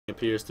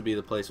appears to be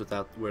the place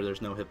without where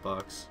there's no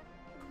hitbox.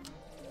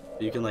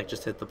 You can like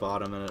just hit the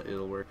bottom and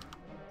it'll work.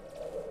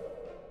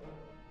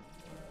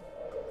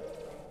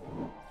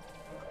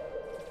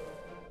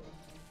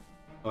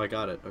 Oh, I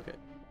got it. Okay.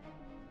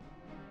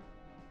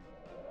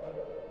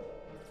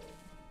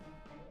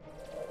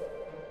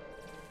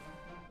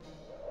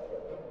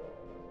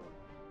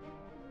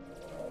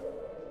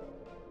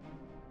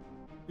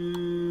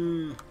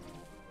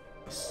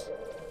 Nice.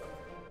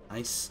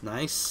 Nice,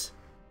 nice.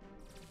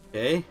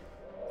 Okay.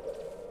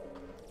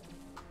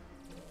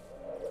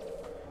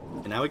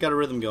 And now we got a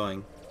rhythm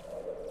going.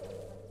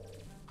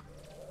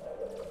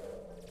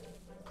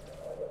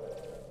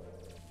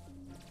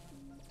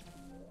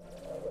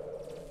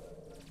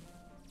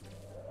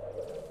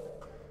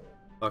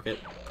 Fuck it.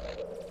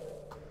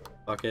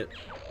 Fuck it.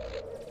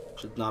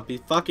 Should not be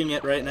fucking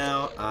it right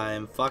now.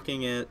 I'm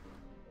fucking it.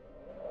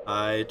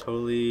 I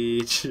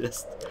totally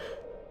just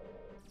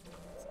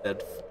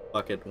said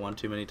fuck it one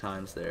too many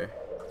times there.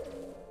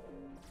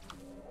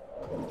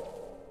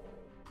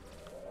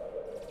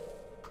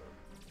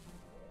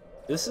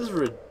 This is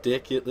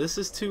ridiculous. This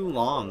is too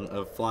long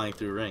of flying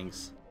through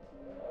rings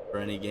for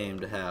any game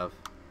to have.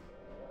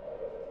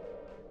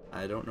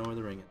 I don't know where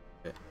the ring is.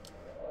 Okay.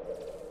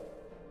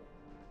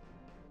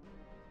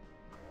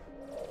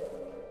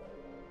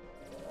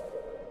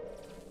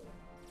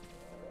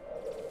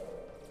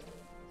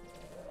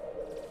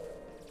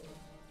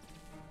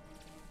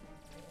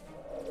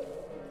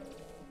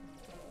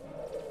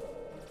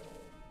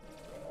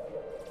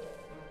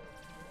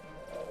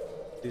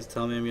 Please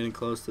tell me I'm getting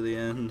close to the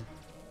end.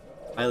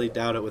 Highly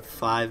doubt it with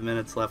 5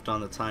 minutes left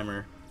on the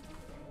timer.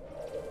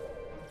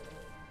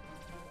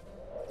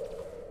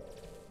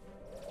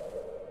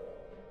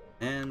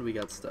 And we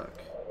got stuck.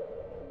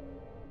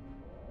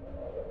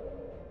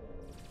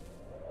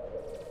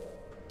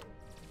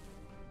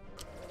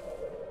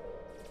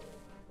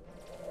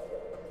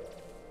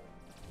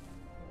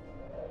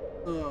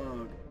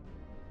 Oh.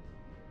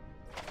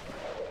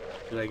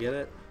 Did I get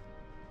it?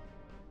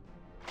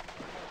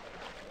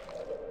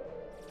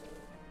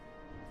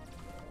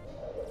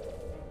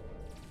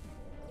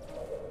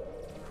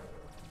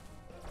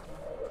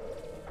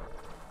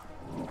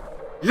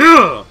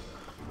 Yeah!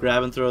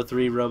 Grab and throw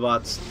 3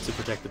 robots to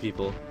protect the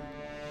people.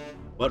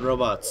 What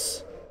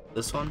robots?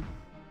 This one?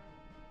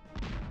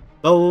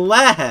 The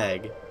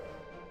lag!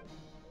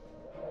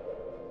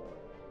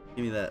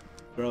 Give me that.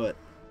 Throw it.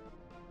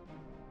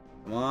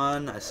 Come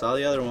on, I saw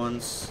the other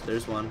ones.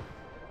 There's one.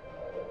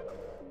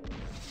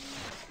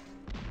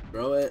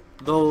 Throw it.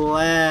 The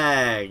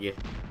lag!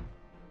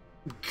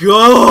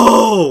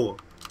 Go!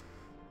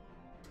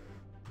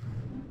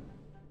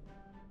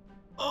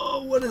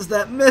 Oh, what is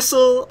that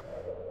missile?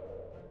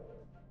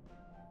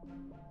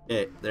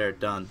 Okay, there,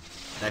 done.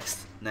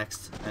 Next,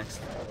 next, next.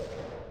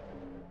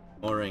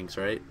 More rings,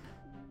 right?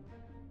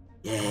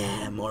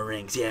 Yeah, more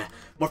rings, yeah.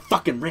 More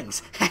fucking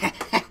rings.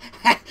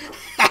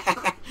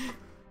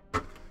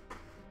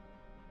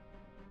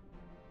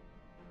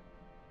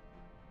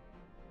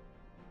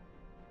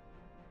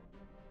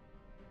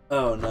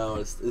 Oh no,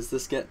 is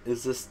this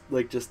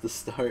like just the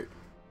start?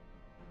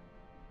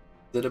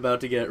 Is it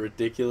about to get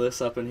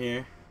ridiculous up in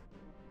here?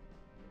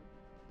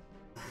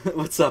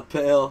 What's up,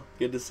 Pale?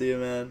 Good to see you,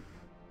 man.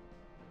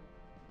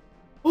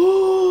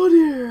 Oh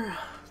dear.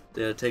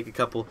 Gotta take a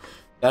couple.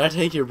 Gotta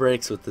take your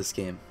breaks with this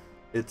game.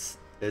 It's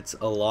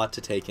a lot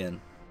to take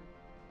in.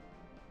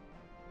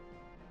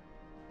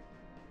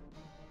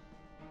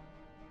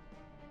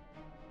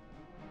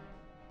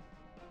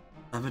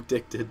 I'm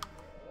addicted.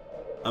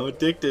 I'm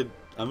addicted.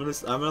 I'm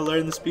gonna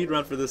learn the speed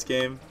run for this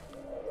game.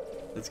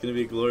 It's gonna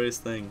be a glorious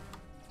thing.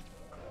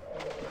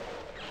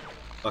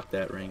 Fuck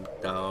that ring,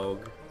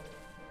 dog.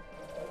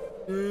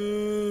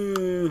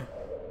 You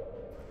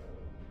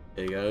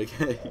gotta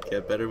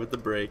get better with the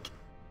break.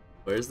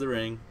 Where's the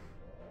ring?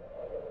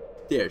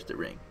 There's the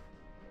ring.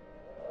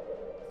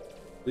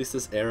 At least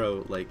this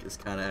arrow, like, is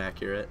kind of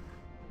accurate.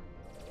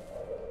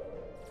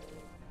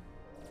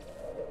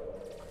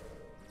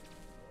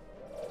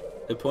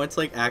 It points,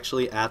 like,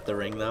 actually at the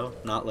ring, though.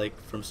 Not, like,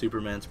 from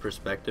Superman's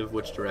perspective,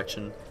 which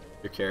direction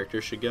your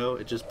character should go.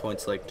 It just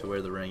points, like, to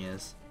where the ring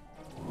is.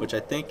 Which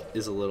I think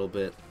is a little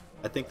bit...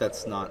 I think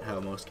that's not how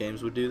most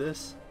games would do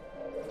this.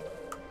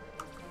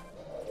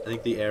 I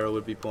think the arrow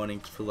would be pointing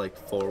for, like,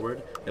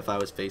 forward, if I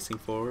was facing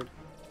forward.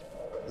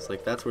 It's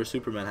like, that's where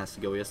Superman has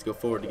to go. He has to go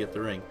forward to get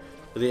the ring.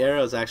 But the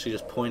arrow is actually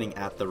just pointing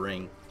at the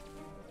ring.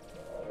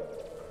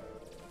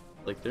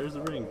 Like, there's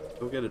the ring.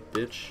 Go get it,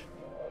 bitch.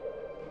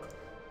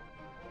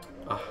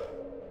 Ah.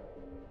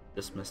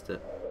 Just missed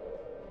it.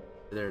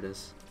 There it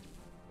is.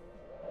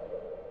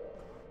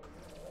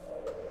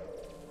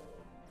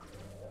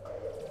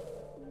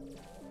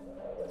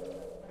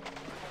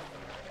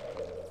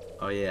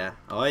 Oh yeah.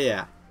 Oh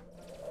yeah.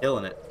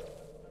 Killing it.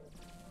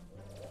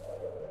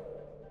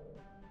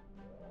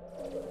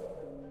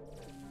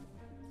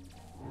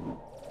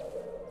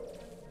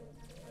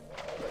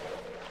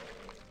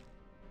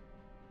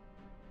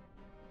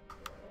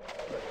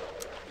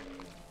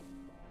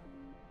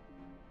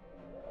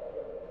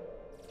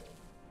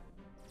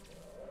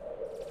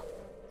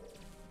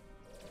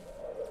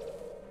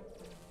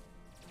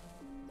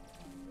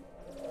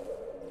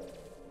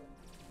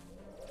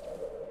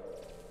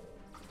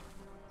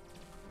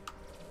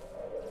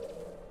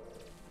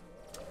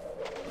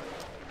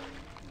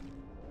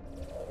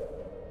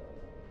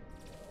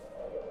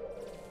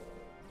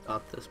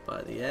 caught this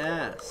by the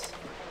ass.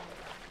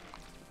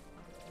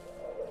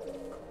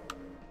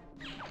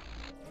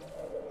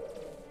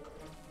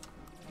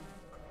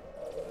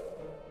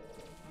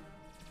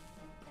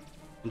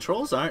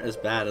 Controls aren't as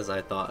bad as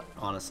I thought,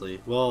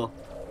 honestly. Well,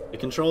 the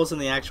controls in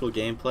the actual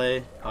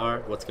gameplay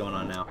are... What's going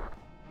on now?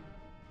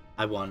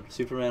 I won.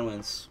 Superman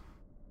wins.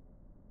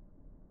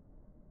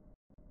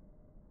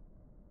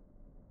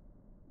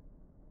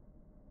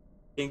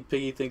 King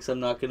Piggy thinks I'm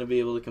not going to be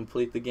able to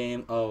complete the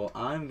game. Oh,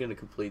 I'm going to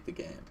complete the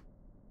game.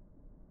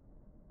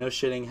 No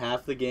shitting,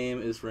 half the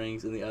game is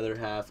rings and the other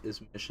half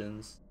is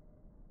missions.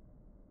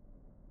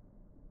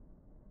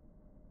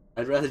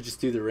 I'd rather just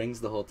do the rings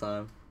the whole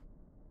time.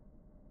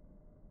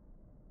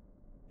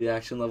 The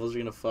action levels are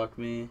gonna fuck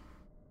me.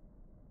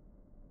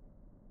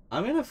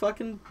 I'm gonna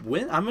fucking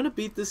win. I'm gonna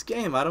beat this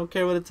game. I don't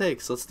care what it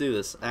takes. Let's do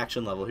this.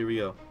 Action level. Here we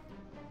go.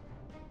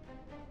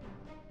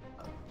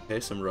 Okay,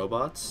 some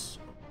robots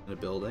in a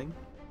building.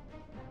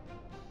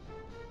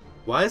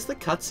 Why is the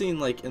cutscene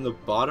like in the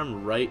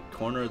bottom right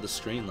corner of the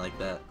screen like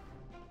that?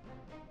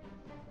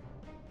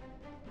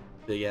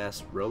 Big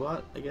ass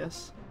robot, I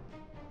guess.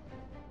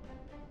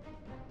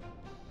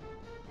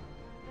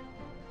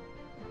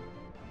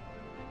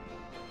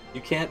 You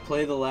can't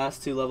play the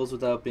last 2 levels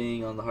without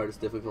being on the hardest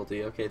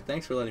difficulty. Okay,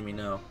 thanks for letting me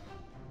know.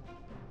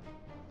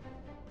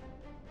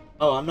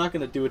 Oh, I'm not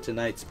going to do it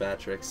tonight,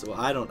 Spatrix. So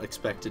I don't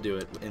expect to do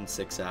it in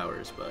 6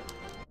 hours, but...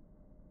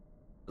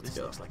 Let's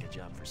go. Looks like a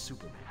job for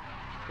Superman.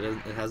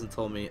 It hasn't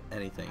told me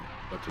anything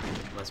what to do.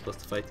 Am I supposed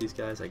to fight these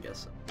guys? I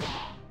guess so.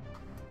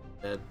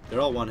 Dead. They're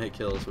all one-hit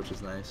kills, which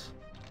is nice.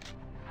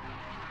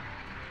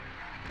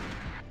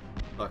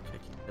 Fuck, I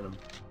can't hit them.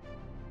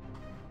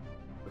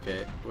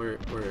 Okay, we're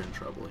in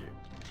trouble here.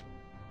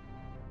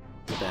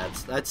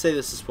 I'd say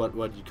this is what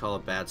you'd call a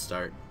bad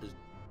start. Just a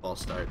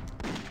false start.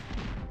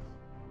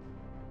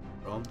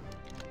 Throw 'em.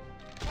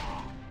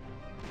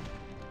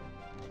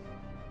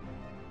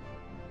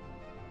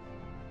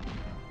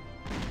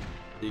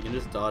 You can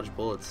just dodge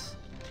bullets.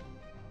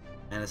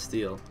 And a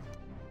steel.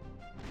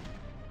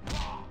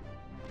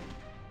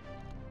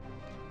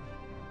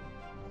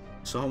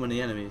 So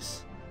many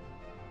enemies.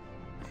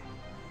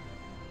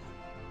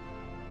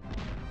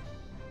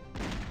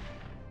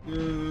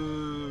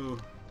 Ooh.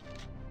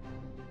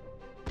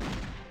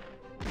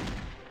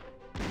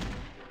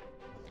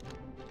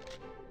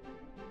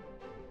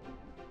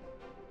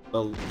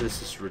 Oh,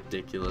 this is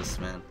ridiculous,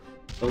 man.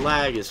 The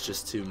lag is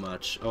just too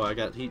much. Oh, I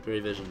got heat ray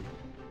vision.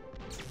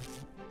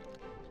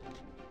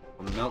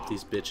 I'll melt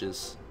these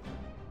bitches. I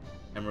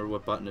can't remember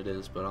what button it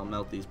is, but I'll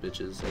melt these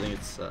bitches. I think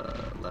it's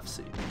left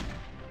C.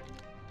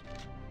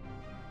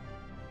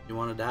 You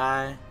wanna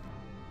die?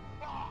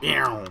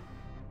 Meow.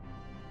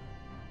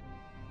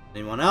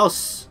 Anyone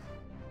else?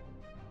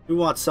 Who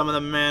wants some of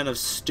the Man of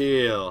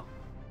Steel?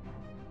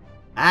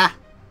 Ah!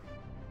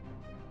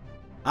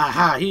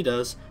 Aha, he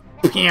does.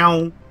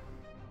 Pew!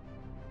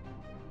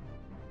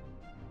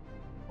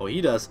 Oh, he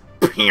does.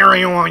 I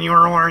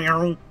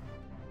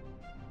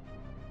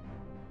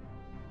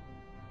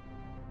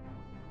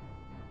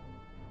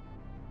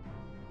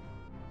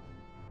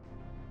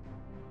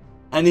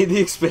need the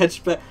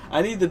expansion pack.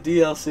 I need the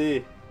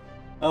DLC.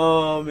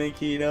 Oh,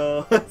 Minky,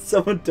 no.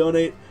 Someone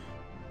donate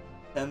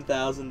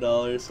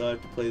 $10,000 so I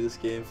have to play this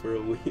game for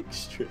a week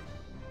straight.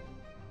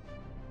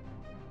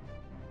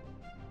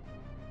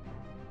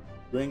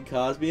 Ring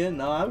Cosby in?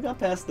 No, I've got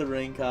past the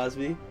Ring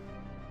Cosby.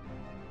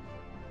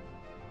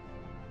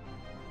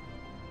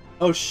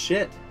 Oh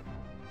shit.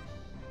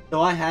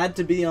 So I had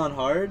to be on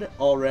hard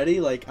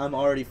already? Like, I'm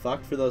already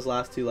fucked for those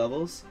last 2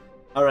 levels?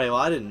 Alright, well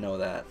I didn't know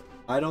that.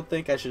 I don't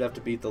think I should have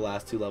to beat the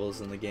last 2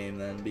 levels in the game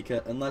then,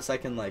 because unless I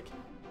can, like,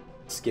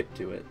 skip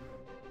to it.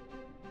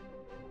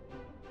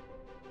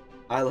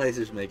 Eye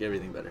lasers make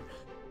everything better.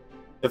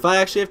 If I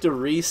actually have to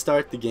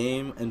restart the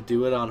game and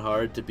do it on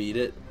hard to beat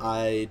it,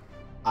 I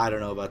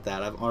don't know about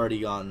that. I've already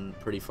gone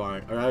pretty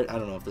far, or I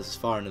don't know if this is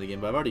far into the game,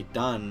 but I've already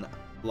done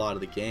a lot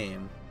of the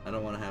game. I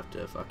don't want to have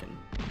to fucking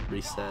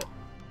reset.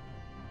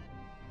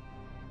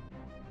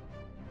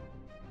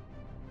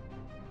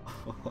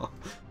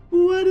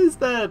 What is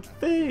that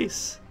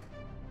face?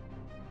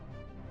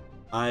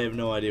 I have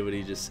no idea what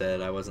he just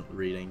said. I wasn't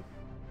reading.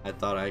 I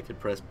thought I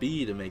could press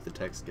B to make the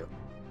text go.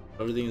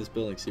 Everything is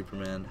building,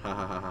 Superman. Ha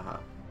ha ha ha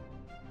ha.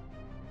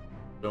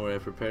 Don't worry, I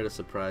prepared a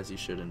surprise you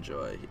should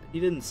enjoy.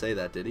 He didn't say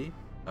that, did he?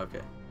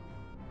 Okay.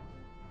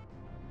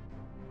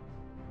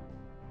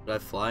 Did I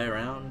fly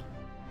around?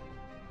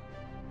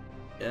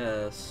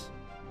 Yes.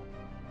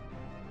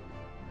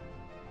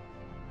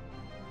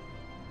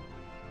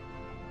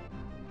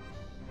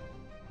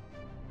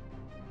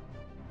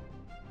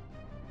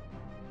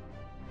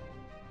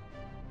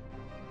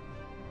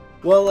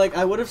 Well, like,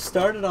 I would have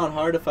started on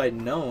hard if I'd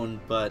known,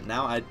 but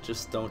now I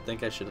just don't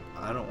think I should.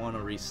 I don't want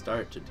to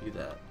restart to do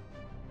that.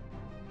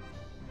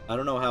 I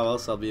don't know how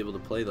else I'll be able to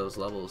play those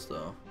levels,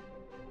 though.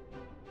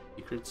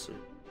 Secrets? Or...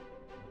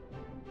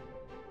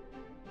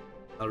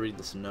 I'll read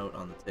this note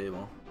on the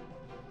table.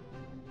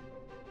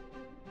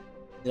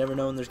 You never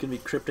know when there's gonna be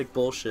cryptic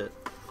bullshit,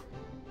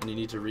 and you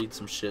need to read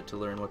some shit to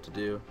learn what to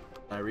do.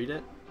 Can I read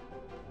it?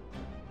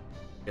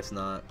 Guess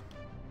not.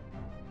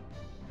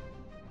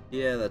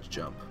 Yeah, that's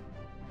jump.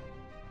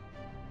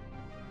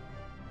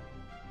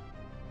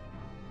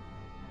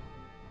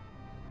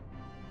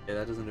 Okay,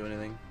 that doesn't do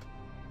anything.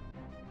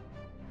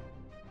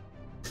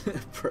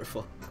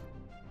 Purple.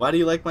 Why do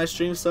you like my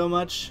stream so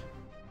much?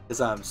 Because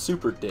I'm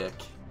super dick.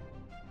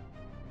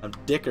 I'm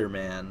dicker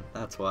man,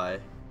 that's why.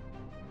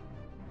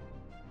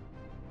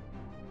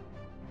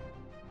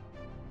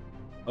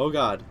 Oh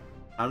god.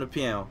 Time to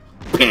piano.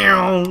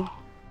 Pew!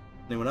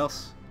 Anyone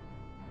else?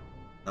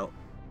 No.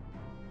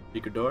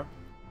 Secret door?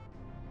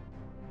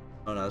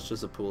 Oh no, it's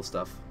just a pool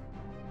stuff.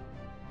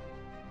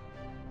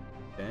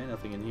 Okay,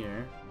 nothing in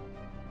here.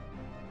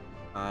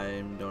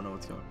 I don't know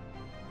what's going on.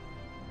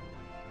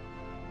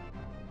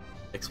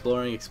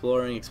 Exploring,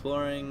 exploring,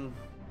 exploring.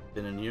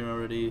 Been in here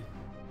already.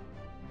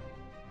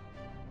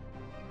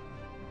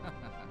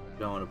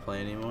 Don't want to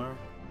play anymore.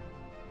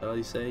 Is that all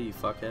you say, you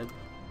fuckhead?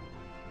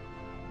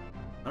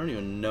 I don't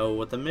even know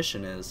what the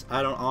mission is.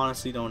 I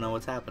honestly don't know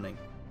what's happening.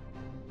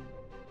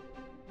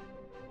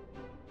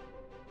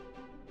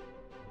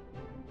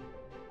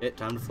 Okay,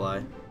 time to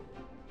fly.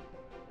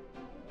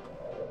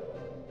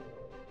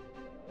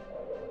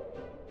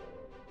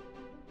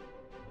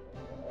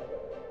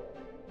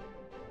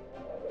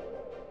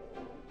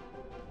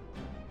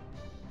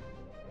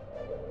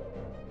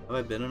 Have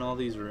I been in all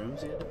these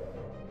rooms yet?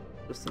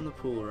 Just in the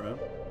pool room.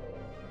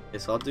 Okay,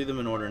 so I'll do them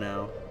in order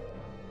now.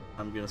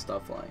 I'm gonna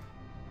stop flying.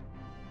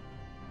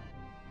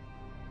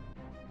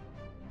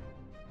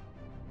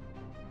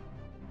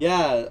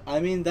 Yeah,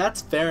 I mean,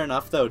 that's fair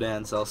enough though,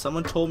 Dancel.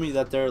 Someone told me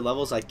that there are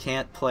levels I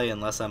can't play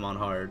unless I'm on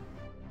hard.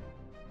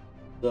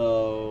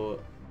 So,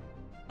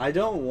 I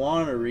don't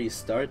want to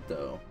restart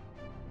though.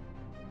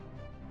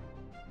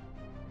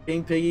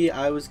 King Piggy,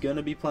 I was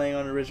gonna be playing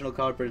on original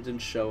card, but it didn't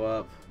show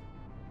up.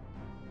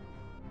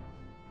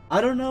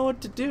 I don't know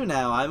what to do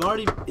now. I'm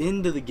already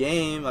into the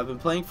game. I've been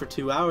playing for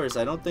 2 hours.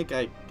 I don't think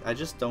I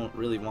just don't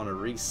really want to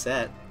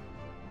reset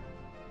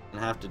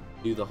and have to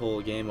do the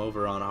whole game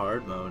over on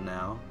hard mode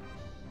now.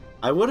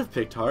 I would have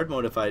picked hard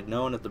mode if I'd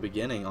known at the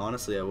beginning.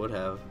 Honestly, I would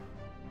have.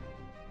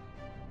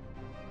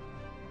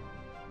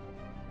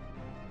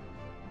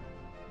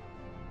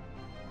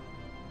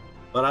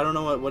 But I don't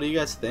know what do you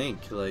guys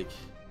think? Like,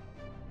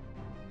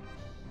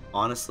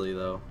 honestly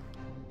though.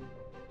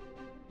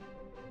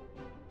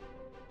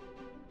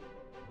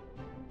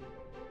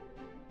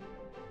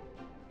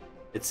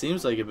 It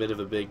seems like a bit of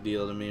a big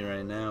deal to me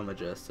right now,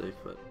 Majestic,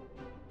 but...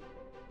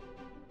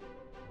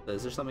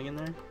 Is there something in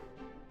there?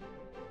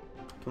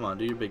 Come on,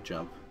 do your big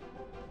jump.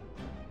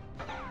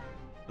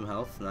 Some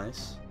health,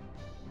 nice.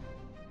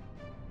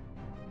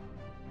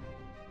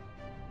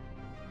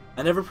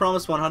 I never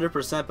promised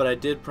 100%, but I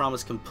did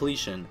promise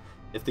completion.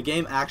 If the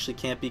game actually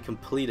can't be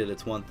completed,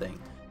 it's one thing.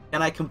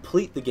 Can I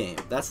complete the game?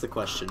 That's the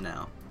question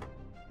now.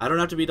 I don't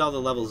have to beat all the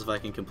levels if I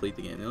can complete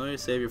the game. The only way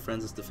to save your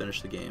friends is to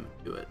finish the game.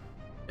 Do it.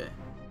 Okay.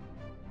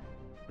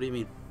 What do you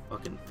mean,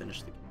 fucking finish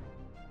the game?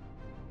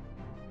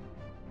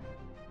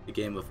 The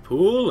game of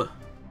pool?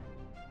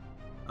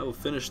 I will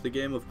finish the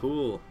game of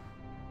pool.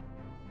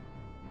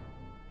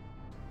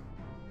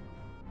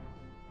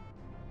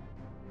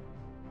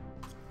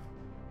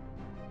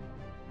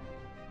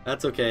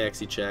 That's okay,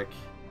 XeCheck.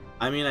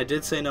 I mean, I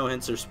did say no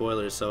hints or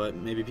spoilers, so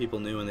maybe people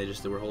knew and they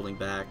just were holding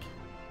back.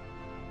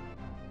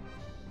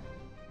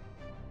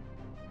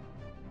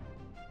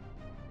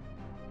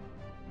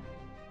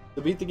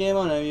 So beat the game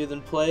on Emu,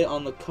 then play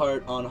on the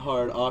cart on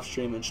hard off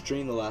stream and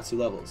stream the last 2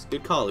 levels.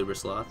 Good call,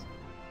 Ubersloth.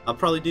 I'll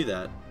probably do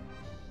that.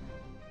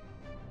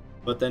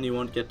 But then you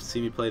won't get to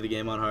see me play the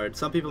game on hard.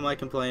 Some people might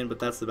complain, but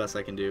that's the best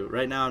I can do.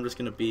 Right now, I'm just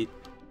gonna beat...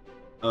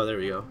 Oh, there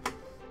we go.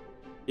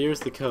 Here's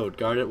the code.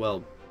 Guard it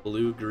well.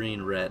 Blue,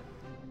 green, red.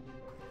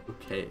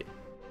 Okay.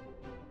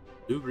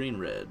 Blue, green,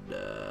 red.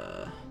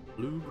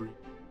 Blue, green,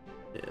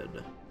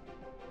 red.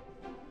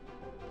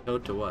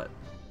 Code to what?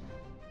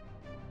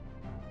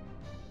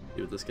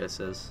 See what this guy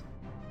says.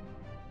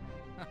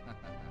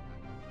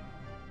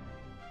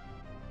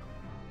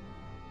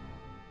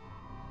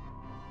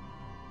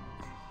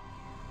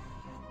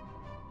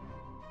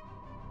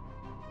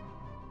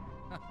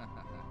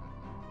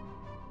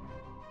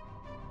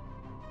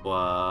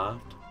 What?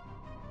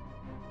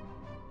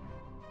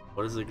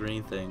 What is the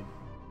green thing?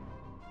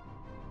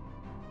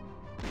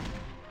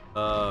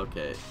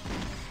 Okay.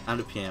 Time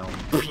to piano.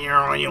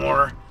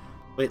 Piano.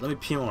 Wait, let me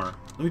piano.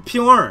 Let me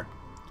piano.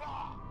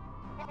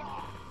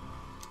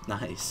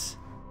 Nice.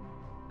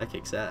 That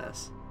kicks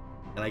ass.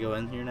 Can I go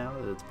in here now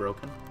that it's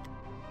broken?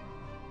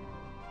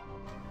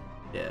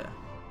 Yeah.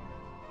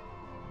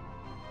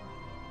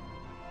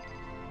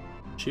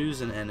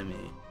 Choose an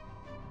enemy.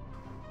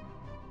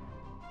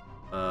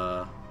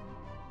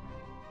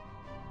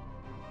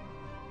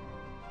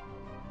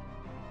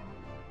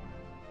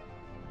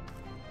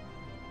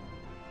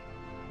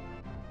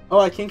 Oh,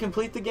 I can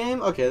complete the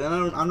game? Okay, then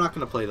I'm not going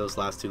to play those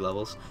last 2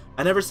 levels.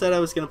 I never said I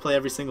was going to play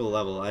every single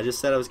level. I just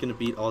said I was going to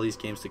beat all these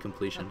games to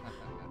completion.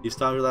 You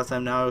stopped me last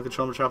time, now I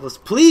control Metropolis.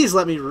 Please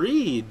let me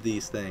read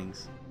these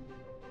things.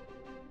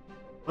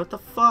 What the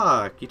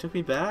fuck? You took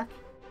me back?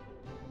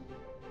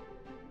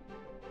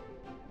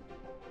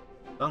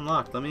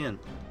 Unlocked, let me in.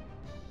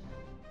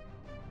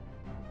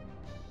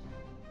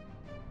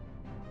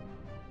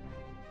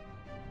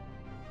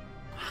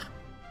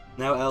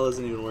 Now L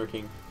isn't even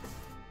working.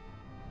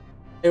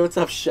 Hey, what's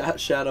up,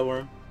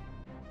 Shadowworm?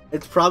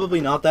 It's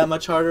probably not that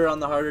much harder on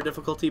the harder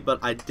difficulty, but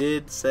I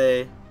did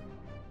say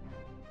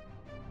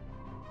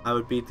I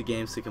would beat the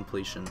games to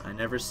completion. I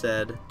never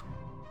said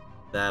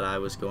that I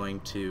was going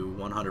to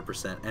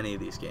 100% any of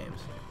these games.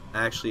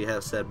 I actually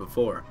have said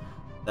before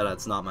that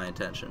that's not my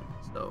intention,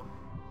 so...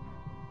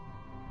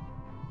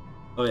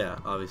 Oh yeah,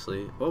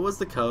 obviously. What was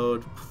the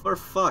code? For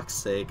fuck's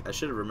sake, I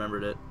should have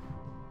remembered it.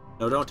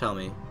 No, don't tell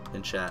me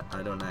in chat.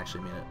 I don't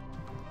actually mean it.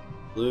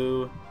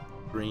 Blue,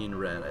 green,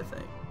 red, I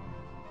think.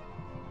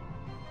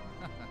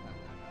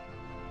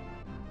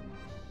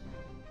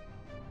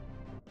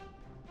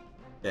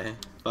 Okay,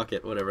 fuck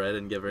it, whatever. I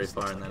didn't get very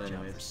far in that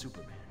anyways.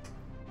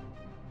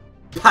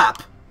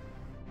 Pop!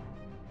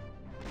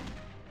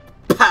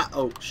 Pop!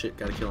 Oh shit,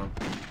 gotta kill him.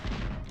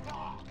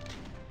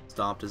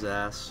 Stomped his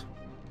ass.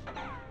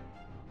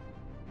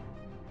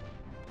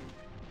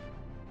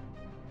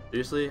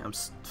 Seriously? Come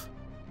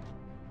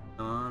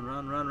on,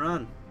 run, run,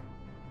 run.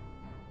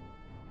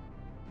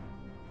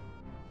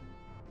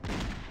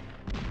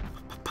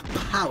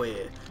 Power!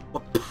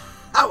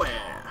 Power!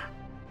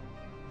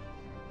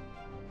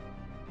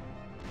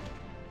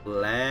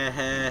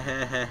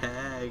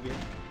 Lag.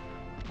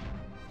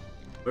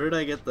 Where did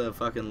I get the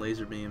fucking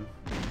laser beam?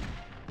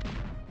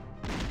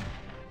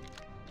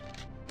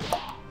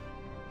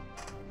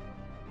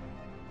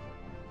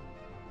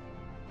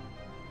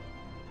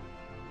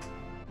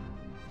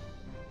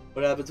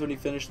 What happens when you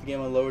finish the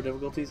game on lower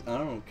difficulties? I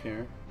don't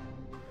care.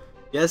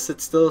 Yes,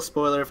 it's still a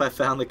spoiler if I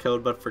found the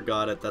code but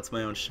forgot it. That's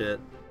my own shit.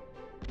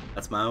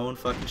 That's my own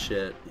fucking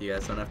shit. You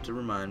guys don't have to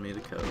remind me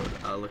the code.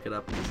 I'll look it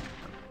up this time.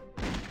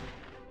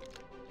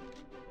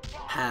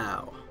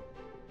 How?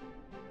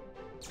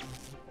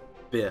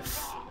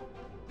 Biff.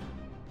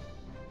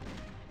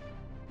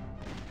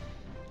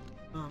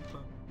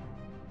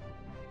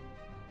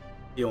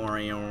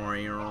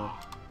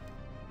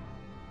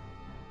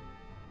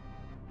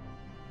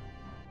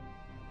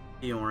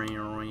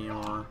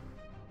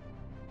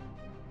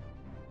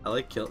 I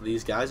like kill.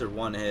 These guys are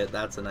one hit.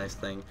 That's a nice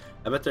thing.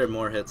 I bet there are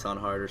more hits on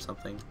hard or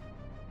something.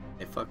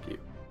 Hey, fuck you.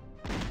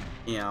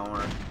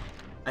 Yeah,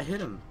 I hit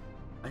him.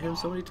 I hit him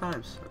so many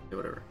times. Okay,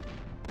 whatever.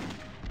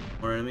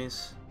 More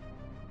enemies.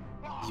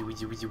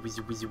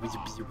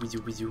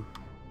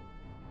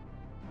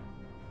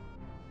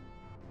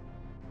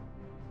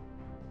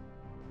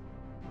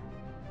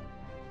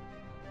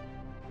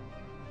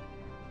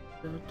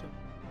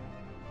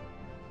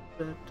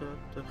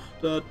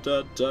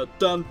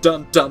 Dun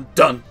dun dun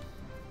dun.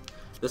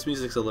 This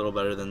music's a little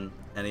better than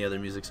any other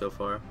music so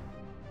far.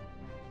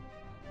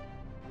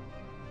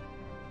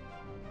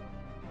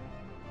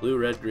 Blue,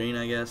 red, green,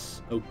 I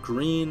guess. Oh,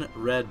 green,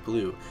 red,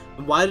 blue.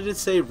 And why did it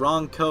say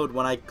wrong code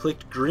when I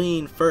clicked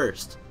green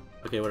first?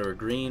 Okay, whatever.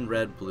 Green,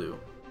 red, blue.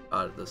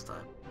 Got it this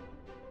time.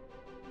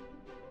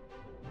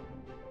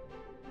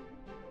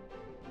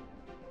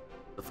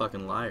 The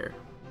fucking liar.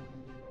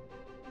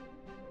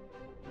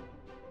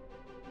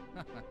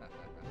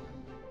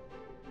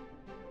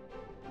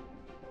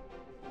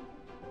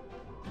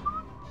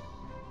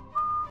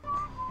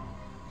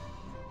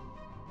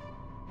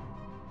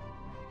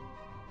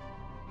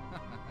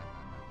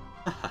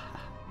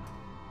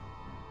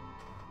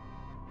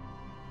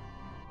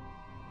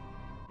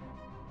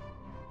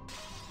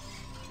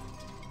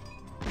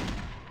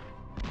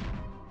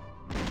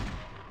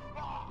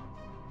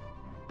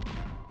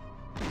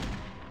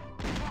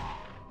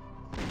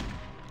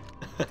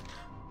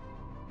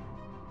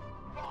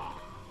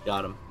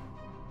 Got him.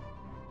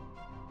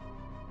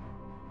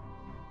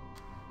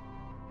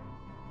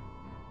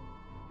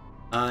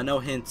 No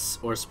hints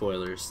or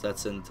spoilers.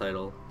 That's in the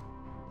title.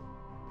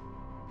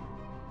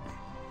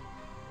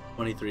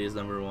 23 is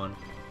number 1.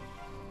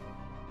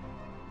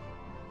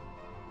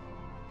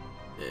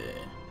 Yeah.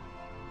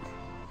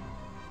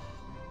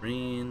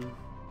 Green,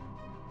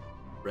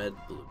 red,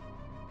 blue.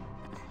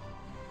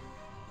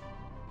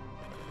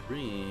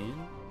 Green,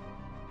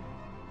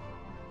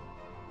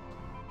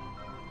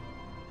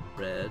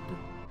 red,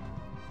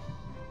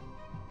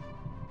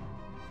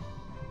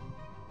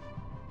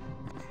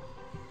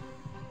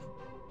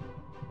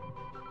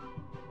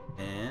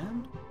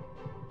 and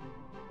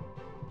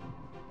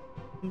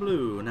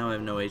blue. Now I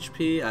have no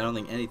HP. I don't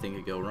think anything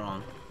could go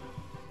wrong.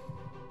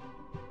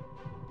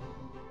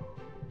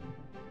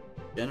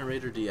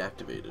 Generator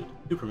deactivated.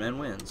 Superman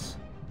wins.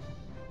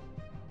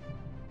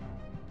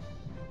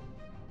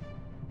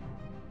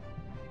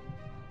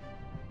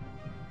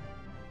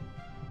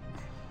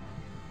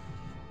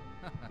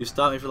 You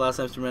stopped me for last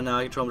time, Superman. Now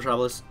I control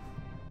Metropolis.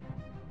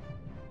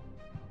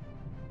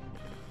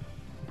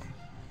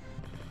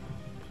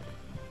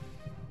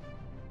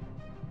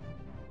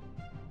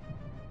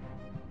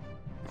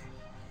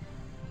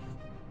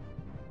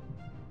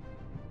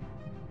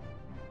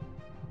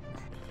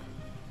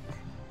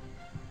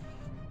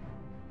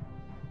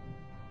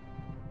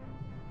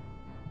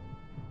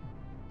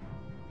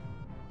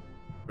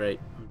 Great,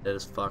 I'm dead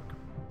as fuck.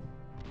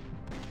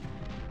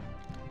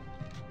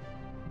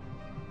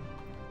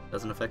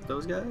 Doesn't affect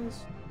those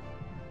guys.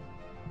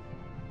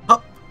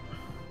 Hop!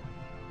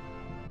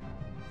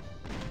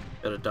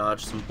 Gotta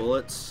dodge some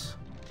bullets.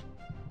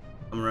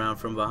 Come around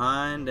from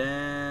behind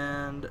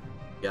and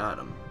got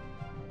him.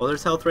 Oh,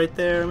 there's health right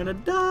there. I'm gonna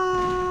die.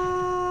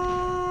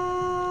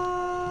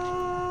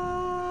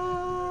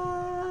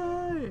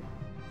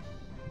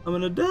 I'm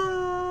gonna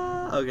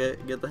die. Okay,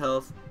 get the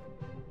health.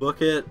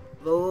 Book it.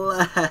 The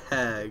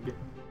lag.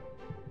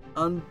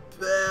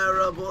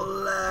 Unbearable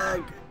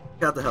lag.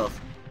 Got the health.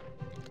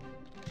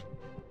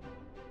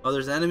 Oh,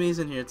 there's enemies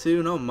in here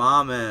too. No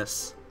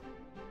mames.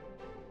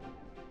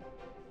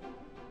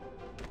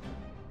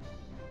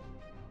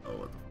 Oh,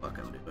 what the fuck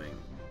I'm doing?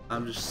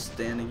 I'm just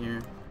standing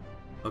here.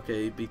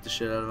 Okay, beat the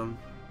shit out of him.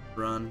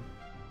 Run.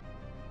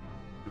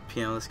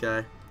 Piano this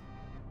guy.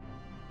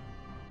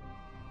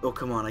 Oh,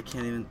 come on, I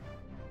can't even...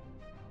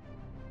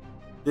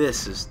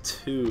 This is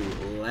too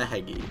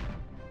laggy.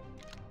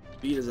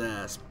 Beat his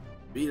ass.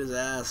 Beat his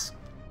ass.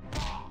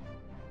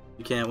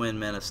 You can't win,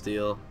 Man of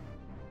Steel.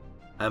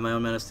 I have my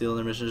own Man of Steel and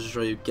their mission to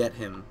destroy you. Get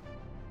him.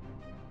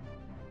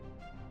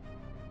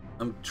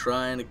 I'm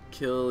trying to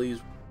kill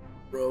these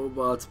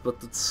robots, but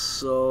it's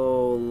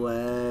so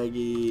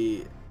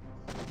laggy.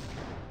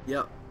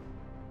 Yep.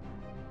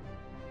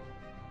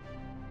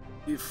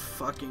 You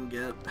fucking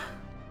get...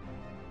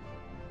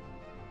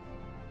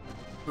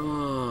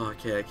 Oh,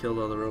 okay, I killed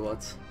all the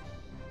robots.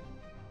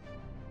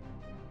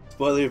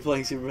 Spoiler, you're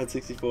playing Superman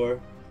 64.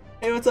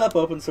 Hey, what's up,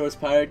 Open Source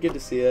Pirate? Good to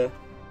see ya.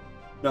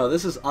 No,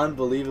 this is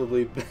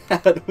unbelievably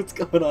bad. What's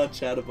going on,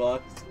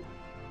 Chatterbox?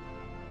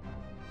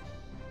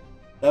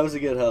 That was a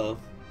good health.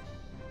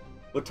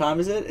 What time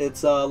is it?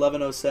 It's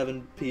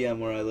 11:07 p.m.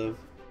 where I live.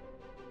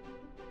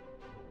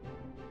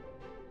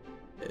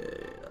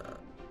 Okay,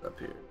 up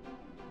here.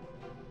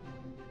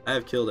 I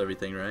have killed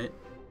everything, right?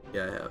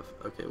 Yeah, I have.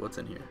 Okay, what's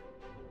in here?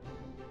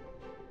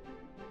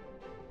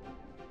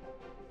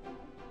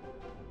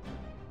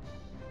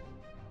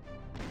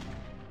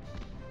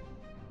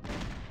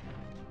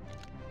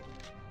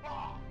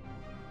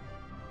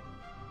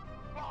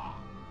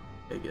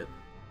 Okay, good.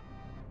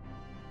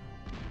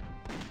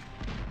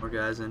 More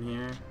guys in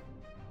here.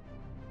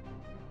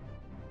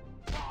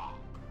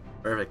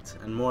 Perfect.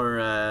 And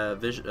more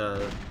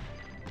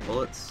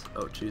bullets.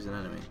 Oh, choose an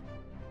enemy.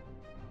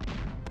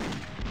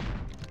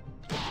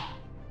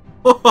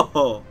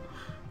 Oh,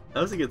 that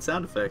was a good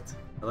sound effect.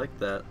 I like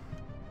that.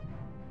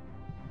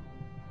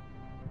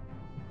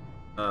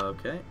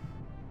 Okay.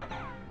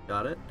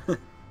 Got it.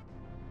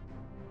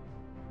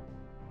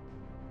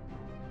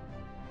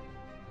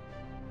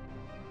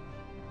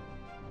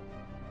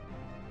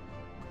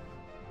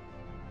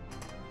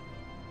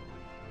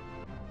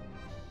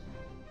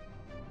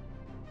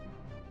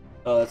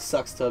 Oh, that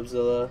sucks,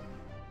 Tubzilla.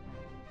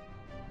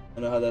 I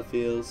know how that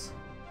feels.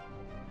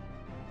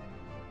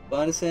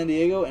 Flying to San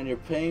Diego and you're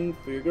paying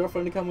for your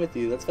girlfriend to come with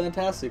you. That's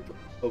fantastic,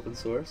 Open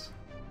Source.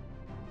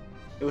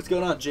 Hey, what's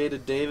going on,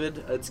 Jaded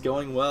David? It's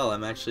going well.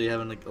 I'm actually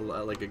having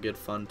like a good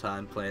fun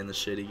time playing the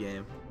shitty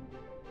game.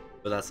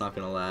 But that's not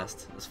gonna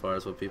last, as far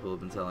as what people have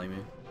been telling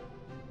me.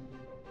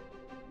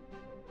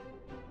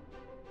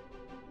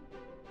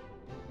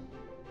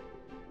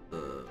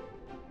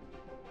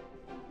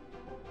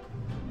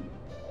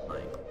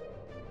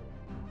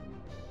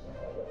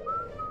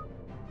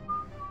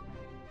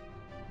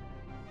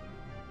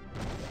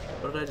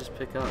 What did I just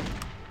pick up?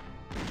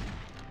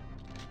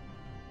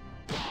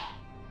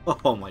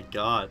 Oh my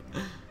god.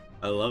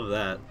 I love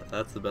that.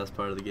 That's the best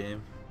part of the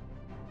game.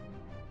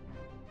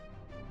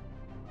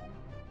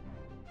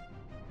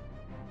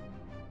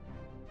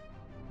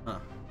 Huh.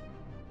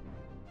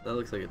 That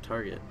looks like a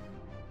target.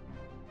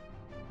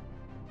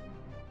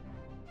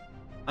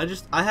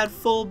 I had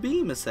full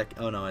beam a sec.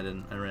 Oh no, I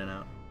didn't. I ran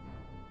out.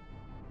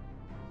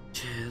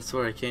 Yeah, that's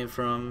where I came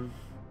from.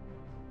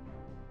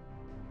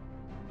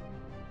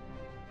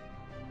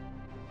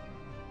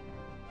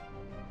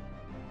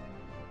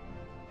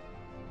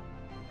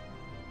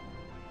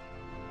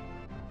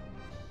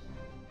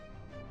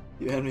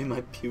 You hand me my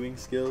pewing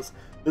skills.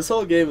 This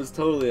whole game is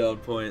totally on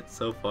point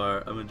so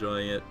far. I'm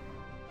enjoying it.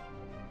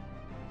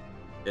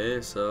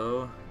 Okay,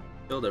 so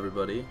killed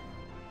everybody.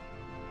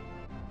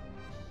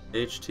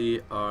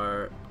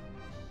 HTRUO.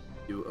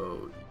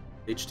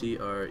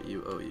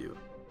 HTRUOU.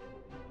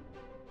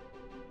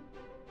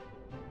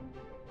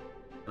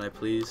 Can I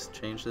please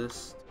change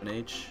this to an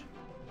H?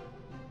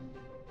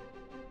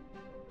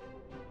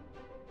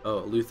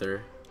 Oh,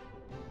 Luther.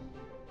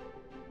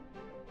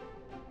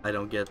 I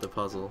don't get the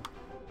puzzle.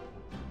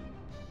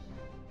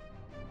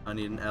 I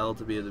need an L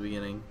to be at the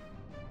beginning.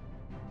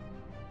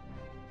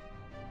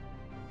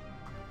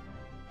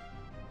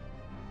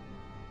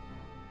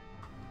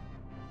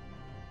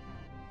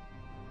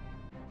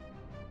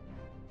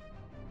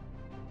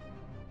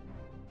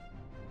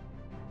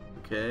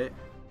 Okay.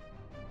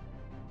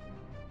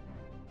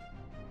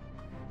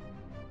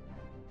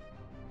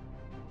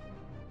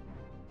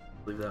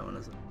 Leave that one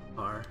as a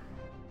R.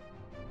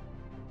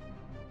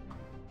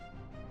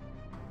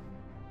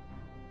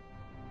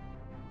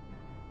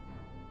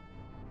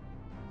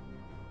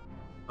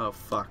 Oh,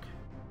 fuck.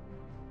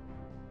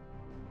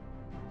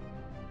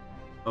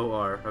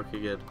 OR.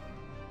 Okay, good.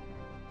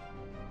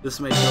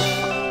 This makes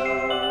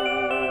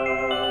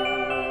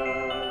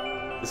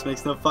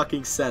no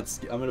fucking sense.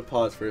 I'm gonna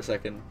pause for a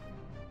second.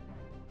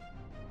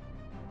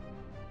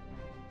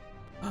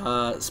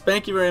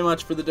 Thank you very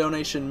much for the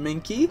donation,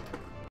 Minky.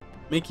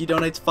 Minky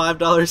donates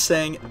 $5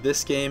 saying,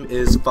 this game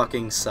is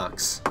fucking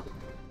sucks.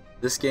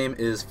 This game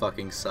is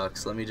fucking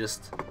sucks. Let me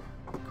just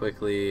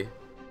quickly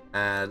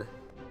add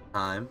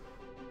time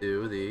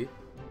to the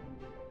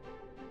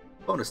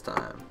bonus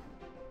time.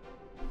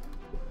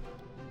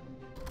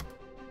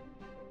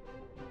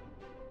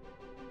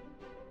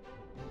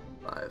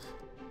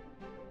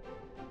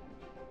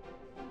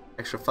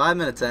 Extra 5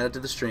 minutes added to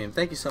the stream.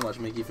 Thank you so much,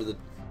 Mickey, for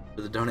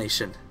the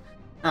donation.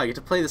 Now I get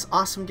to play this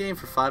awesome game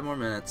for 5 more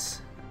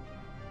minutes.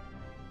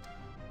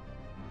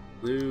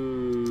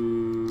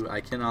 Blue.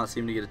 I cannot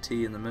seem to get a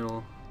T in the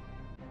middle.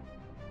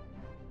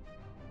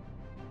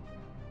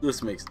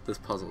 This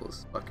puzzle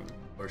is fucking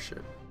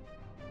horseshit.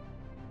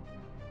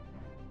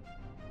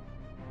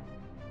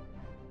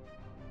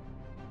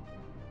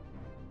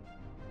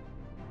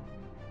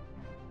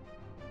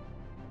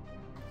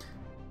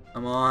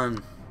 Come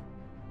on.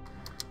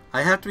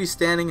 I have to be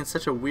standing in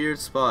such a weird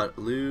spot.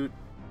 Loot,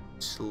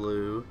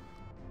 slew.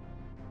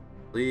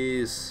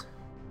 Please.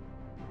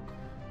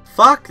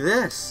 Fuck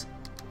this!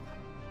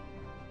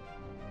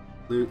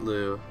 Loot,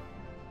 Lou.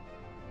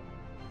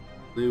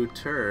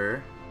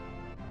 Looter.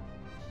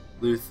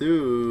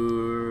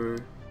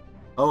 Luthur.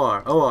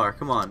 OR,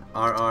 come on.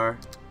 RR.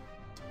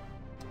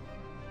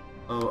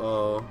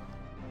 OO.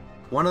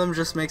 One of them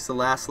just makes the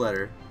last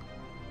letter.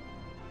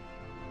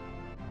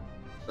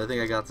 I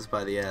think I got this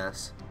by the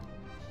ass.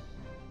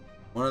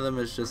 One of them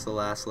is just the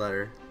last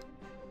letter.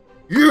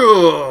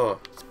 Yeah!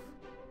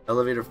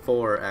 Elevator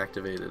 4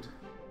 activated.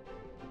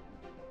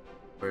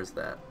 Where's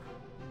that?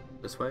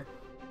 This way?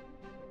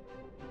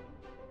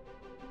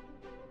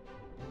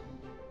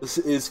 This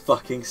is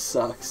fucking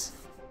sucks.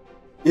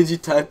 Did you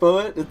typo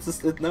it? It's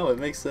just, no, it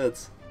makes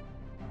sense.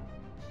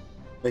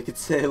 Make it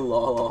say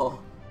lol.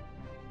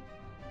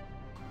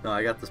 No,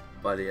 I got this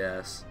by the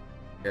ass.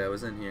 Yeah, I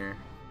was in here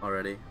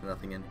already.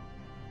 Nothing in here.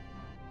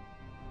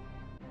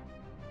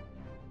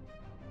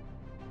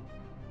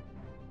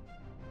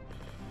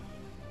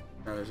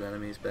 Now there's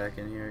enemies back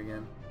in here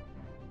again.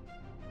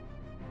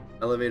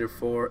 Elevator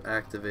 4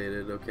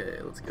 activated. Okay,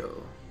 let's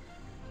go.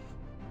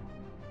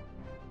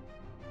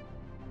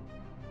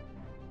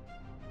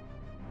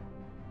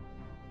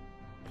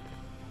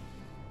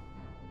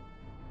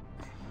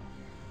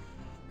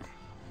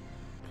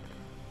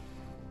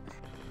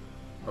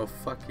 Oh,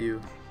 fuck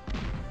you.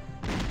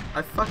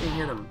 I fucking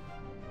hit him.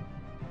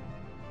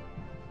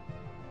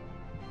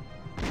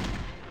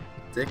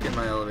 Dick in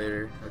my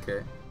elevator.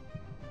 Okay.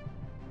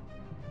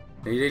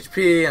 I need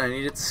HP, and I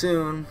need it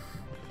soon.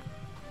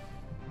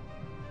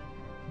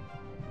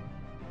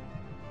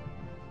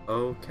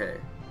 Okay.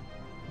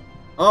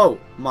 Oh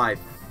my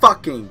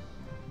fucking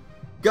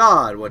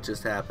god, what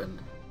just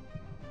happened?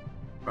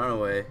 Run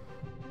away.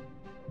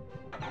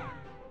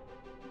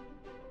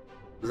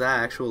 Is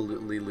that actually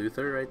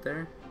Luther right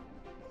there?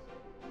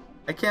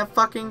 I can't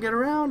fucking get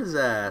around his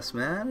ass,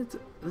 man.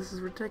 This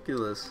is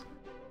ridiculous.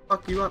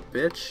 Fuck you up,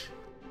 bitch.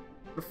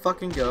 Where the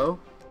fucking go?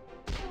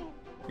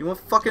 You want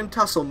fucking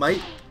tussle,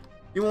 mate?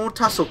 You want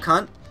tussle,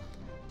 cunt?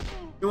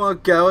 You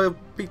want to go? I'll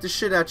beat the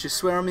shit out you.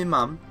 Swear on me,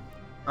 mum.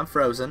 I'm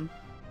frozen.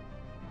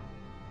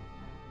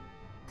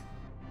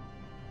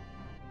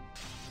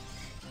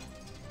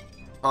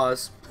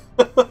 Pause.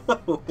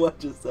 What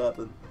just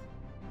happened?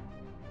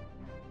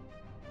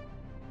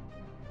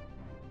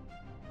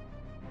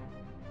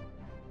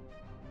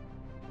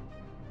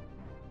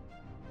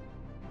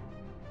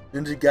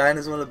 Ninja Gaiden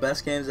is one of the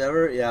best games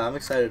ever? Yeah, I'm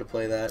excited to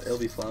play that. It'll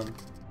be fun.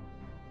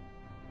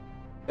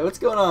 Hey, what's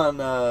going on,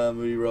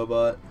 Moody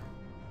Robot?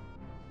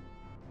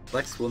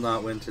 Lex will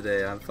not win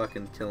today. I'm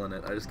fucking killing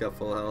it. I just got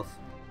full health.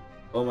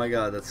 Oh my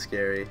god, that's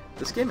scary.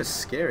 This game is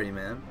scary,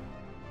 man.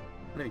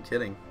 I'm not even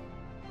kidding.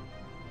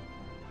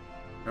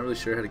 Not really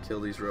sure how to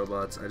kill these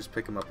robots. I just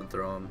pick them up and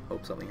throw them.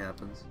 Hope something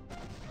happens.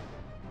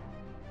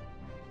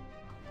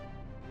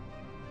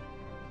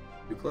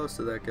 Too close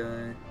to that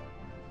guy.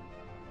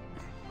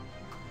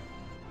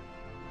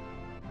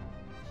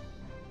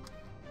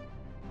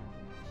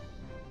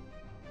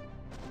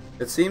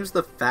 It seems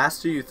the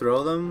faster you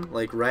throw them,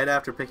 like right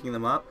after picking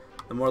them up,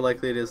 the more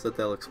likely it is that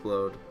they'll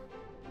explode.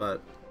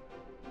 But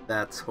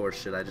that's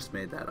horseshit. I just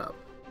made that up.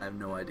 I have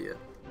no idea.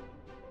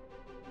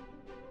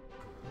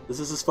 This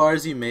is as far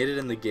as you made it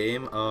in the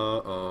game?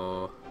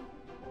 Uh-oh.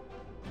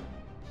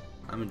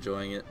 I'm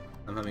enjoying it.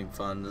 I'm having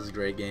fun. This is a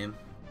great game.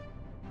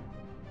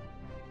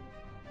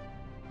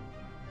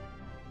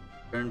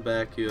 Turn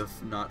back. You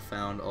have not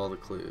found all the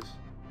clues.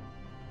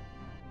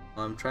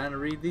 I'm trying to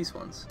read these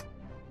ones.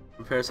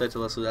 From Parasite to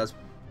Leslie, as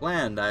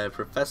planned, I have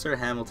Professor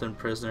Hamilton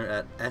prisoner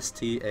at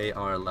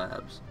STAR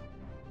Labs.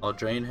 I'll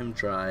drain him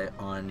dry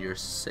on your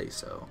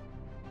say-so.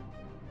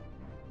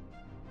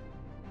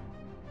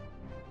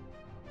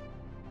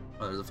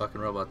 Oh, there's a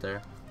fucking robot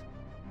there.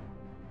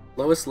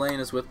 Lois Lane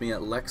is with me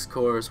at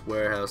LexCorp's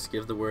warehouse.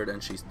 Give the word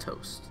and she's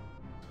toast.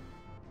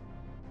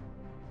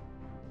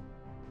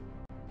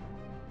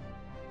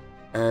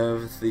 I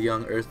have the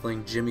young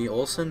earthling Jimmy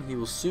Olsen. He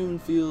will soon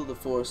feel the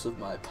force of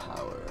my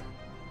power.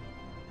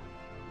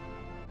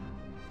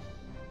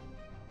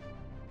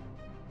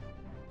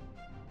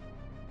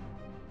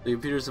 The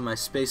computers in my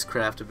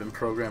spacecraft have been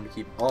programmed to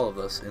keep all of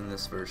us in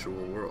this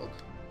virtual world.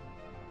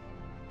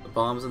 The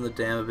bombs in the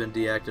dam have been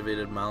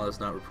deactivated. Mala is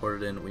not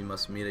reported in. We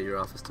must meet at your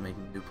office to make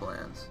new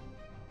plans.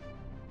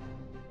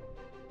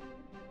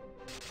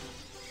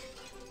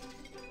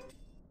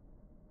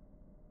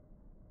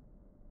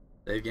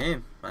 Save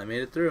game. I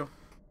made it through.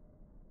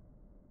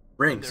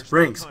 Rings,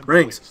 rings,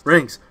 rings,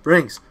 rings,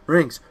 rings,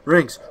 rings,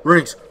 rings,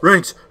 rings,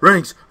 rings,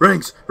 rings,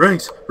 rings,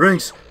 rings,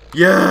 rings.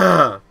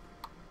 Yeah!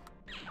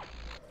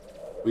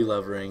 We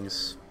love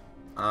rings.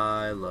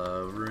 I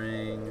love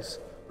rings.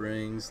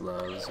 Rings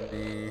loves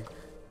me.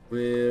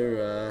 We're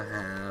a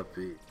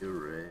happy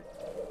ring.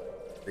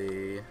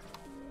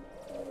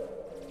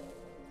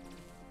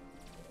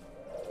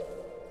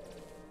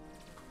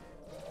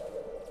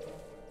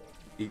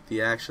 Eat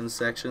the action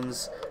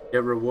sections.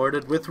 Get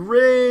rewarded with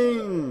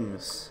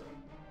rings!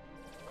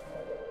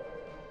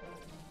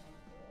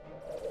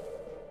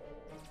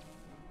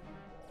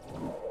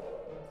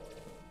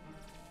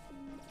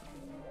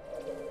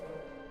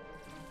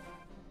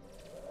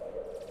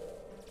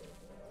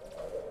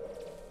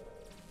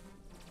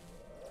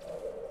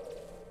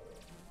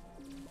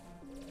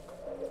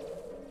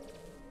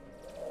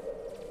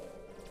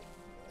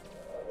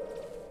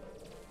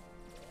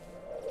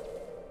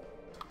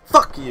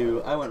 Fuck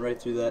you! I went right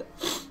through that.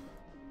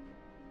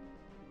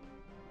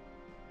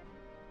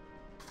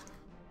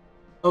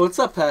 Oh, what's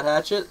up, Pat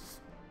Hatchet?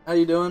 How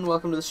you doing?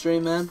 Welcome to the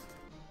stream, man.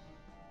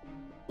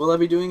 Will I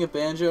be doing a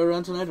Banjo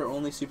run tonight or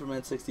only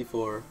Superman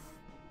 64?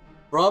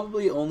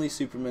 Probably only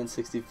Superman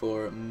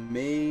 64.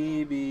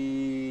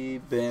 Maybe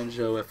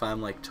Banjo if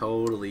I'm like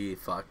totally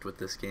fucked with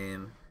this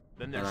game.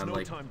 And I'm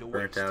like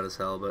burnt out as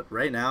hell. But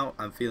right now,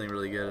 I'm feeling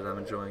really good. I'm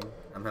enjoying.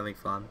 I'm having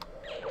fun.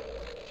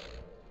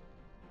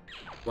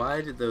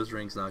 Why did those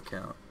rings not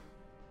count?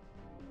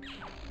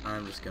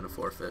 I'm just gonna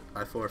forfeit.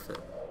 I forfeit.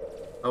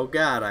 Oh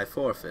god, I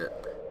forfeit.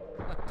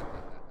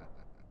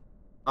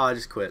 Oh, I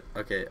just quit.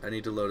 Okay, I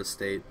need to load a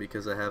state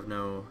because I have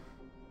no...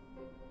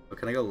 Oh,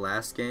 can I go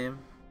last game?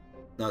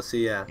 No,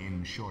 see, yeah.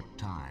 In short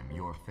time,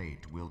 your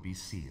fate will be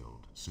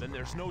sealed, Superman.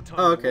 Then there's no time.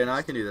 Oh, okay, now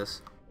I can do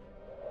this.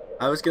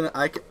 I was gonna...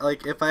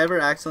 like, if I ever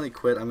accidentally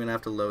quit, I'm gonna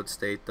have to load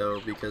state,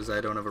 though, because I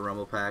don't have a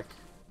Rumble Pack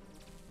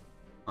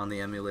on the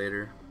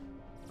emulator.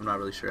 I'm not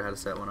really sure how to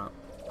set one up.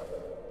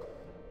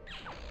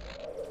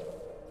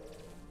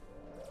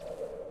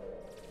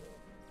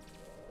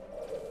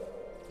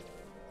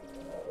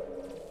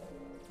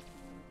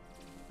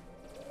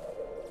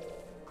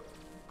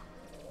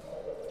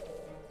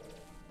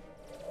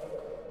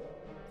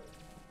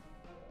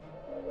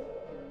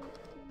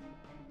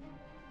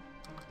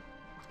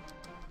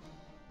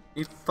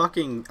 You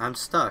fucking... I'm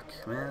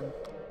stuck, man.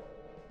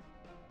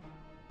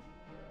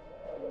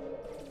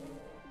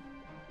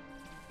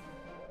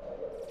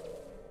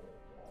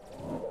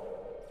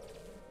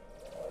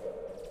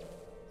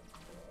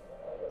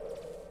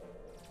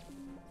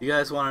 You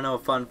guys want to know a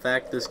fun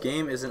fact? This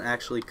game isn't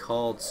actually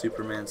called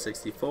Superman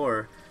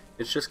 64.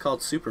 It's just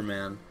called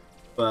Superman.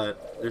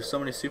 But there's so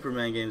many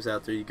Superman games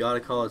out there, you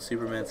gotta call it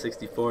Superman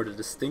 64 to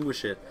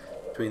distinguish it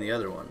between the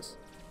other ones.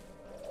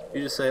 If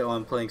you just say, oh,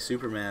 I'm playing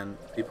Superman,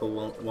 people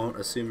won't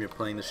assume you're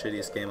playing the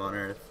shittiest game on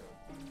Earth.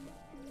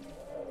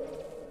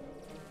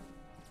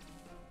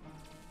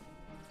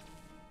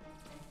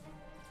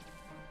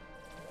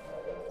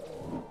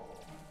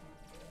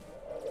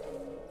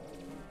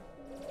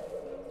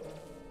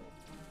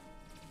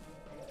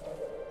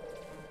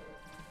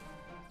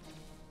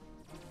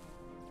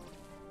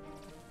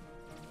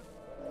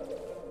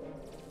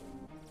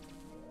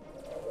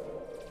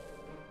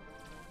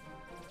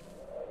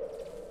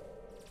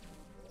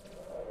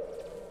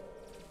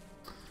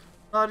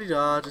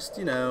 La-di-da, just,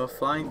 you know,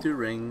 flying through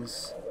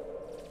rings.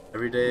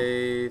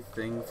 Everyday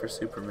thing for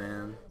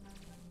Superman.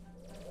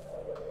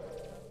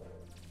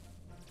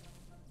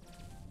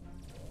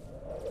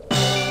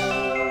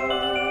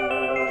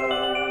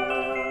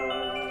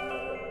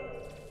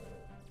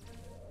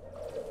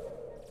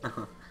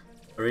 I'll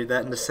read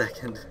that in a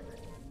second.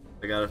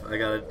 I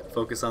gotta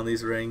focus on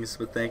these rings,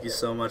 but thank you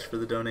so much for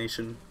the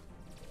donation.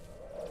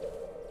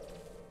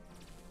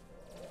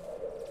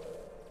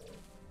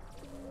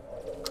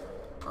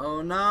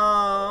 Oh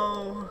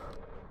no!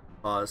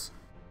 Pause.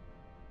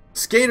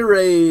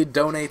 Skaterade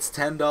donates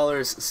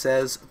 $10,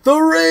 says, "The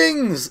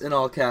rings!" in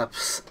all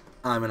caps.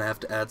 I'm gonna have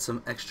to add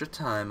some extra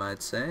time,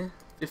 I'd say.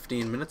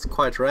 15 minutes,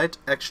 quite right.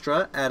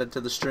 Extra added to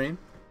the stream.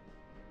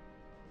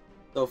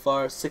 So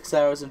far, 6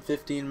 hours and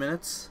 15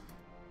 minutes.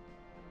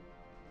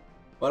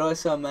 Why do I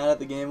sound mad at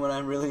the game when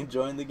I'm really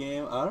enjoying the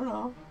game? I don't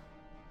know.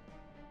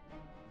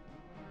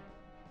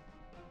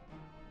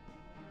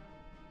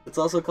 It's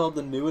also called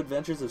The New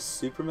Adventures of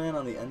Superman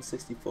on the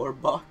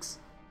N64 box.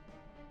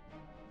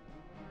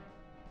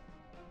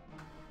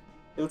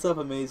 What's up,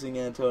 amazing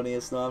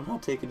Antonius? No, I'm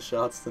not taking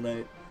shots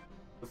tonight.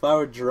 If I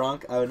were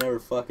drunk, I would never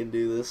fucking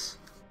do this.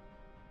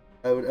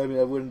 I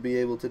wouldn't be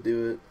able to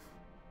do it.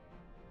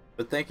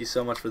 But thank you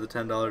so much for the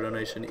 $10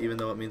 donation, even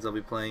though it means I'll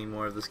be playing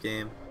more of this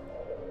game.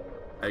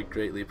 I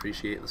greatly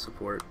appreciate the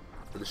support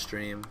for the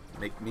stream.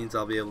 Means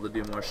I'll be able to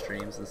do more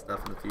streams and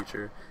stuff in the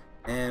future.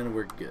 And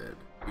we're good.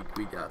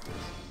 We got this.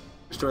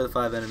 Destroy the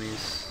 5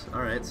 enemies.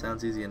 Alright,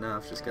 sounds easy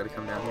enough. Just gotta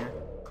come down here.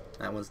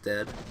 That one's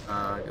dead.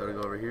 Gotta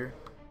go over here.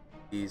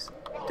 He's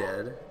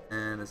dead.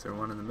 And is there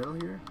one in the middle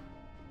here?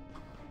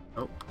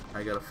 Nope.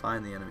 I gotta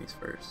find the enemies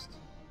first.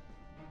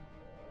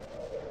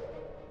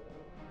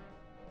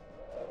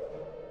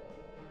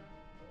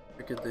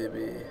 Where could they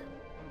be?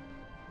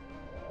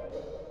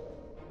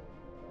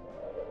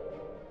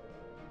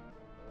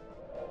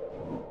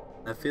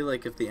 I feel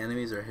like if the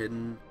enemies are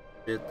hidden,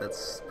 shit,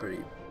 that's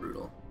pretty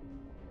brutal.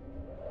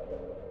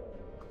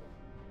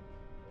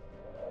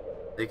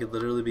 They could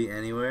literally be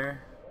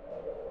anywhere.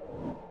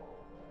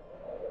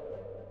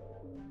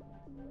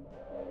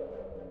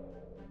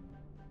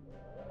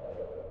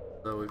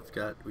 So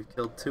we've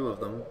killed 2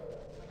 of them.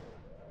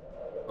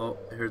 Oh,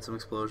 I heard some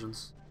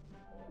explosions.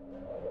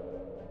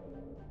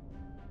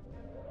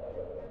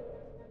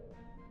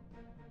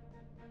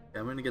 Yeah,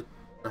 I'm gonna get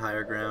the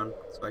higher ground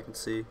so I can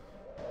see.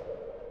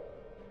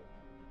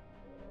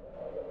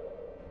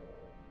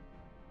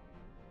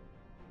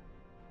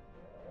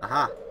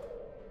 Aha!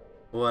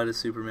 What is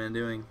Superman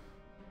doing?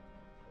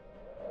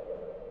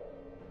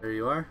 There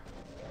you are.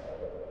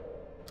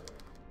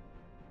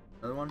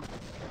 Another one.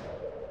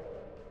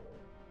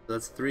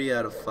 That's 3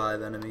 out of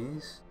 5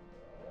 enemies.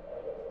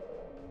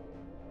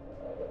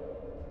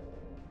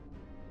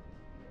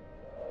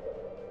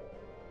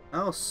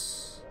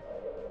 Else.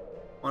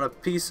 Want a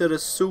piece of the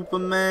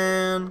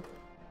Superman?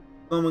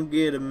 Come and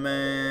get it,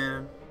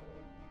 man.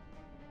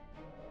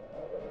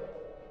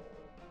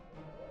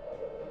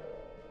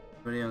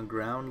 Anybody on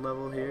ground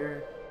level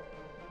here?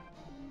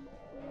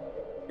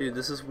 Dude,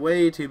 this is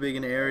way too big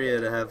an area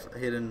to have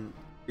hidden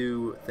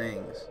 2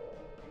 things.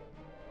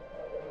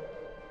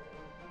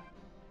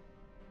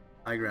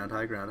 High ground,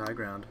 high ground, high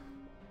ground.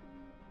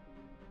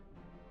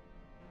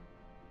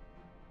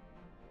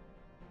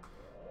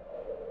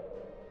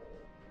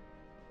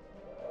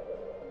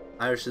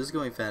 Irish, this is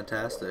going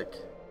fantastic.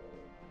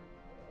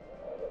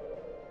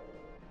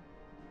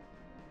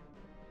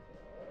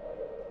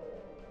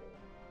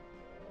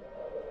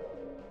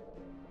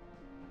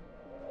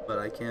 But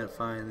I can't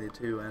find the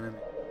 2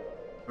 enemies.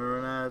 We're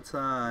running out of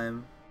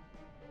time.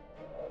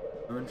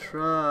 I'm in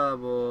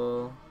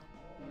trouble.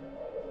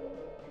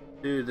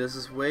 Dude, this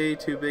is way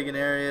too big an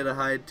area to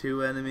hide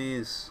 2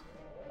 enemies.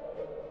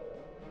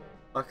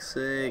 Fuck's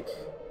sake.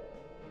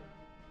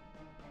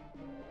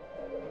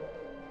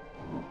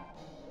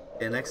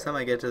 Okay, next time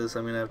I get to this,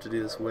 I'm gonna have to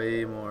do this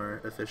way more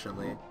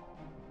efficiently.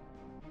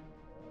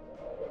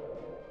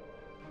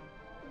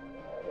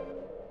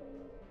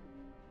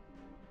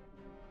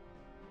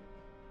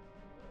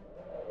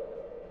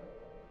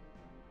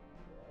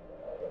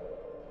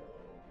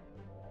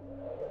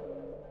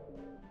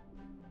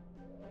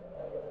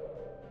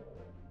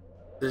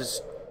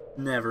 This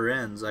never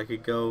ends. I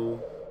could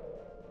go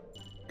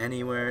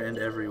anywhere and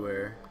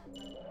everywhere.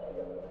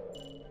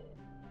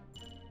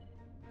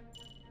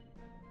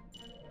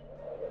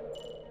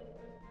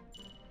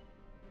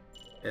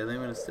 Yeah, I think I'm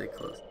gonna stay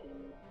close.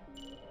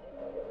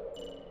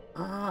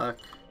 Fuck.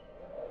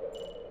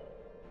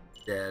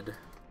 Dead.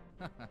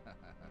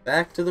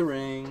 Back to the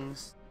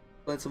rings.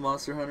 Playing some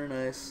Monster Hunter,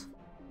 nice.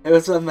 Hey,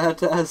 what's up, Matt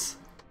Taz?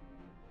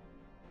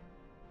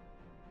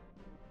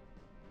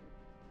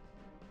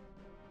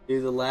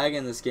 Dude, the lag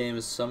in this game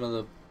is some of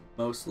the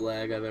most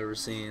lag I've ever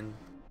seen in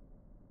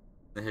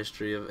the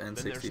history of N64.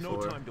 Then there's no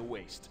time to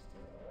waste.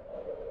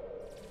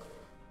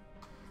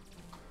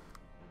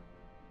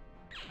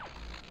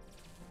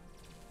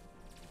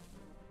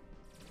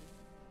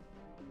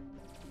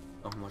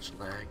 So much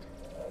lag.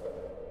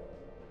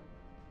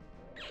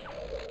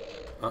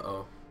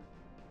 Uh-oh.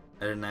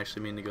 I didn't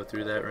actually mean to go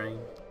through that ring.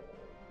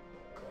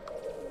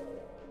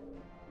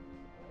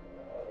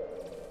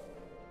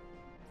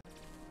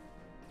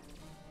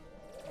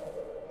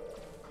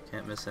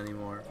 Can't miss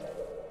anymore.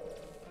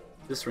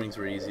 This rings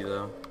were easy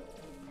though.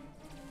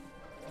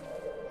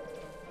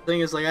 The thing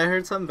is, like, I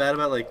heard something bad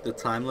about like the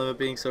time limit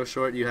being so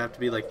short. You have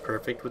to be like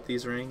perfect with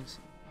these rings,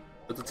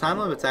 but the time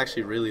limit's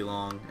actually really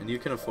long, and you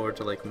can afford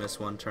to like miss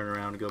one, turn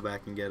around, and go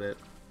back and get it.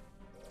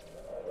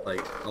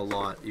 Like a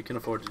lot. You can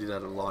afford to do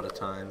that a lot of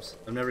times.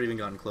 I've never even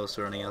gotten close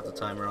to running out the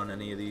timer on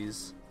any of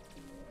these.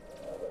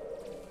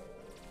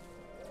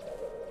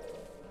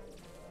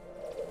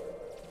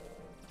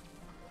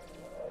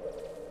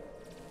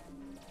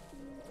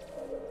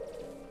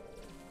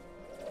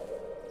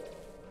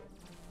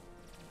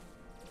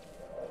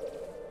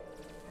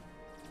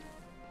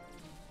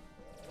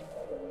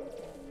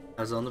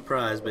 I was on the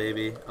prize,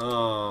 baby.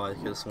 Oh, I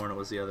could have sworn it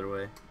was the other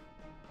way.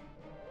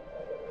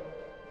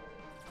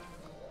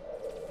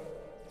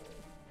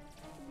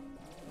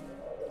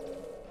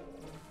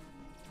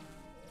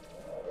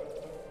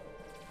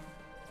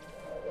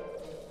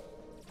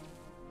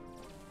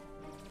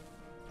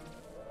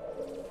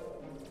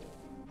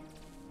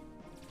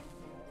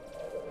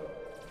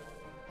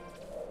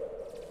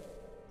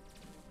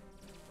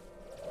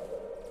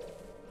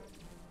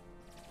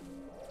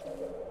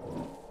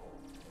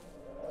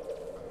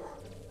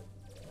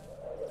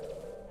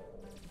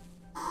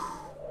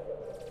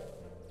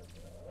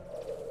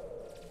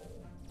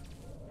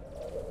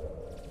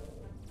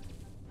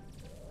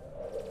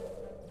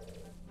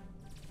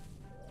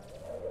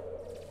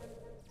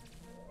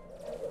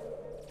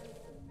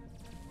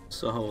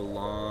 So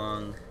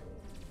long.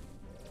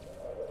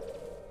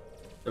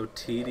 So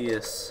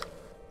tedious.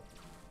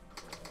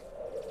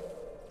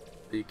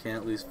 But you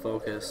can't lose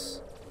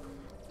focus.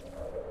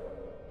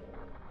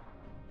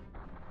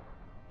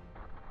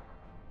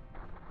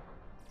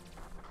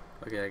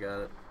 Okay, I got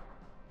it.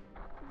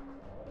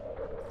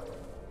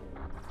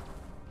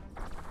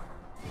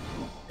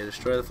 Okay,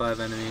 destroy the 5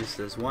 enemies.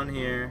 There's one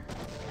here.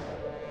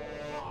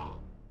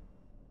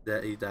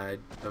 That he died.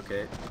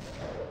 Okay.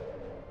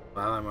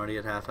 Wow, I'm already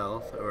at half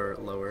health or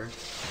lower.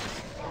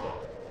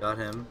 Got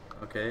him.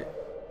 Okay.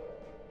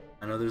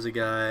 I know there's a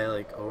guy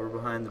like over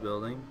behind the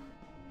building.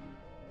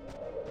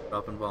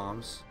 Dropping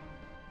bombs.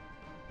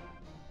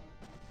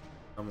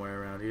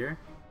 Somewhere around here.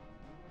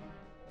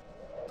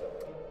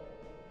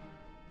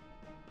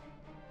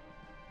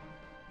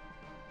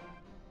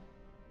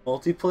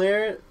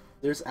 Multiplayer?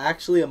 There's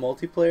actually a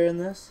multiplayer in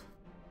this?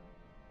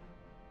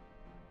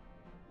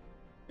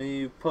 And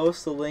you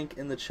post a link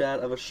in the chat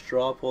of a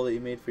straw poll that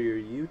you made for your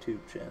YouTube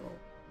channel.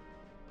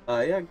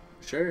 Yeah,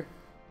 sure.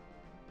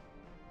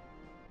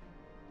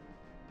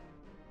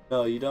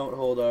 No, you don't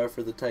hold R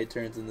for the tight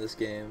turns in this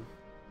game.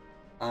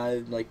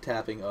 I'm like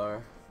tapping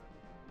R.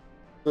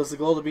 So is the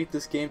goal to beat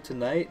this game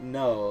tonight?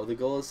 No, the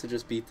goal is to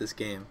just beat this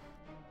game.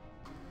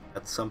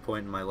 At some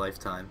point in my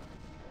lifetime.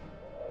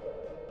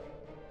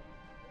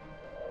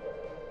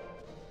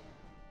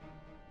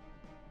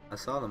 I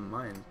saw the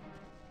mine.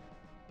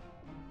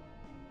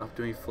 Stop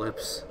doing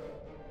flips.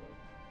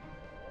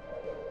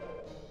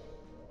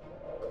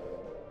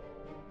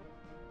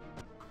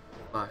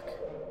 Fuck.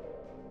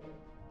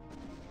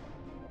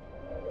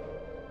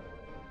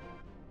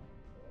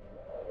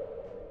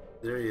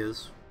 There he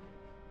is.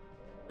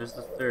 There's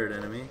the third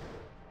enemy.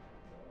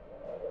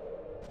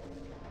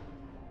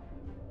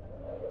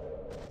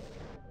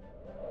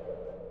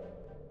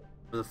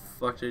 Where the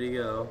fuck did he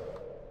go?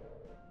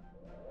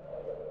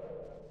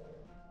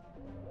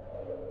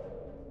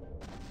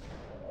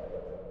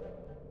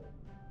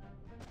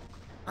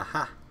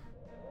 Aha!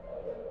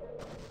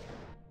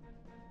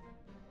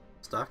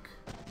 Stuck.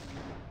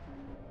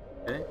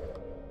 Okay.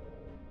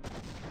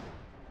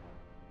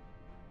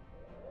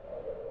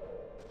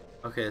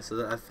 Okay,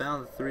 so I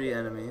found 3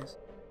 enemies.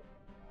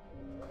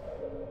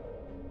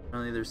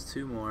 Apparently there's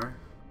 2 more.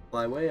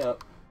 Fly way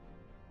up.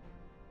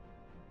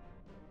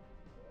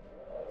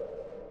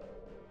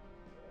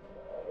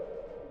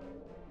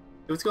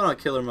 Hey, what's going on,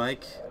 Killer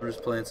Mike? I'm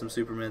just playing some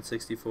Superman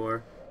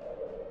 64.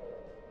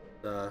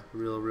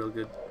 Real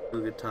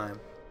good time.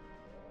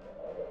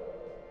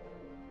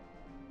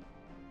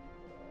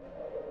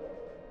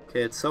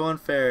 Okay, it's so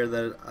unfair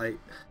that I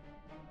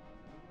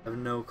have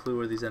no clue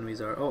where these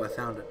enemies are. Oh, I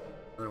found it.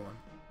 Another one.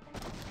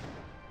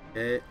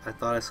 Okay, I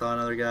thought I saw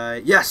another guy.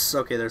 Yes!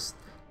 Okay,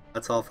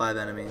 that's all 5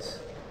 enemies.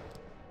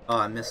 Oh,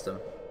 I missed him.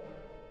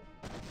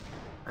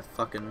 I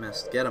fucking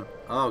missed. Get him.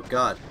 Oh,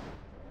 God.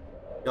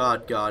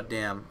 God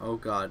damn. Oh,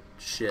 God.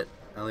 Shit.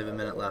 I only have a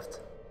minute left.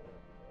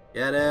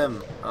 Get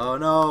him! Oh,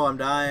 no, I'm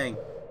dying.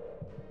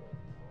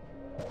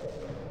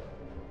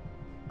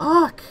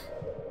 Fuck!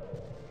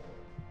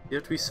 You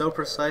have to be so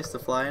precise to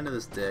fly into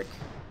this dick.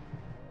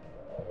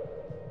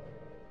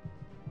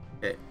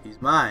 Okay,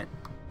 he's mine.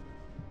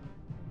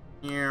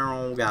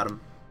 Got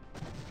him.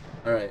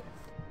 Alright,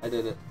 I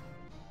did it.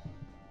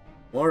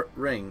 More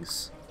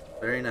rings.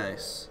 Very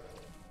nice.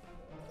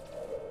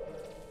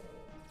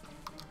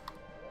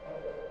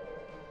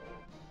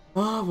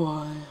 Oh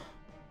boy.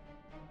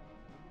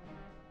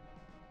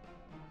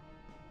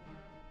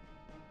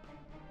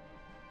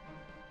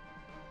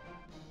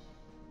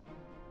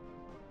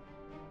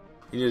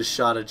 You need a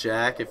shot of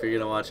Jack if you're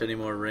gonna watch any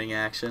more ring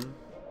action.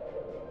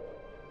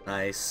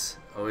 Nice.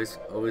 Always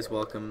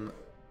welcome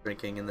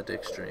drinking in the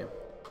dick stream.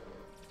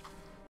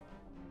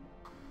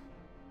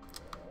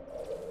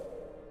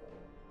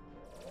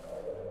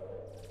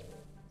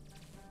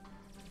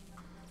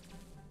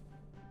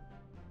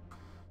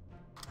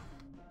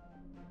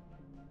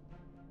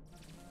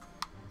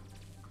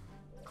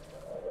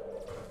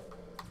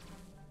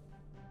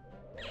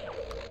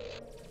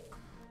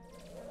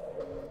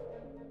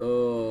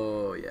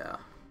 Oh yeah.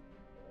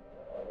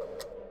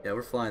 Yeah,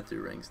 we're flying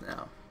through rings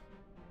now.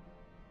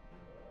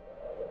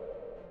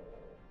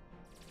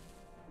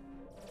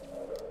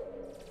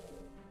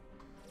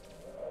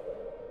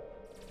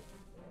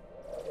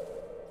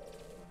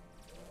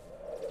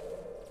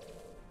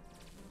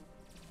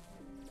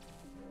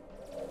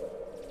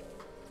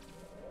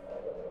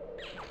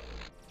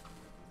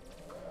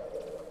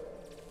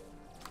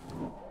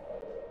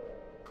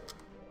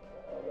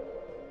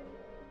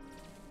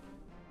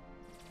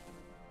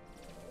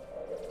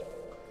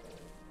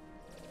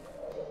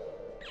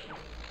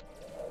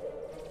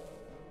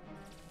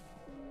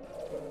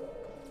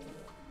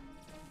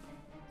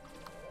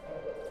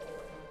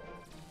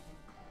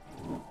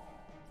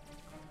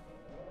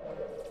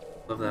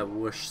 Love that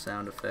whoosh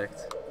sound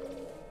effect.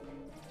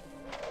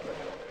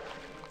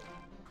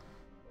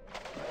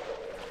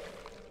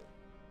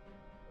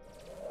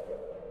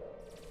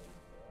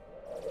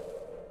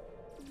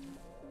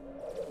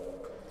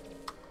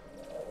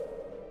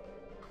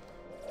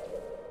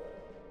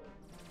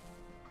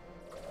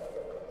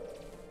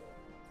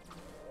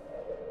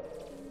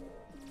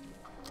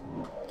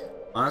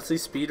 Honestly,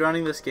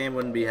 speedrunning this game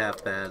wouldn't be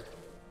half bad.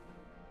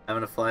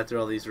 Having to fly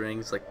through all these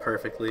rings like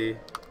perfectly.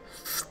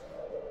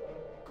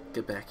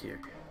 Get back here.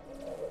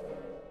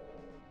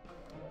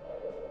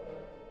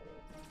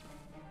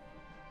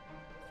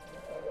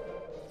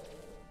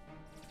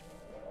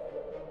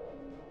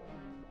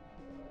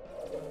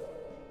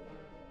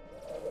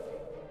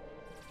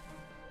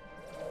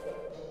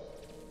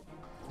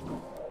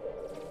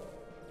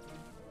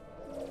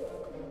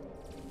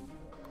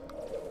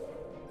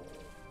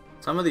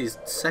 Some of these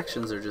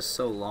sections are just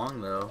so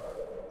long, though.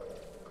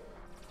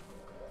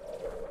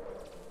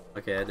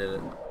 Okay, I did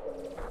it.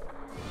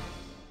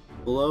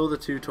 Blow the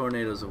 2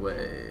 tornadoes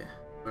away.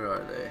 Where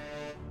are they?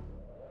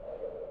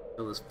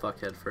 Kill this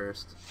fuckhead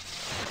first.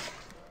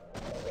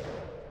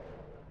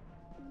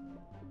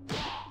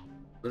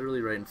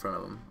 Literally right in front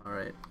of him.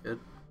 Alright, good.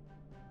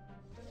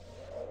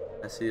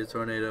 I see a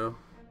tornado.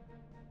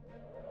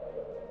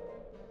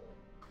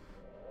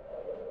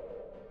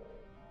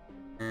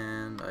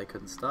 And I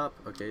couldn't stop.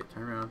 Okay,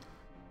 turn around.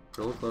 Get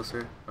a little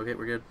closer. Okay,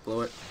 we're good.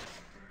 Blow it.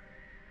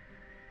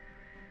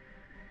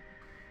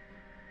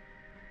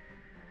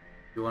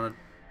 You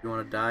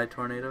wanna die,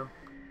 tornado?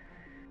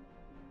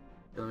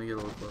 Okay, let me get a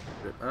little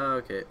closer. Oh,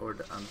 okay, or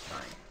I'm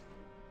dying.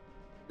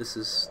 This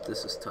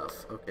is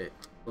tough. Okay,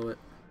 blow it.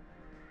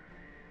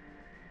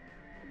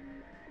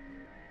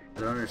 I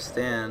don't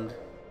understand.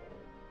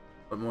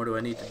 What more do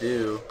I need to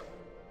do?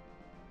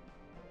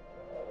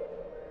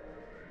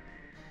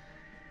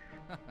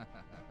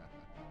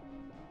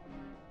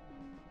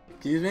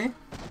 Excuse me?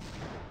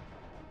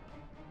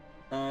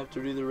 I have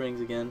to do the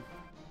rings again.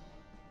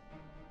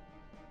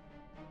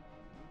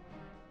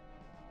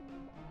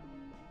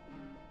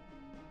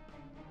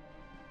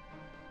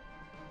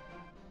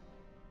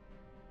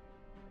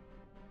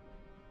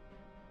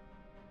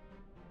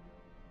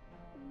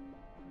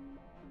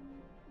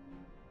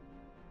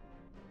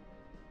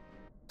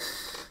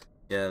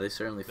 Yeah, they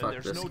certainly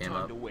fucked this game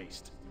up.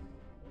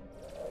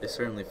 They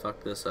certainly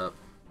fucked this up.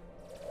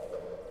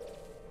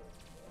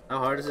 How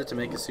hard is it to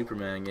make a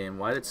Superman game?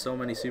 Why did so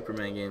many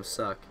Superman games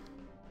suck?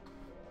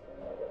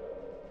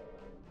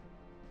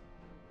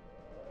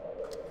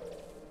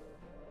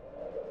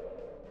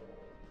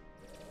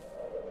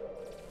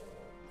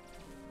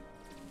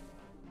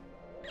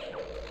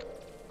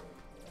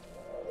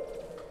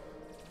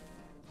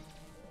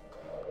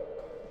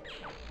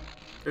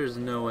 There's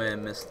no way I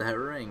missed that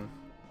ring.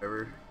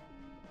 Ever.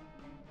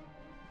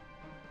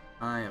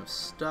 I am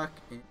stuck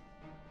in...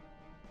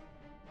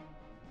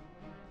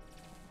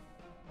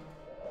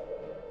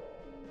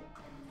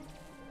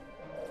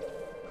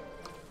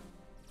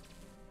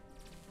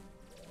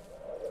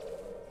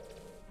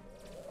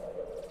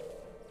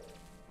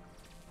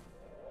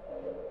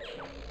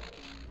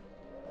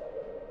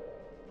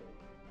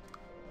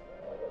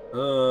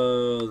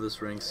 Oh,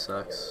 this ring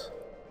sucks.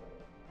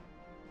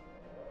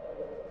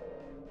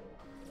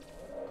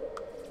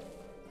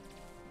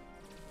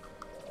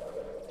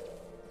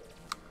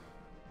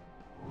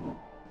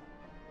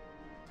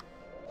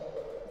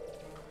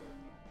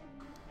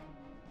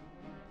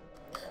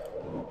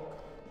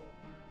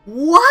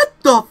 What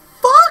the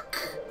fuck?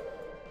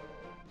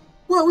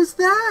 What was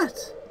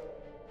that?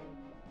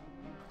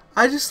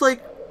 I just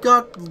like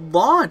got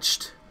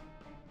launched.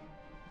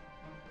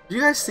 Did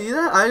you guys see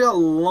that? I got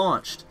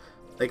launched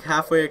like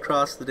halfway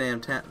across the damn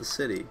the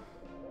city.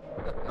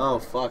 Oh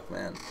fuck,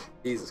 man.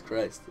 Jesus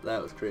Christ,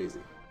 that was crazy.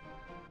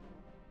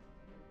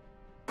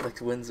 Like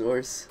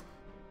Windsor's.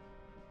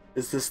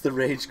 Is this the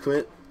rage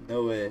quit?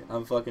 No way.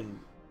 I'm fucking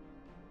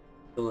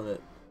killing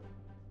it.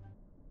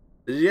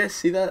 Did you guys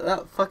see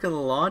that fucking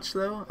launch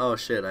though? Oh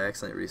shit, I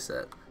accidentally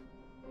reset.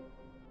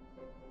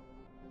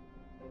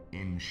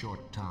 In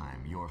short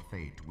time, your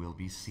fate will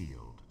be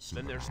sealed,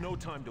 Superman. Then there's no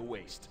time to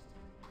waste.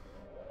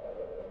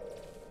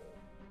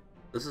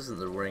 This isn't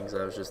the rings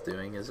I was just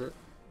doing, is it?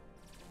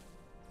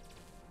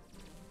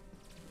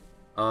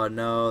 Oh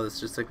no,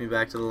 this just took me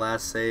back to the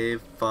last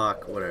save.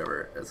 Fuck,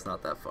 whatever. It's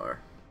not that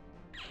far.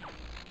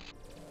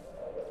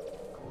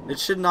 It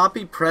should not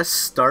be press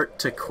start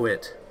to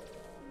quit.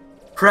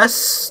 Press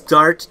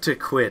start to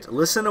quit.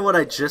 Listen to what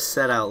I just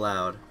said out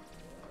loud.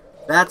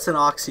 That's an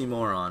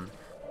oxymoron.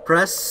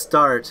 Press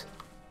start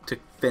to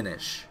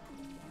finish.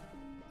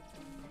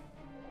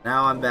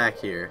 Now I'm back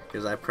here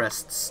because I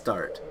pressed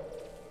start.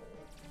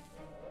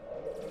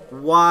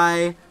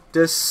 Why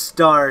does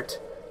start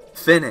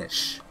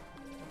finish?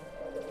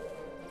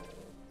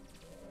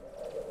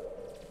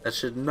 That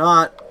should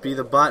not be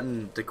the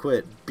button to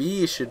quit.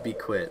 B should be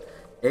quit.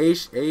 A,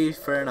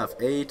 fair enough.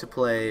 A to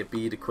play,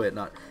 B to quit,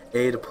 not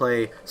A to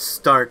play,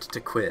 start to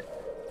quit.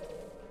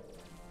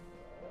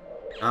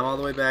 I'm all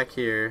the way back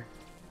here.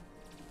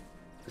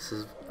 This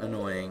is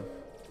annoying.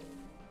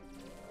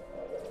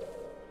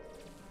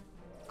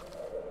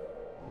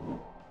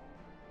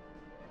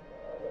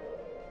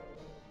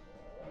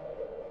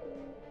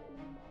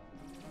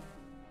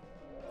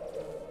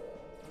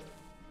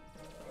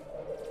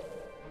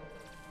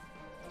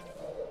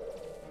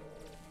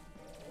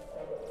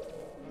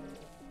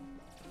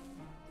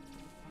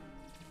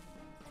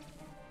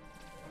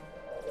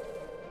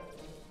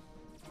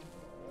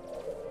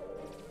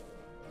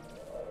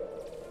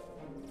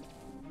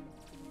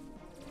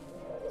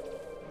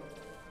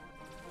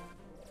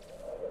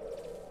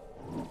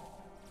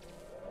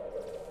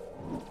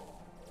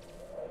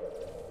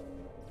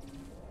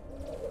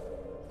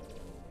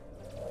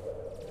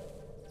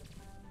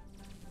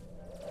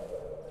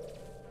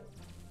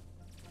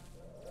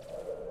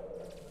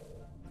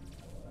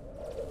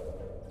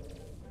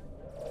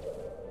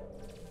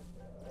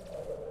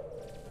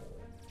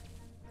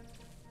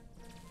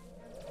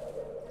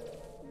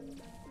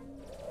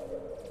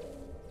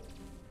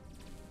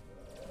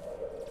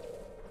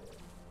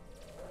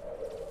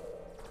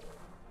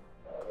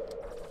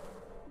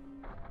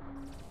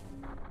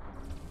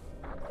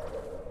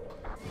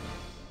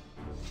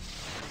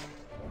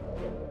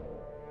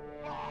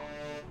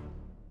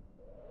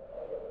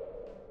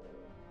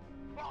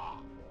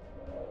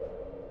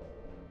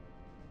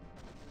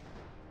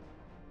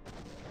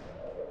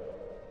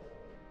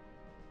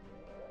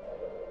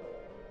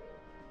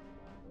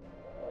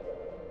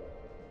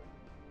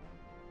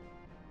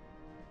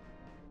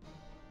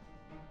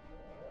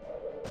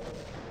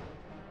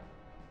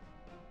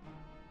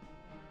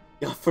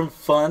 Got from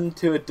fun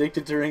to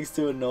addicted to rings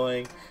to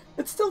annoying.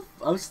 I'm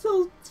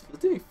still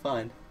doing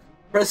fine.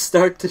 Press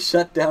start to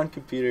shut down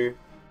computer.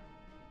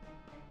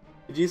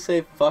 Did you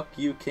say fuck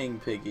you, King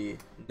Piggy?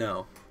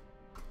 No.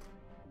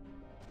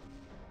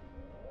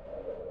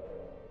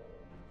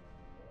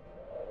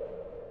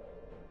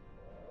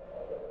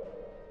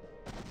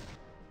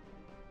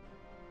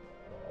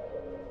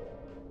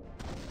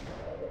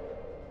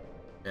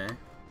 Okay.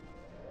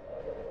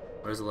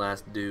 Where's the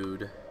last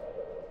dude?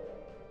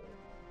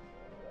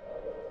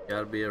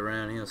 Gotta be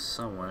around here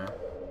somewhere.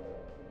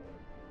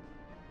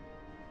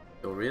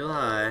 Go real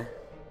high.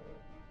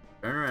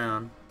 Turn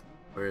around.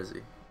 Where is he?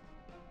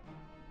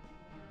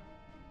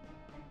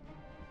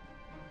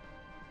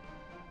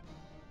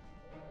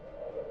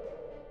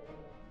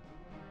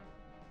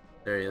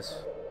 There he is.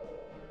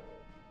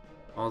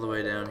 All the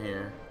way down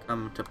here.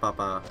 Come to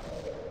Papa.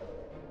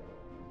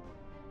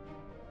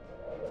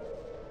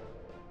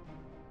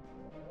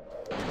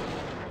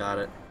 Got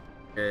it.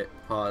 Okay,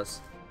 pause.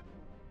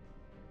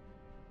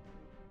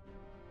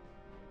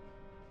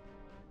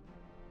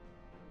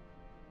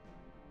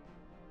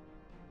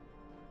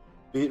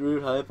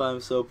 Beetroot hype, I'm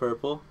so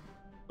purple.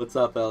 What's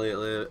up,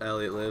 Elliot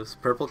Lives?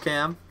 Purple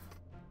Cam?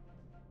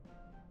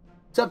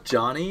 What's up,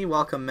 Johnny?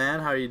 Welcome,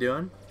 man. How are you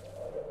doing?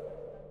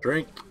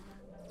 Drink.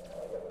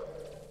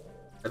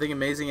 I think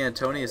Amazing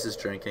Antonius is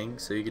drinking,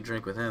 so you can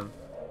drink with him.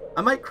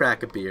 I might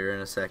crack a beer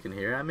in a second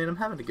here. I mean, I'm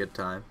having a good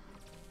time.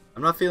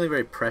 I'm not feeling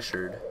very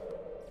pressured,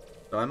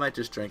 so I might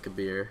just drink a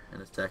beer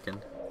in a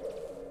second.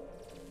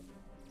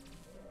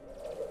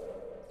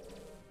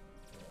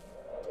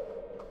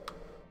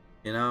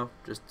 You know,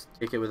 just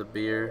kick it with a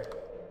beer.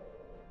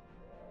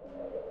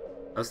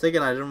 I was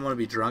thinking I didn't want to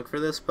be drunk for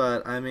this,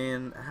 but I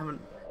mean, I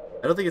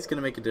don't think it's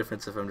gonna make a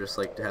difference if I'm just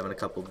like having a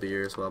couple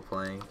beers while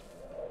playing.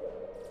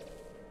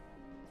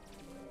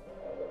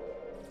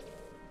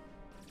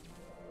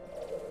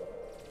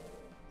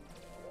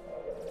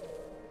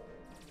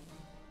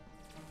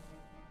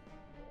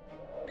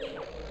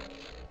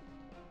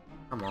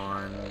 Come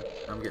on,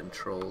 I'm getting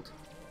trolled.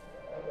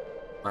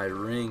 By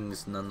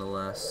rings,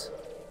 nonetheless.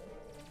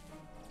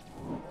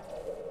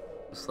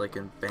 Just like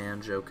in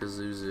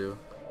Banjo-Kazooie.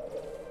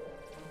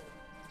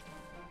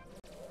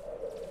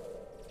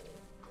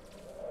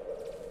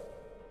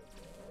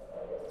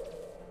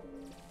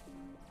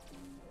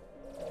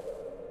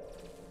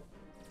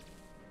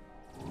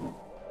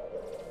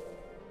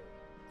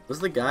 Was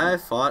the guy I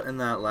fought in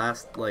that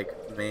last, like,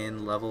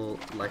 main level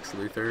Lex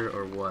Luthor,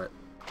 or what?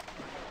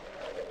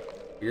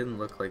 He didn't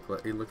look like,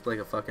 he looked like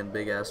a fucking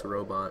big-ass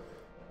robot.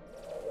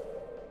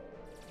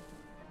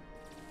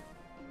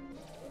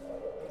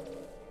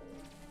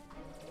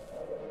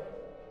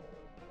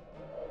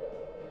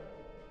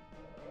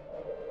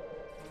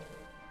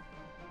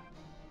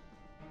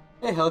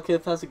 Hey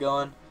Hellkith, how's it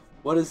going?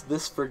 What is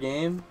this for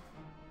game?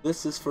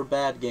 This is for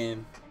bad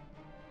game.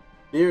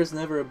 Beer is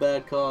never a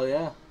bad call,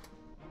 yeah.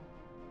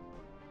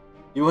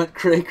 You went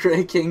cray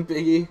cray, King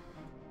Piggy?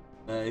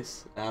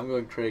 Nice. I'm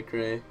going cray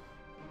cray.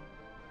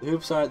 The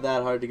hoops aren't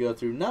that hard to go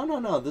through.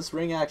 No. This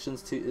ring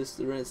action's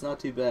it's not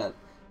too bad.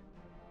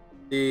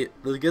 The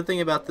good thing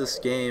about this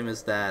game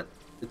is that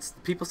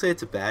people say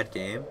it's a bad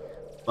game,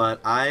 but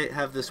I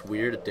have this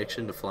weird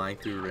addiction to flying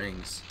through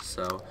rings,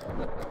 so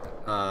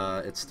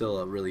it's still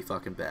a really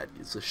fucking bad.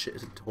 It's a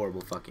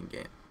horrible fucking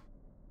game.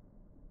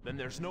 Then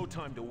there's no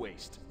time to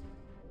waste.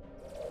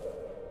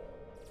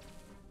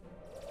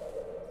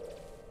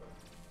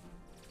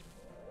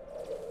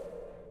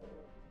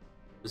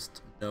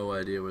 Just no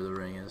idea where the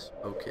ring is.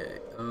 Okay,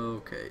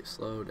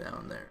 slow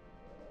down there.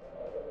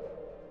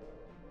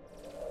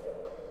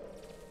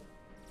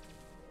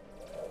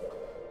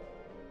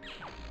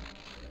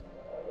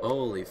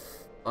 Holy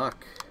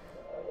fuck.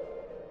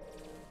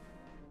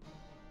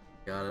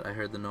 Got it, I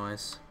heard the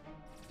noise.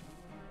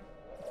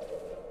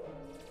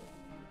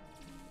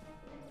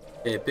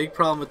 Okay, big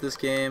problem with this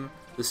game.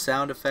 The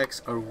sound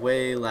effects are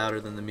way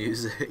louder than the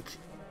music.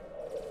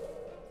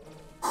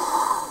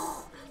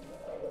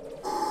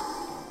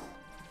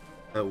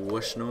 That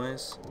whoosh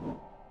noise.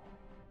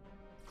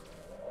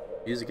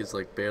 Music is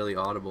like barely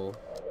audible.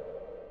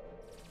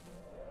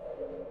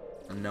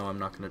 And no, I'm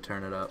not gonna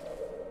turn it up.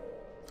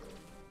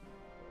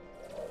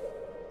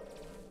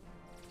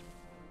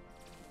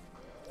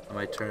 I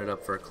might turn it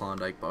up for a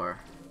Klondike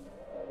bar.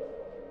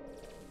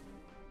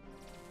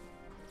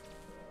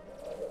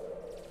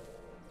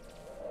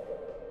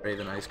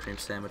 Raven ice cream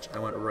sandwich. I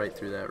went right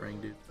through that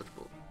ring, dude. That's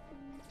bull.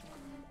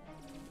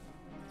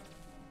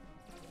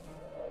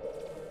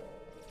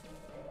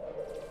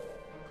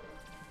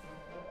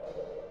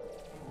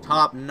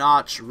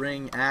 Top-notch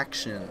ring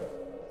action.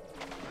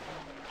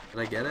 Did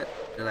I get it?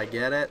 Did I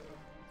get it?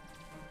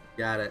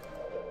 Got it.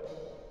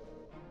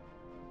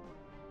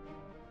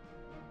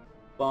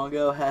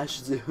 Bongo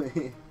hash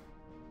Zooey.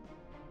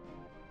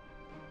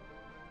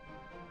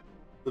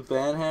 The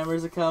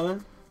Banhammers are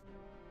coming?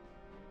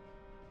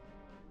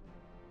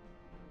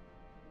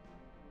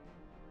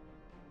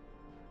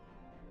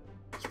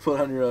 Just put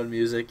on your own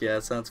music. Yeah,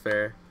 it sounds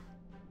fair.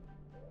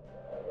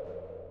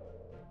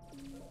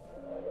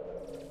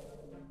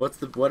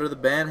 What are the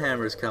ban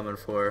hammers coming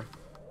for?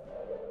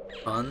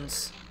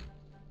 Puns?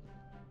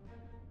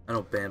 I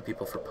don't ban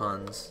people for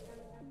puns.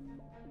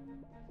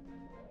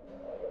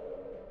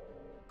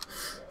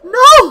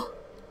 No!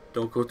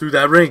 Don't go through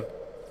that ring.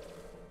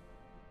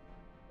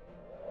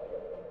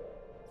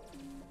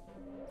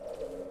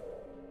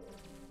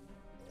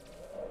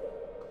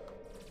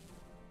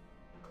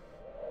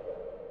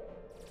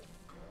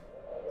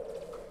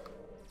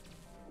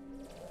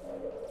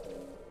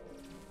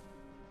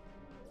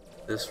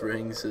 This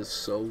rings is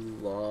so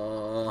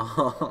long.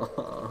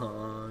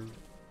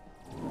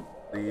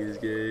 Please,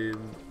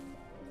 game.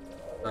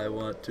 I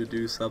want to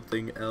do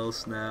something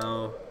else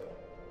now.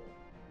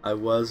 I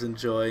was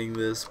enjoying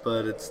this,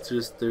 but it's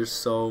just there's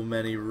so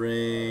many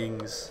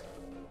rings.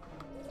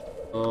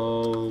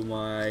 Oh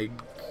my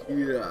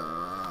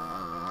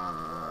god.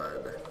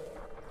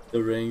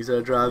 The rings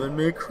are driving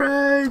me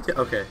crazy.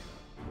 Okay.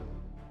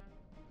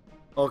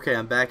 Okay,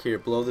 I'm back here.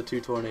 Blow the 2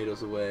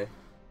 tornadoes away.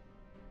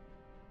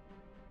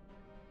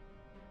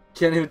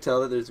 Can't even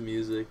tell that there's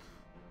music.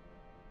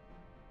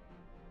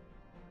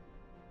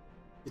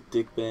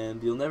 Dick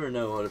banned. You'll never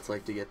know what it's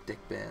like to get dick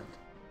banned.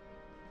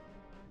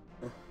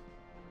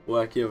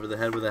 Whack you over the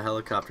head with a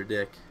helicopter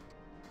dick.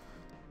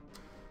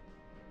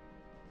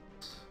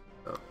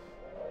 Oh.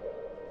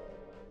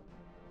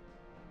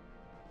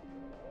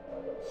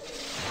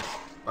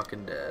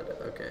 Fucking dead.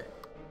 Okay.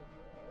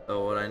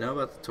 So what I know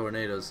about the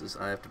tornadoes is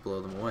I have to blow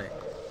them away.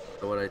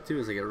 So what I do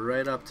is I get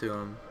right up to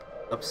them,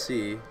 up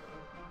C.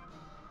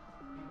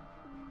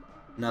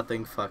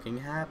 Nothing fucking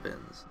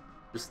happens.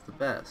 Just the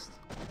best.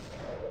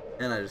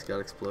 And I just got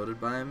exploded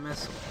by a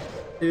missile.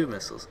 2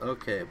 missiles.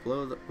 Okay,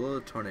 blow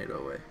the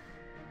tornado away.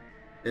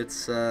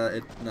 It's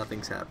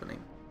nothing's happening.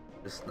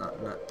 Just not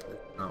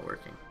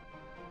working.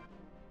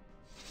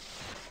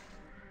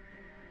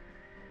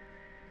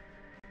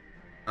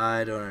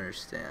 I don't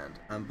understand.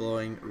 I'm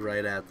blowing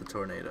right at the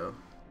tornado.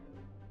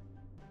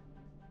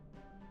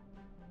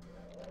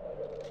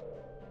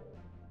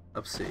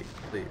 Up C,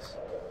 please.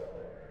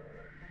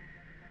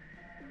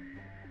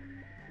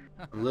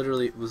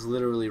 Was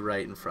literally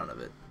right in front of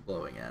it,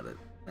 blowing at it.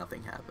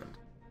 Nothing happened.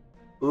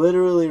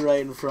 Literally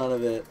right in front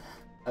of it.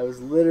 I was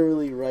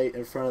literally right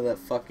in front of that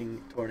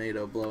fucking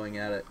tornado blowing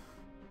at it,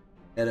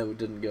 and it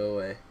didn't go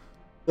away.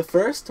 The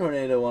first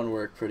tornado one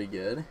worked pretty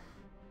good.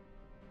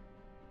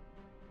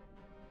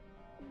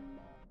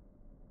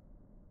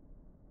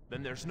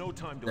 Then there's no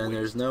time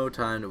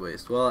to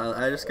waste. Well,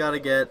 I just gotta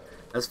get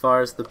as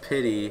far as the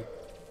pity.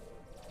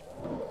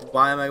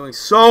 Why am I going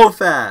so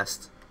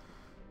fast?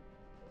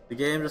 The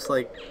game just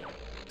like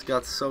it's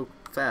got so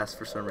fast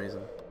for some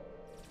reason.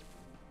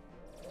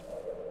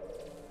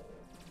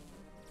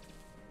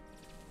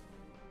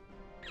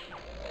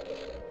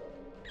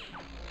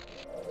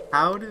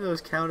 How do those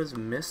count as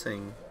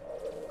missing?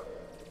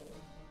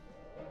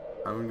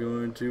 I'm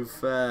going too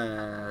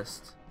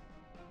fast.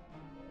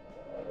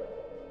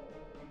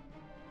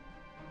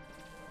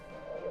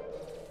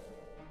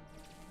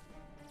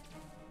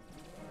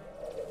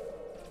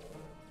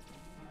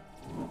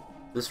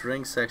 This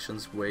ring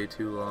section's way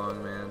too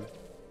long, man.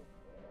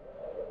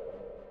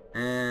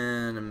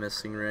 And a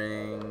missing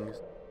ring.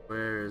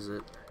 Where is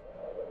it?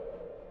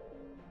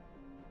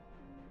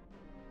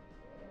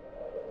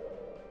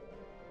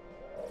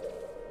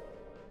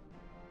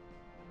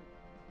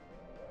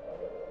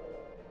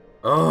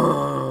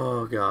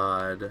 Oh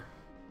god.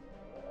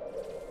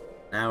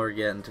 Now we're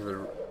getting to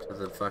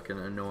the fucking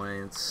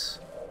annoyance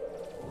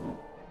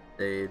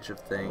stage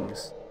of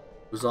things.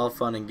 It was all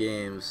fun and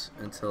games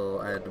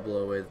until I had to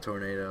blow away the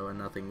tornado and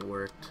nothing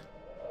worked.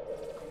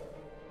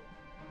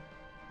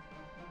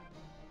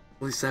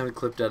 At least I haven't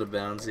clipped out of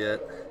bounds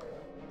yet.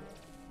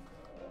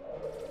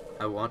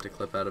 I want to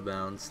clip out of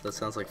bounds. That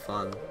sounds like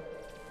fun.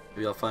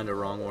 Maybe I'll find a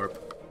wrong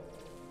warp.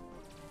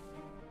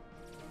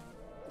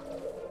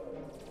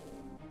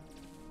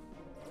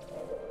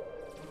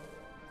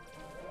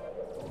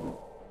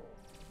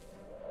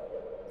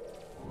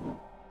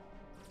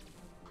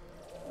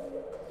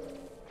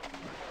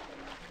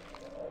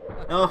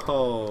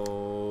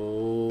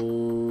 Oh.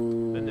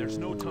 Then there's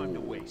no time to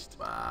waste.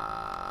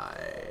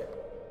 Why?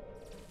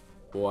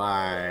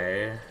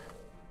 Why?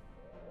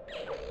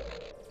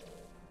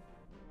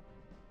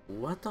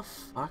 What the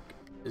fuck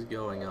is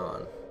going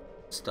on?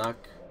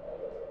 Stuck?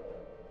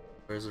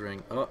 Where's the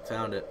ring? Oh,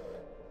 found it.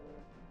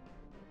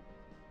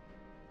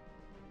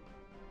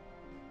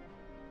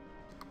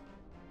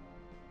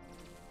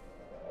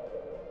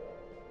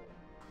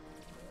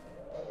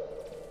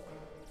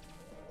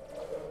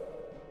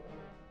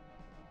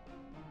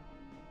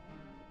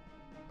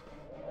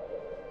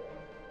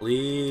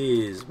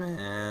 Please,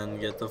 man,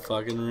 get the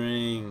fucking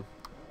ring.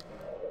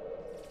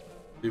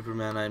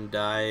 Superman, I'm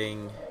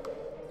dying.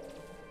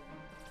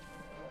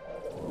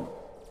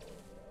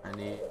 I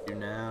need you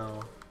now.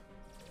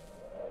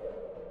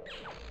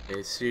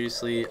 Okay,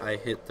 seriously, I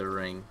hit the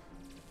ring.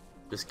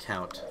 Just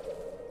count.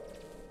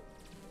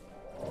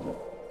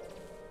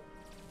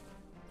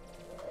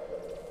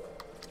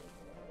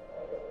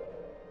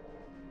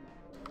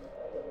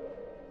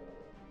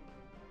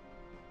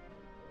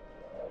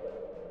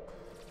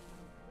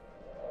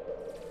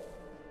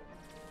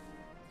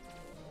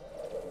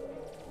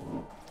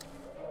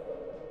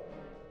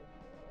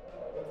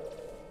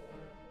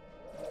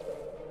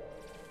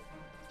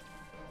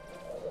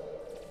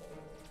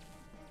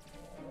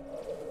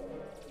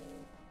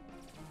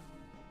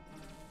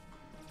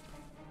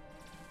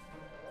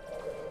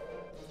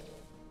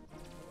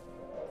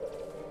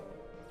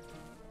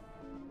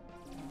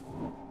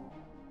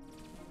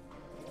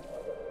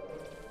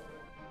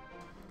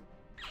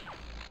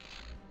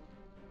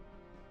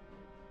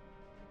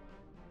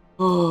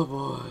 Oh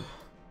boy.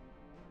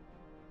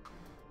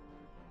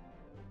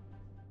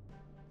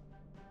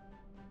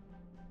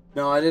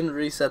 No, I didn't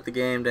reset the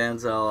game,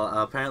 Danzel.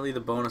 Apparently the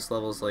bonus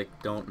levels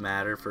like don't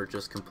matter for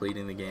just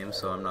completing the game,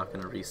 so I'm not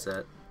gonna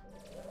reset.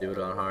 Do it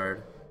on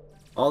hard.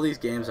 All these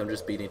games I'm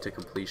just beating to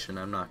completion.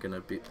 I'm not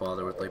gonna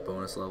bother with like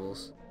bonus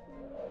levels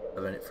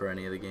for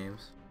any of the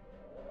games.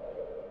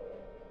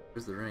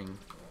 Where's the ring?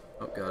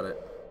 Oh, got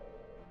it.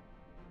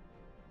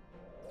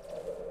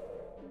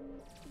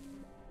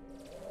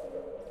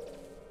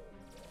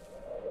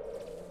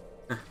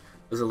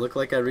 Does it look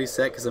like I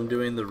reset because I'm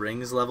doing the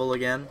rings level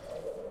again?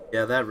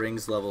 Yeah, that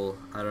rings level,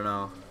 I don't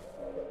know.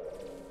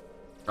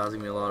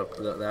 Causing me a lot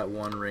of that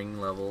one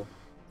ring level.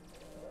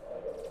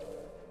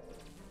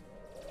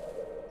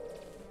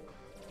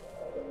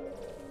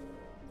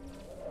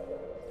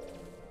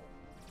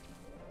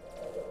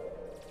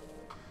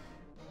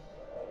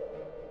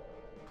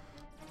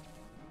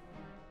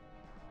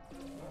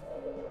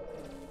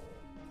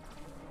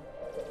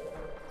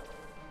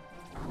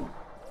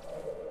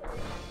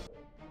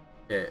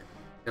 Okay,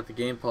 got the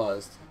game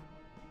paused.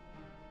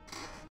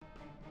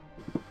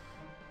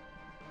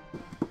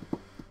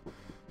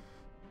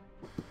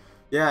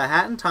 Yeah,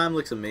 Hat in Time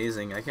looks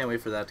amazing. I can't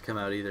wait for that to come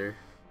out either.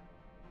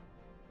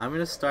 I'm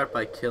gonna start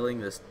by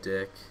killing this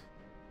dick.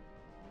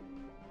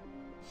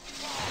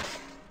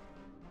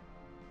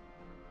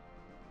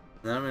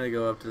 Then I'm gonna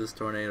go up to this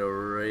tornado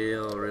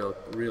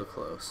real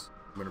close.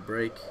 I'm gonna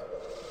break.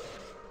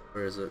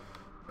 Where is it?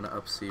 I'm gonna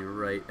up-C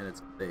right in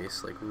its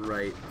face, like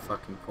right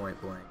fucking point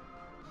blank.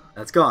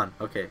 That's gone.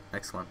 Okay,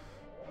 next one.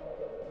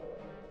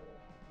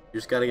 You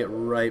just gotta get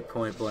right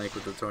point blank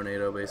with the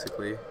tornado,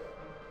 basically.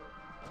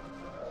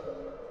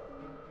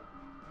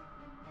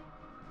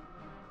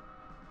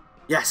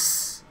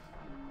 Yes!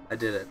 I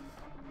did it.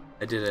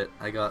 I did it.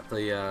 I got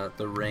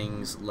the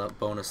rings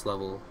bonus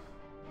level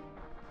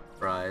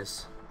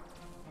prize.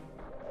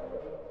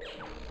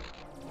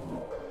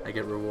 I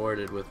get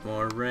rewarded with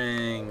more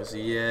rings.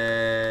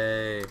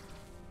 Yay!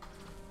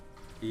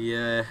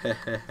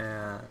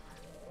 Yeah!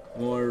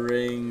 More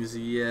rings.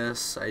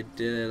 Yes, I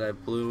did it. I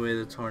blew away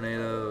the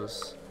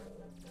tornadoes.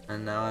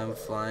 And now I'm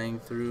flying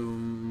through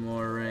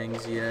more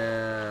rings.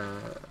 Yeah!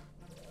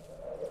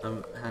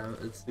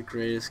 It's the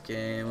greatest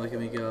game. Look at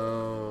me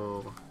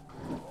go.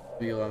 Look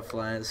at me go. I'm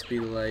flying at the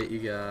speed of light, you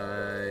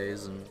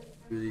guys. And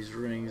through these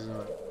rings.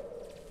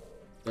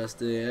 Best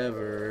day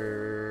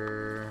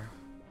ever.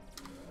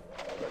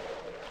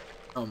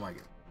 Oh my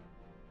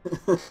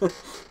god.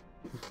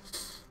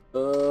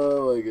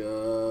 Oh my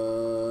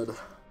god.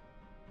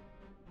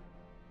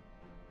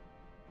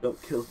 Don't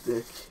kill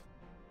Dick.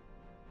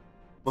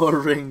 More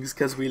rings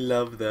because we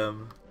love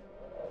them.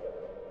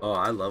 Oh,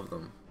 I love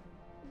them.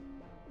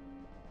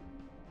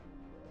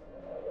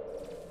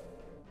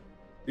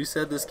 You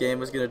said this game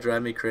was gonna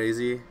drive me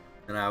crazy,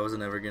 and I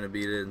wasn't ever gonna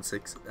beat it in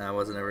I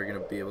wasn't ever gonna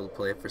be able to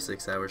play it for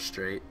 6 hours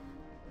straight.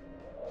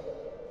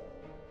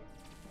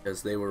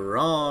 Because they were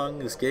wrong.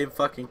 This game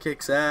fucking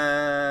kicks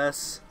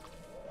ass.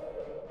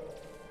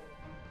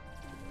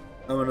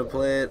 I'm gonna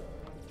play it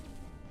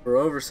for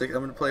over 6.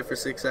 I'm gonna play it for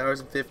 6 hours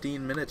and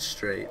 15 minutes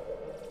straight.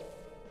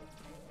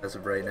 As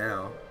of right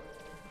now.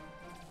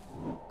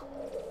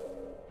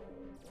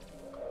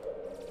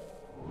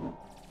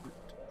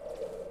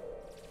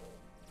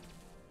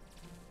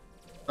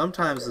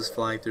 Sometimes this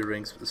flying through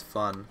rings is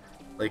fun.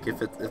 Like if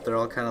they're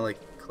all kind of like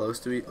close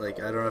to each,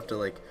 like I don't have to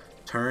like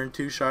turn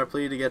too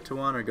sharply to get to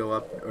one or go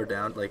up or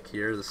down like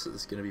here. This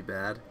is gonna be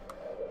bad.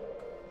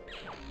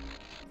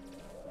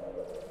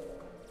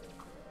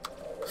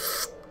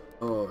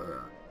 Oh,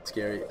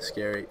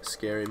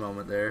 scary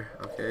moment there.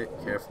 Okay,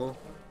 careful.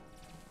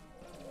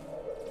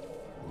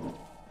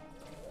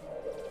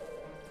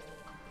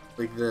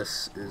 Like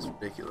this is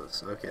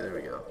ridiculous. Okay, there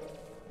we go.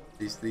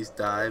 These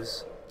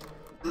dives.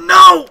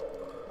 No!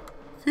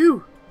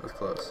 Phew! That was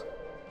close.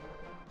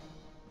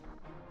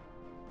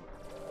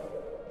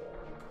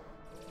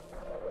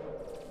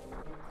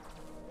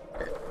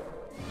 Okay.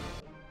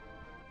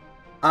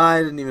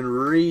 I didn't even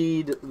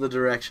read the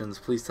directions.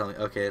 Please tell me.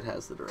 Okay, it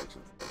has the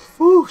directions.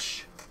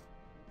 Whoosh!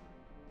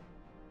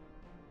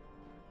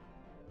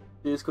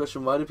 Serious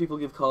question, why do people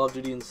give Call of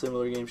Duty and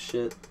similar games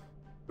shit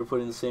for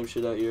putting the same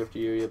shit out year after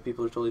year, yet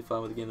people are totally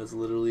fine with a game that's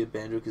literally a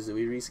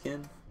Banjo-Kazooie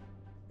reskin?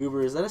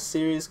 Uber, is that a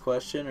serious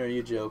question or are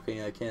you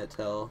joking? I can't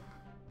tell.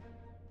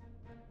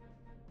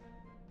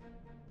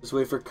 Just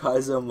wait for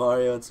Kaizo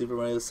Mario and Super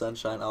Mario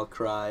Sunshine, I'll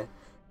cry.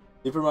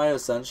 Super Mario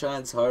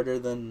Sunshine's harder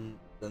than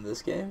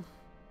this game?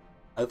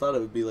 I thought it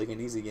would be like an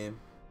easy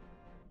game.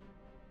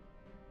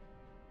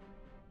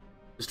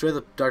 Destroy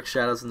the dark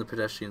shadows in the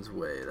pedestrian's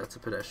way. That's a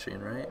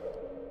pedestrian, right?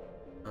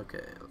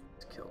 Okay,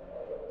 let's kill.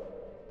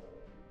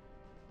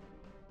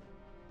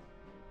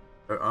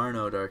 There are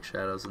no dark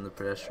shadows in the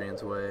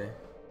pedestrian's way.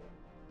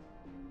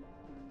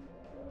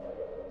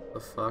 The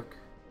fuck?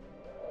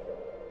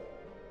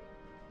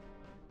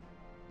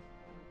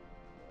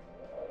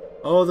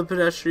 Oh, the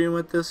pedestrian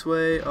went this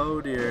way.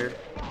 Oh dear.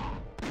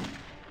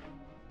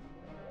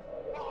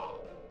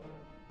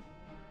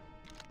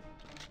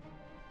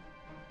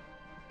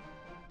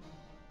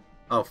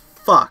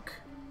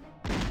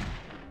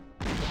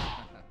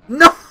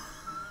 No!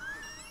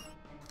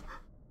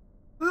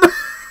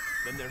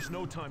 Then there's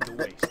no time to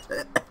waste.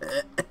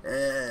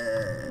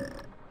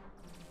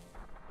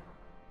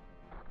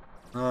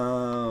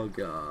 Oh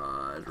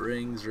god.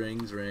 Rings,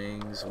 rings,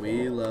 rings.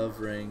 We love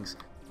rings.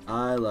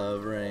 I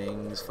love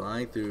rings.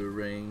 Flying through a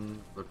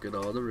ring. Look at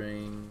all the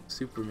rings.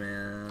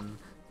 Superman.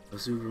 I'm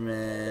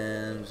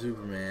Superman. I'm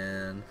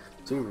Superman.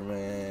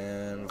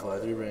 Superman. Fly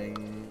through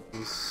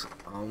rings.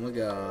 Oh my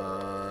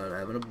god.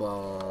 Having a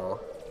ball.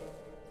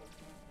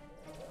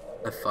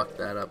 I fucked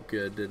that up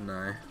good, didn't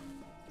I?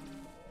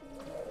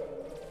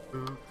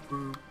 Boop,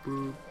 boop,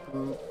 boop,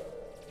 boop.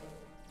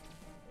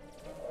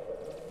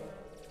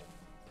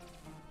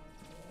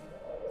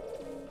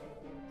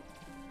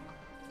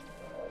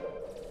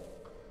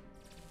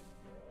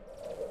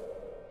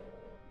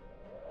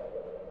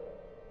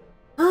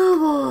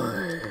 Oh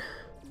boy.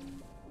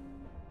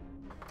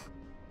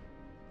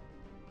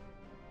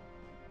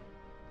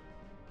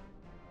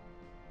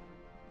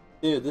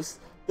 Dude, this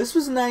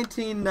was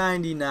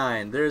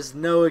 1999. There's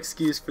no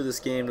excuse for this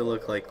game to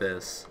look like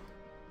this.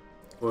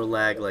 Or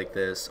lag like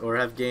this. Or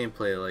have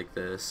gameplay like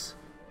this.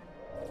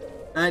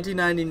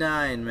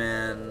 1999,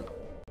 man.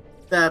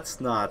 That's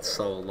not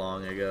so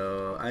long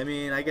ago. I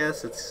mean, I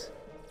guess it's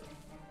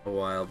a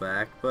while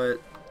back, but...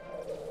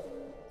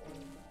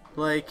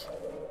 like...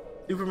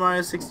 Super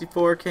Mario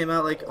 64 came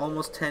out like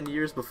almost 10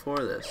 years before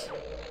this.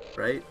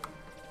 Right?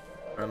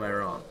 Or am I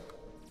wrong?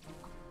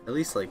 At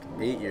least like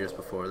 8 years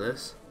before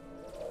this.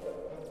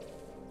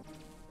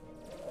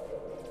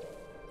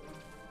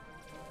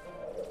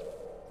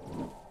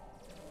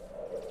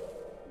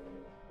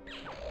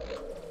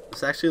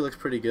 This actually looks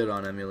pretty good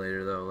on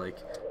emulator though, like,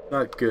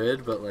 not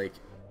good, but like,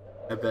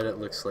 I bet it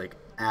looks like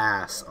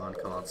ass on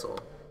console.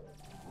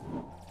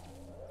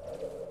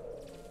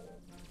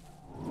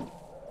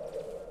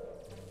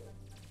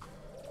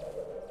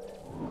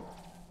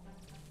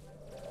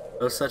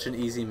 That was such an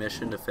easy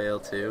mission to fail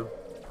too.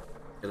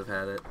 Could have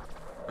had it.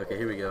 Okay,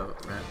 here we go.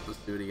 Right, let's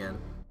do it again.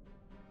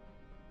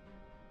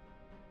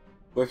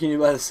 Where can you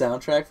buy the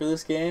soundtrack for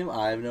this game?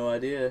 I have no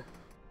idea.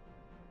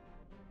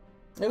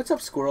 Hey, what's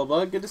up, Squirrel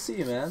Bug? Good to see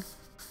you, man.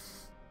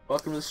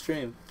 Welcome to the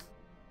stream.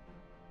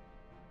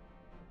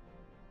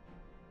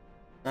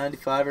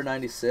 95 or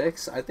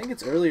 96? I think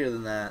it's earlier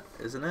than that,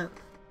 isn't it?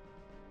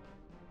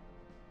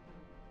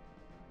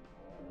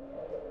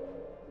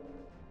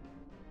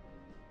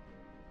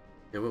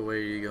 Yeah, what way are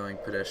you going,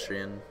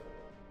 pedestrian?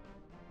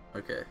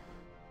 Okay.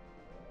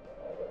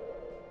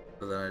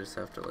 So then I just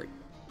have to, like,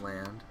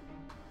 land.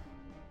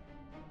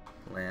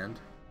 Land.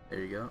 There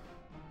you go.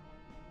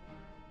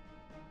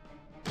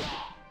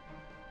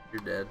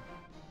 You're dead.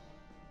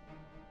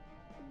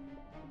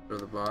 Go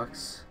to the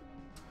box.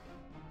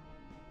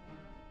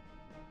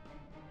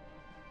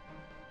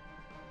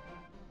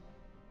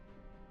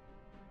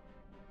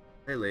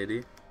 Hey,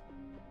 lady.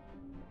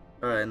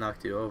 Alright, I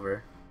knocked you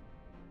over.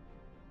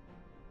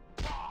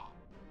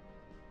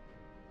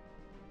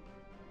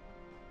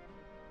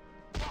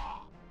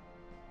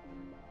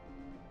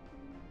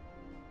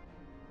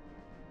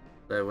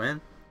 Did I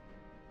win?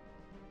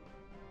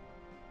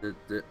 Did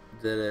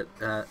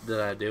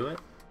I do it?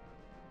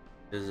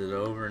 Is it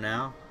over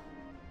now?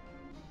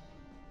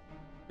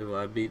 Do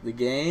I beat the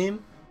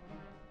game?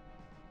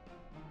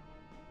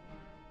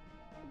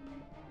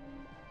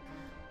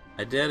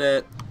 I did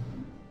it.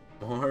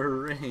 More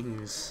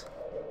rings.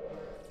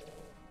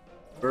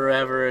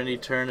 Forever and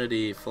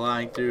eternity,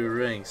 flying through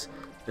rings.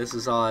 This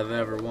is all I've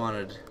ever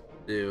wanted to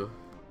do.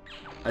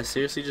 I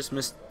seriously just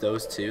missed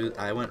those two.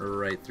 I went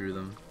right through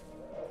them.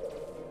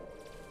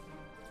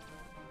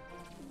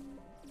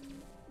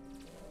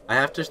 I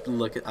have to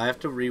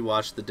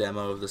rewatch the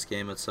demo of this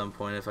game at some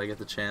point if I get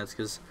the chance,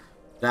 because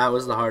that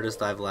was the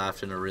hardest I've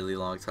laughed in a really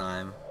long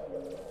time.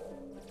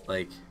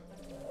 Like,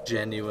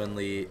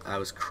 genuinely, I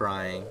was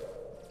crying.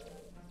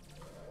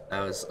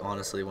 That was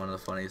honestly one of the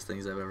funniest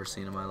things I've ever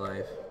seen in my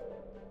life.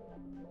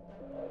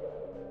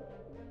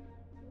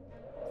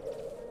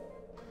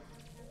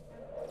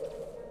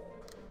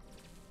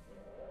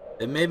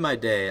 It made my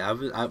day.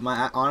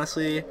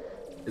 Honestly,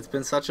 it's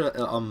been such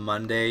a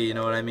Monday, you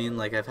know what I mean?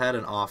 Like, I've had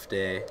an off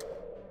day.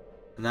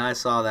 And then I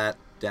saw that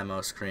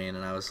demo screen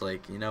and I was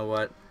like, you know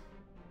what?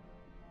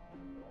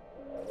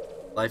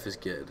 Life is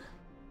good.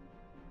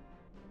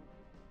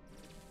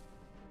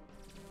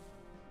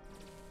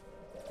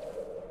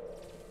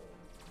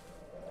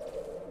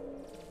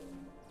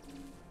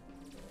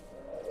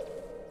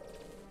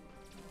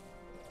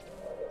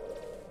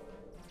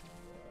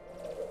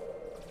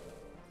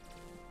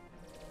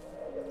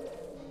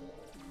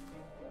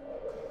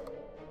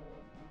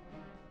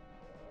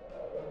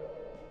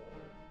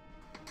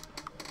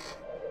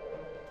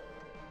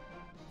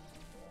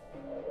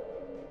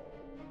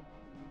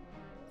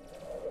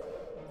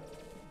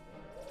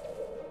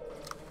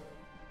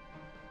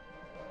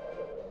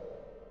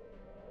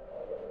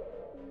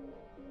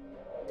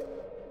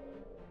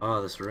 Oh,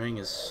 this ring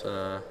is,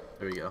 there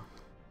we go.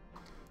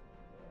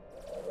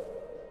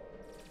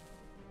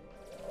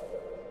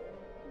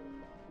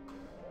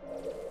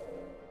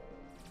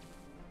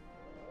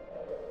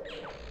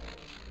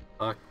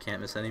 Fuck, can't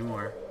miss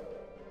anymore.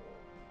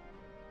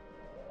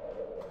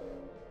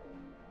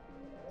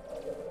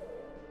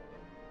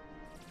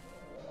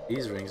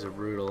 These rings are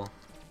brutal.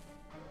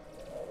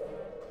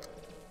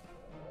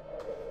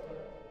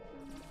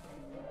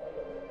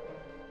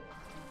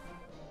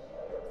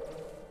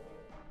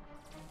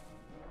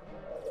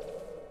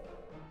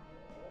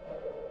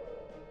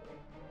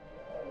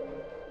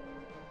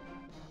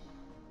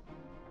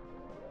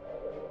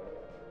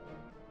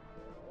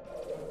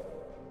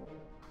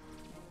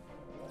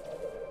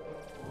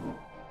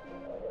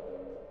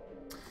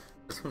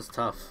 This one's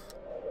tough.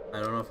 I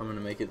don't know if I'm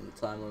gonna make it in the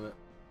time limit.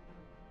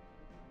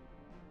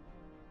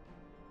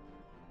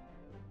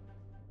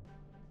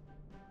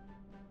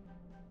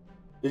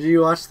 Did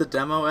you watch the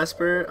demo,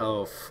 Esper?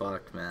 Oh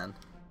fuck, man.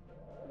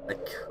 I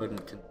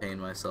couldn't contain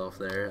myself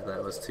there.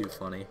 That was too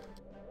funny.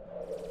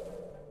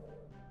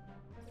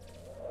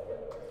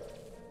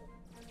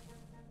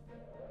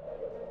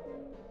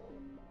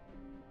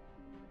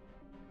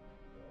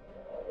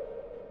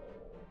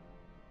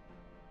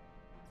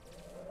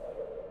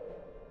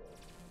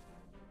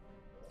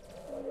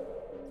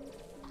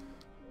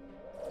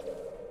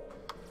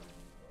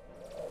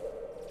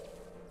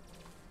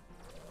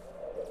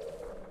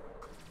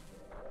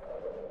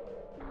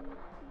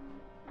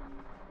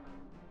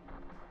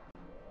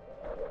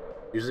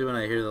 Usually when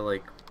I hear the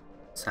like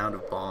sound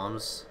of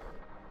bombs,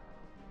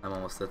 I'm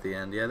almost at the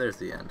end. Yeah, there's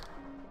the end.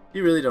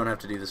 You really don't have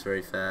to do this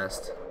very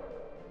fast.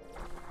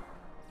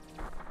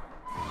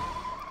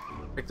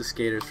 Pick the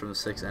skaters from the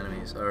 6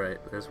 enemies. Alright,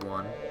 there's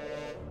 1.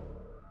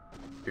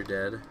 You're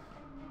dead.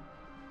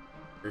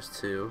 There's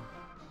 2.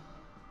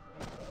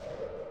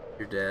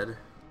 You're dead.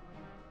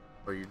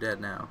 Or you're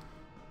dead now.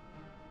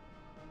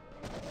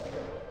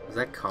 Is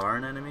that car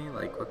an enemy?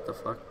 Like, what the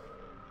fuck?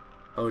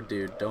 Oh,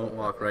 dude, don't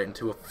walk right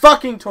into a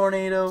fucking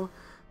tornado!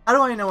 How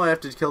do I know I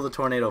have to kill the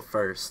tornado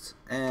first?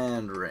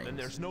 And rings. Then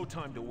there's no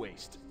time to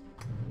waste.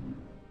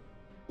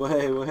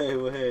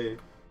 Way.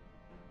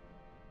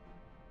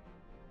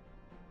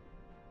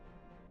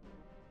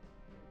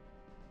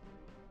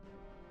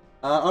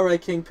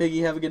 Alright, King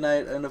Piggy, have a good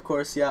night. And of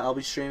course, yeah, I'll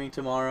be streaming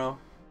tomorrow.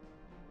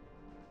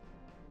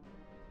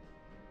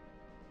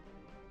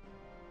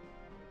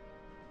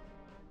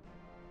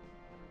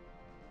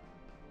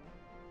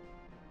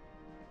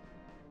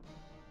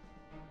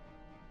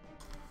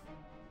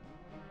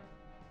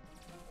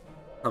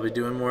 I'll be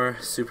doing more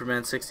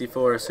Superman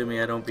 64,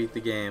 assuming I don't beat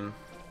the game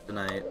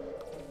tonight.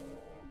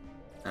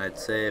 I'd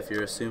say if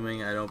you're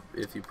assuming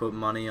if you put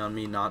money on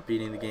me not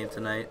beating the game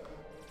tonight,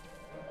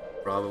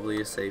 probably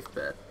a safe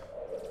bet.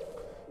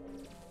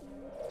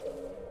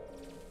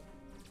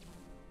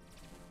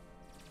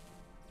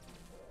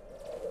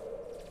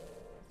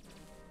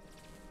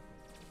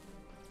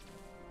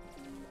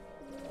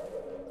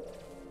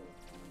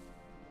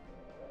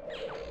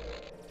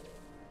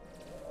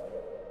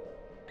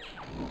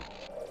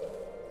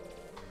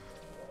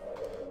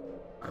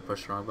 I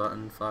pushed the wrong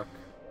button, fuck.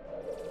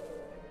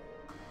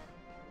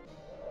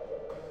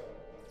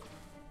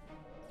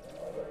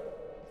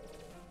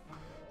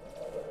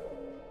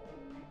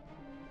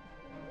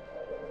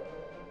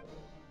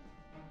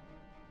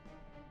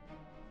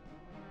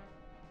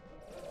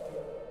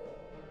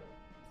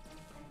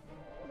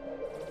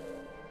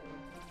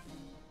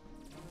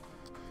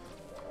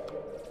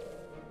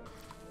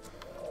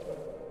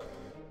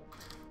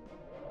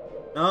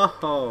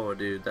 Oh,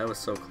 dude, that was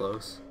so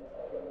close.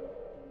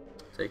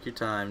 Take your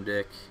time,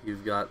 Dick.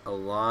 You've got a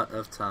lot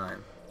of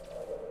time.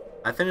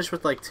 I finished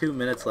with like 2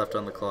 minutes left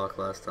on the clock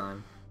last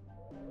time.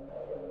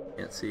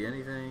 Can't see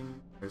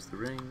anything. There's the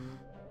ring.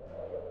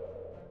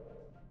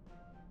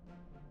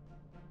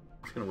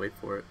 I'm just gonna wait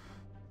for it.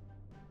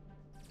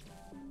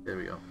 There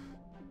we go.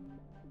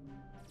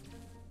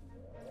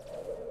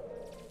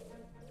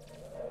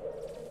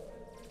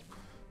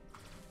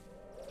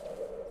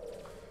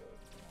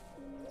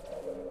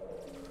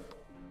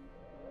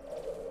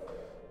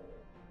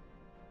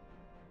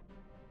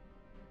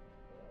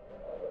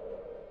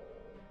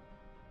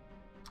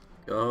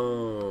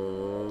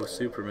 Go,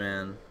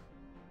 Superman.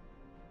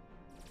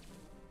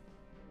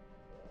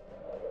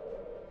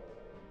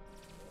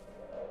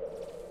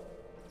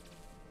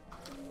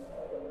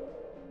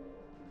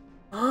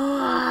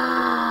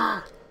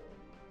 Ah!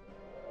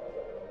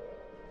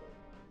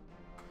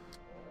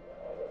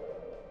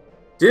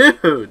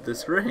 Dude,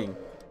 this ring.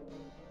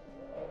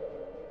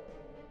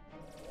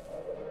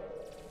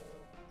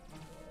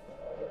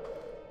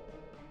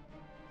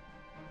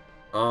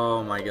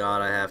 Oh my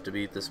god, I have to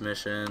beat this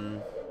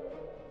mission.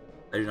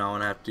 I do not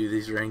want to have to do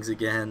these rings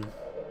again.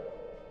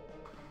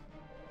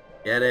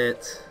 Get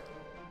it.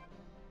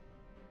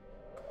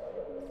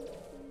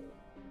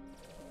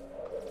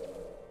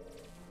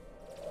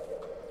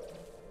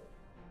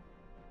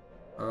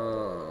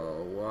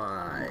 Oh,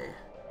 why?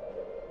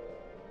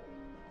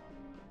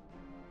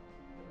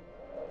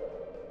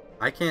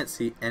 I can't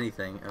see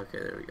anything. Okay,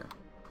 there we go.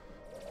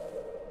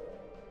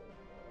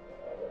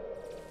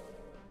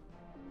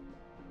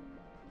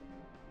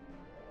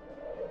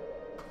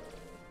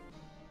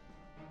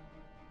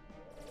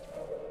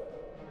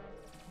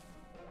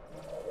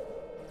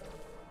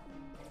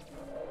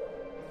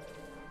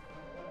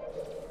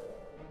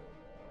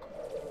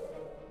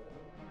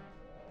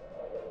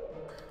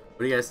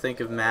 What do you guys think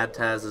of Mad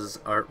Taz's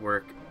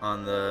artwork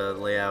on the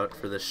layout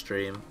for this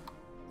stream?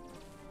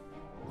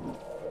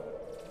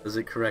 Does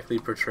it correctly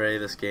portray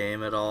this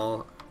game at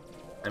all?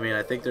 I mean,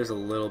 I think there's a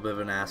little bit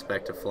of an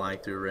aspect of flying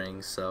through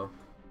rings, so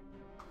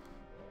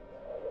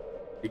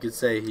you could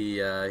say he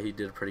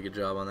did a pretty good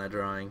job on that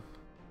drawing.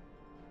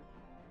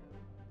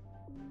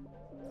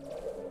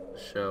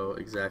 Show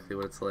exactly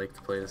what it's like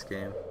to play this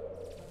game.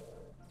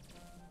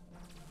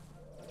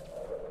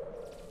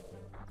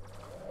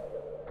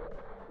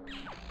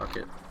 Fuck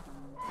it.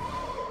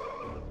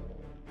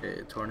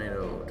 Okay,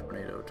 tornado.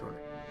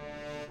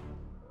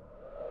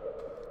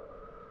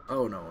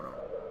 Oh no.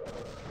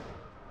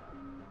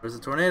 Where's the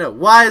tornado?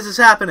 Why is this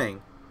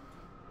happening?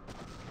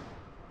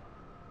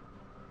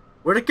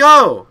 Where'd it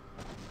go?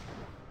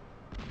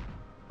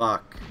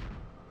 Fuck.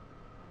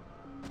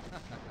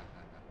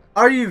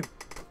 Are you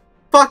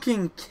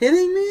fucking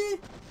kidding me?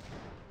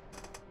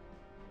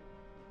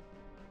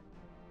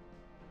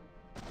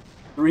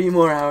 3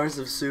 more hours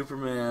of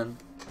Superman.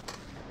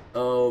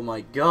 Oh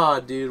my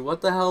god, dude.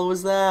 What the hell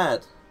was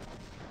that?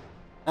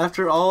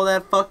 After all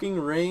that fucking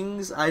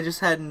rings, I just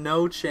had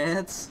no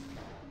chance.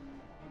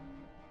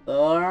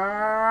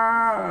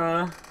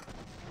 I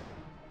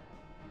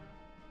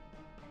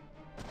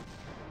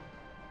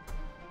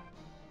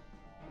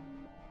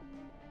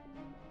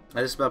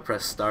just about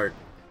pressed start.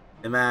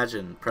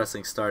 Imagine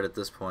pressing start at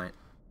this point.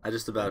 I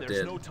just about did.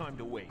 There's no time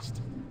to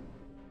waste.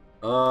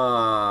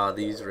 Ah,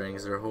 these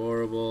rings are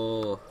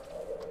horrible.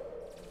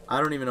 I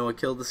don't even know what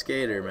killed the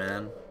skater,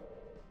 man.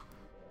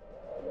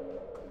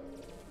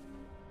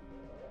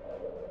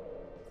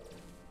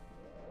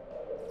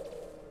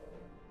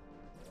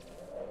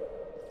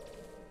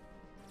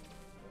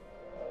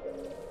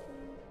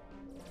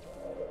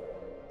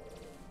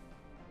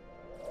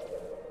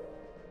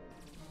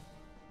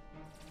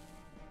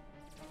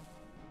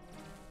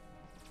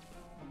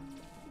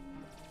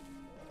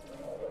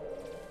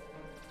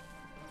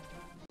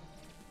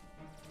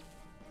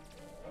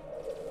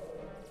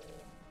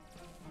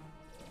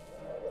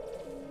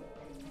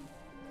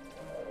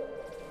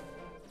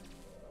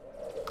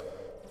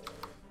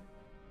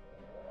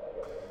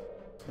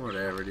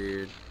 Whatever,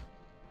 dude.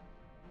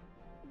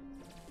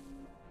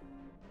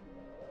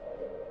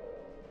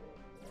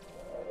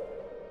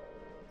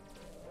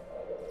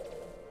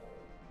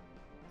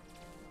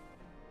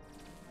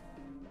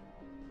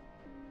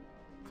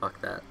 Fuck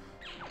that.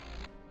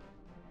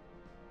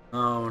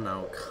 Oh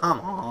no, come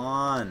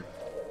on.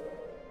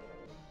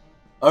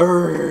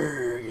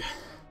 Urgh.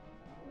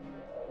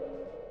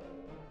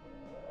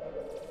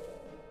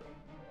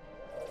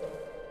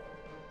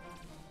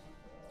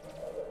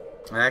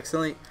 I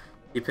accidentally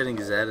keep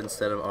hitting Z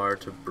instead of R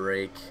to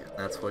brake.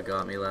 That's what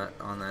got me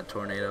on that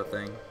tornado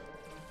thing.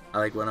 I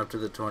like went up to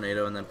the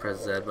tornado and then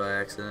pressed Z by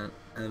accident.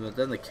 And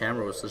then the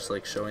camera was just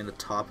like showing the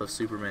top of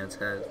Superman's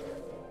head.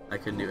 I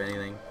couldn't do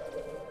anything.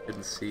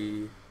 Couldn't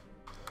see.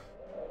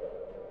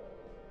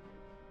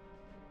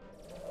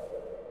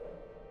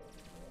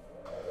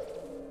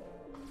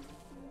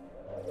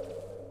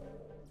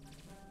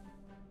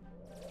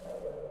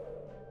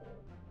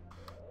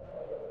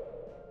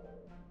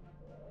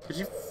 Could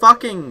you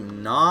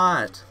fucking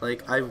not?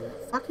 Like, I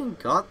fucking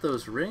got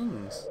those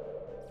rings.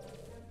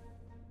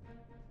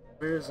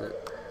 Where is it?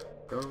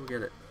 Go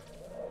get it.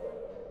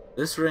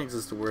 This rings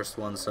is the worst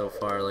one so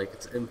far. Like,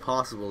 it's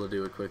impossible to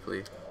do it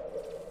quickly.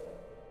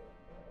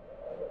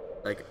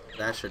 Like,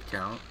 that should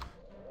count.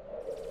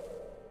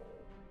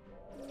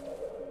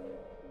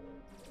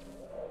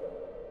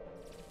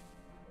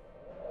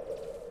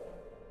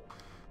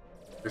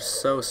 They're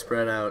so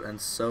spread out and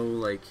so,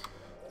 like,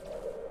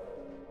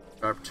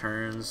 sharp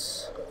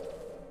turns.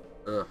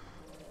 Ugh.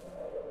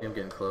 I'm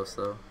getting close,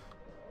 though.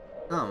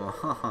 Come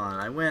on,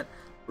 I went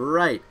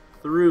right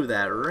through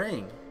that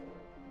ring.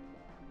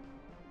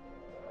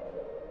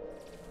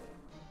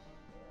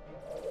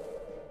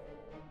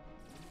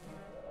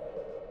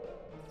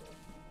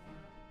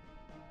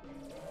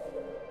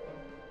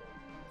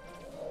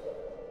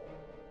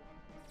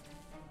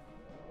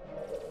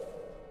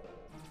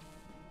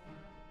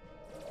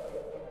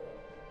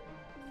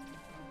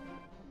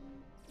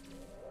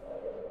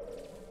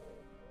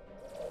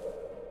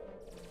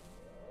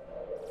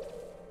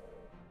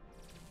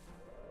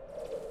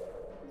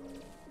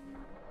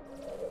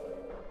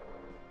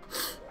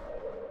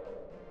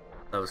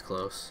 That was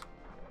close.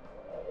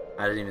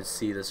 I didn't even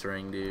see this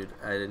ring, dude.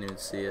 I didn't even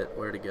see it.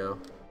 Where'd it go?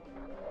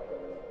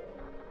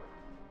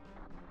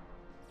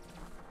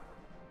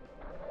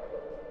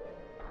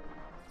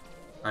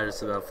 I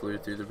just about flew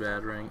through the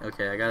bad ring.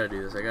 Okay, I gotta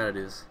do this. I gotta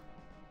do this.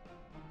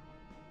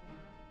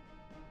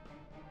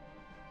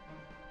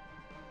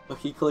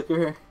 Lucky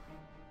clicker.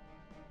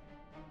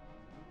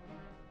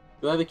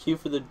 Do I have a Q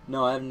for the...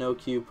 No, I have no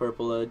Q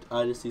purple.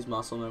 I just use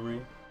muscle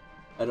memory.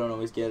 I don't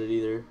always get it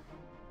either.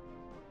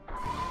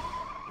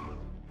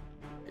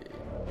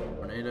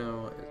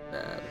 Tornado is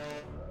bad.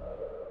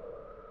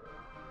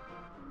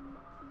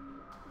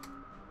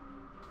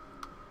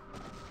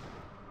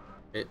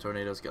 Okay,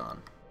 tornado's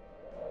gone.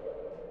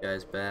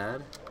 Guy's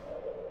bad.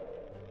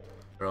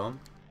 Throw him.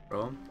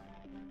 Throw him.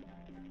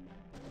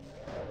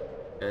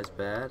 Guy's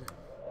bad.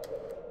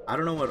 I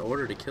don't know what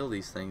order to kill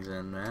these things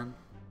in, man.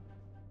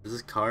 Is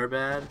this car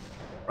bad?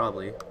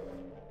 Probably.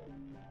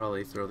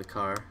 Probably throw the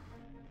car.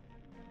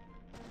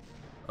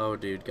 Oh,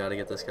 dude, gotta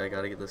get this guy,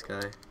 gotta get this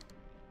guy.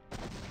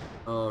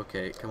 Oh,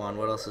 okay, come on,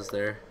 what else is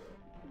there?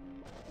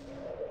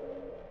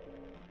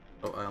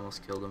 Oh, I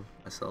almost killed him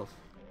myself.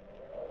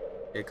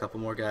 Okay, a couple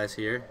more guys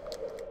here.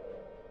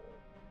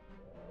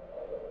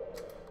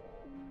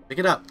 Pick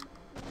it up!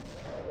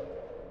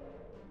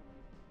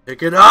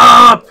 Pick it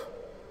up!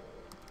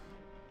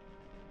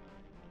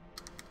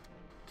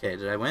 Okay,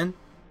 did I win?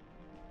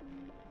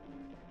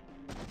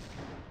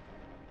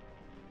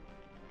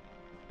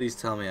 Please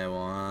tell me I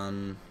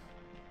won.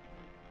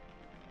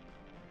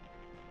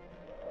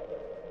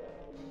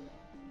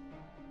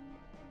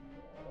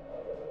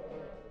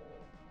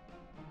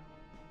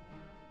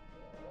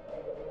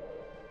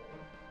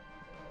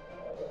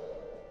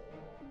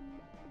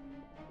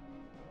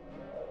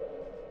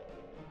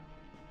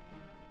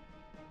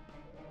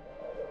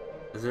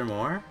 Is there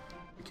more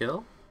to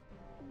kill?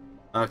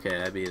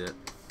 Okay, I beat it.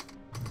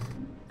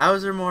 How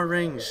is there more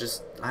rings?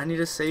 Just, I need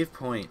a save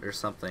point or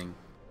something.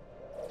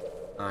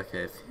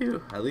 Okay,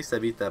 phew. At least I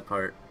beat that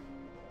part.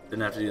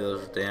 Didn't have to do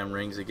those damn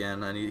rings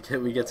again. I need to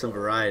we get some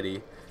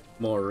variety.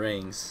 More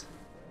rings.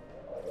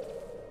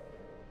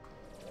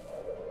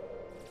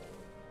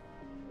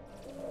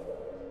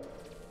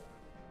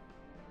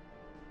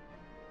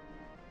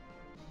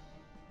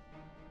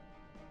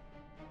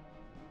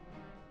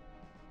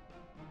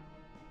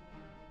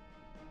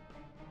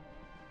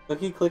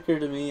 Cookie Clicker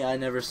to me, I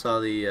never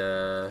saw the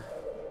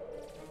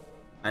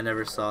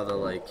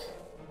like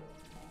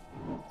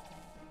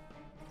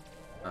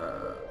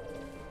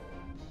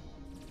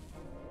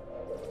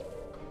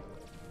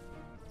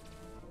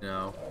you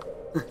know,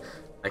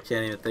 I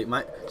can't even think.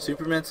 My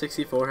Superman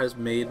 64 has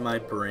made my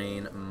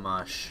brain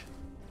mush.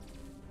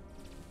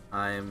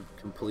 I am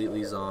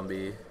completely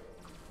zombie.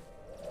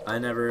 I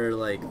never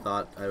like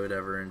thought I would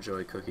ever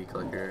enjoy Cookie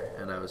Clicker,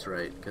 and I was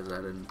right because I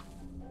didn't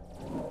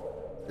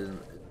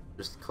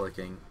just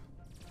clicking.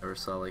 Never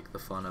saw like the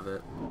fun of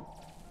it.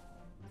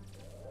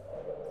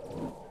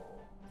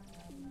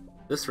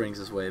 This rings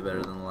is way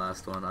better than the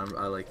last one. I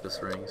like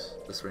this rings.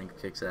 This ring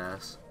kicks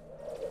ass.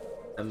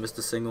 Haven't missed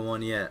a single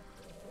one yet.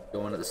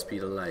 Going at the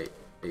speed of light,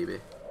 baby.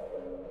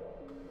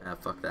 Ah,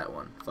 fuck that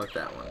one. Fuck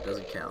that one.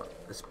 Doesn't count.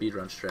 The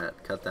speedrun strat.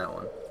 Cut that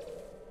one.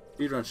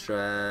 Speedrun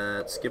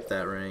strat. Skip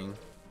that ring.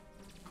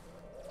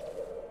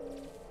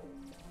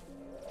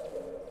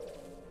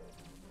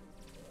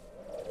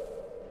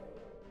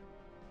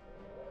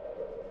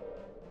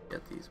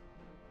 Get these.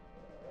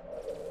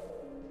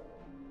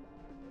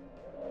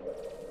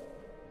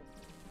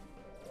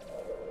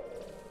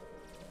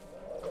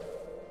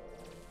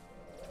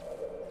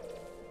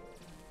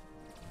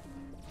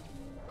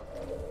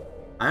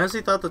 I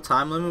honestly thought the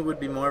time limit would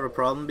be more of a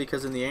problem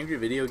because in the Angry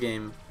Video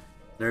Game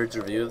Nerd's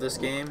review of this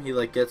game, he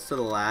like gets to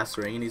the last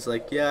ring and he's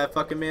like, yeah, I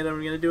fucking made it,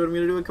 I'm gonna do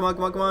it, come on,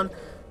 come on, come on.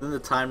 Then the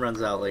time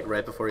runs out like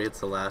right before he hits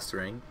the last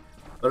ring.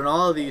 But in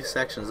all of these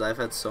sections, I've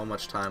had so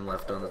much time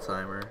left on the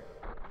timer.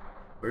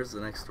 Where's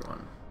the next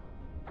one?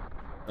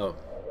 Oh.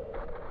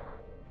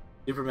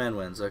 Superman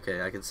wins.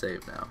 Okay, I can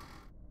save now.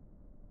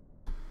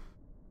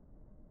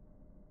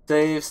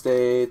 Save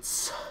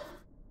states.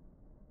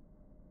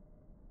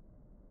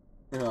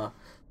 Yeah.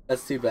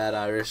 That's too bad,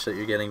 Irish, that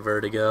you're getting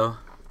vertigo.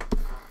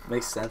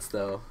 Makes sense,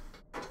 though.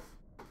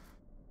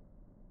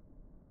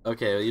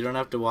 Okay, well, you don't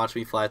have to watch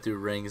me fly through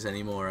rings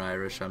anymore,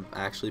 Irish. I'm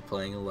actually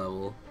playing a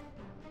level.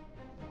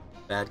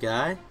 Bad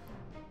guy?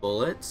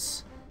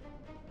 Bullets?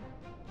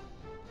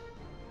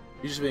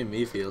 You just made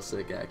me feel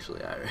sick,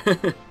 actually,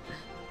 Irish.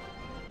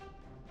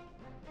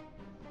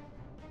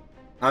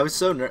 I was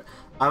so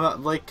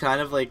I'm like, kind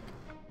of like...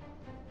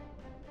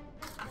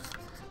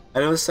 I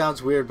know this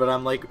sounds weird, but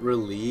I'm like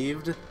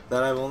relieved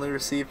that I've only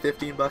received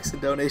 15 bucks in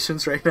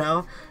donations right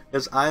now,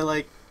 because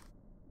I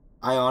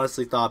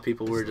honestly thought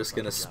people were just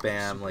gonna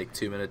spam like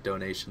 2-minute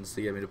donations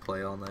to get me to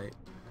play all night.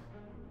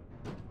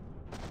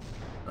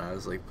 And I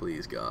was like,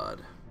 please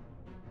God.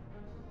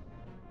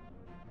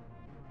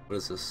 What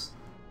is this?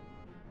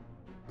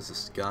 Is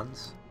this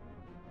guns?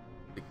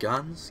 The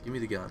guns? Give me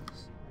the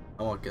guns.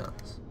 I want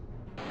guns.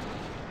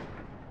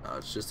 No,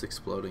 it's just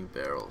exploding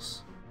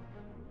barrels.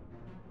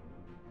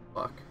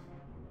 Fuck.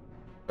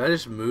 Did I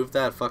just move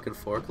that fucking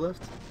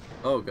forklift?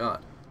 Oh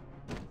god.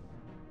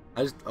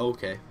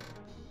 Okay.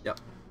 Yep.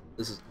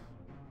 This is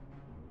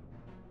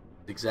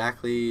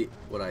exactly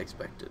what I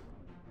expected.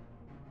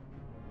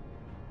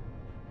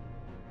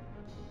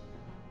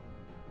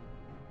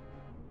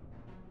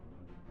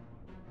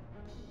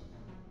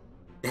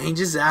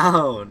 Danger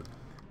zone!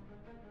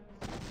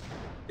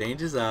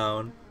 Danger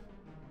zone.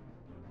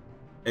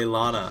 Hey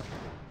Lana.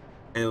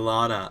 Hey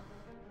Lana.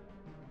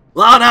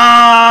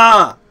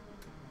 Lana!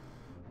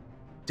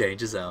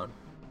 Danger zone.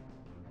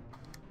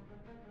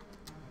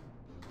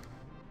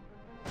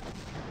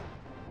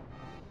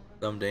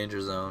 Some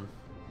danger zone.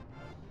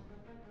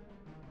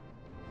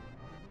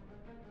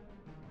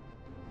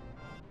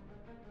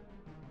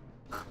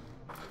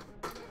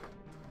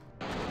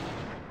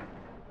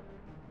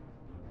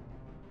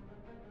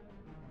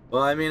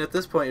 Well, I mean, at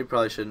this point, you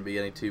probably shouldn't be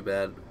getting too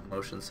bad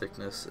motion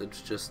sickness.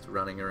 It's just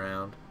running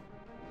around.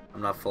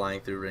 I'm not flying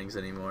through rings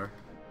anymore.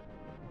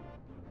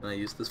 Can I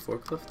use this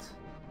forklift?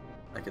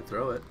 I can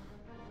throw it.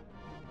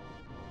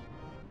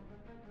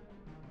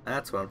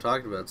 That's what I'm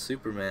talking about.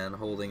 Superman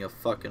holding a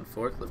fucking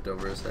forklift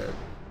over his head.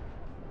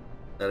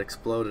 That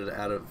exploded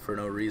for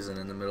no reason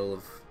in the middle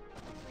of...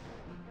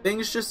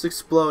 Things just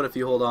explode if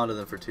you hold on to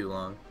them for too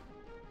long.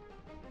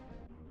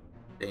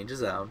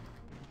 Danger's out.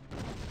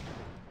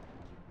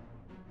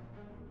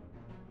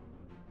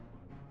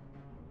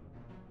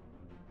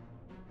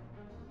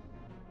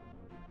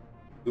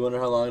 You wonder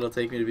how long it'll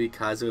take me to beat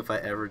Kaizo if I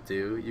ever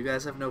do? You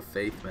guys have no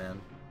faith, man.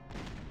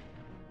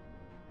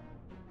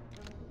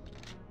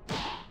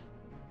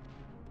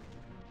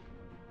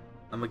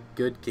 I'm a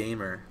good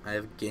gamer. I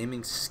have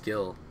gaming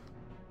skill.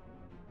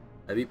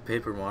 I beat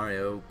Paper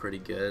Mario pretty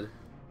good.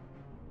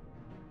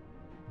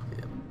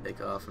 Okay, I'm gonna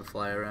take off and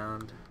fly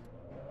around.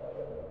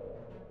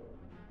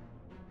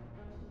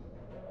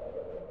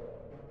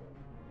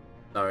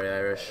 Sorry,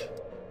 Irish.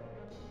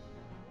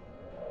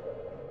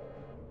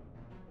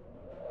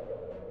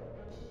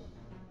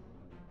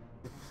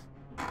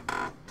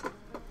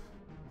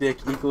 Dick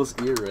equals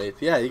ear rape.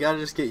 Yeah, you gotta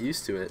just get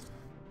used to it.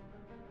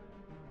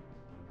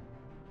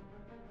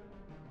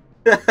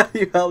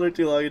 You held her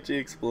too long and she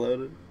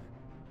exploded.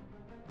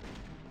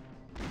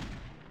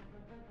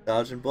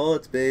 Dodging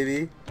bullets,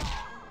 baby.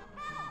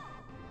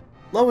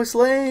 Lois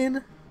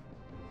Lane!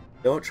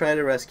 Don't try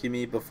to rescue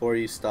me before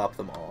you stop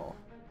them all.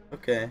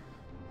 Okay.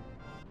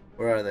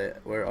 Where are they?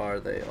 Where are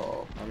they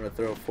all? I'm gonna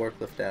throw a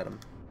forklift at them.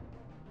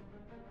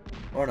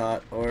 Or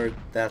not. Or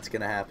that's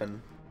gonna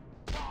happen.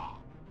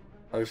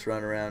 I'll just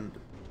run around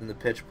in the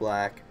pitch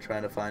black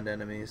trying to find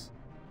enemies.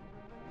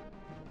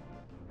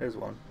 There's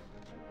one.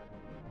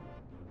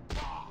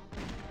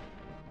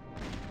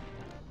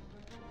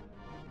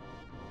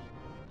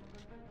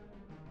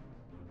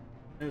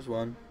 There's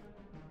one.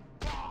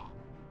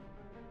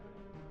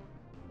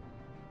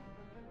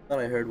 Thought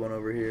I heard one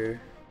over here.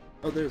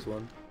 Oh, there's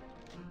one.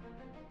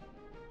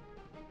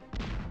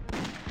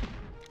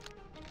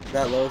 Is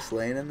that Lois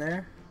Lane in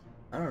there?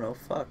 I don't know,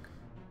 fuck.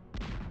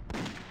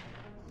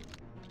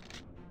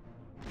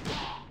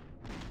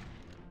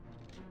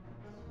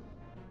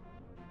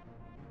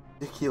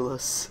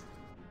 Ridiculous.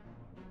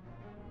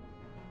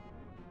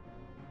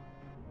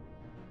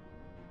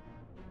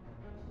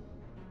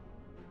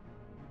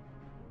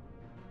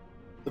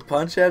 The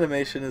punch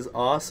animation is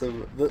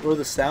awesome, or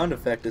the sound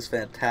effect is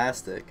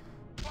fantastic.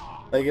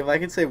 Like, if I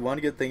could say one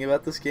good thing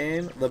about this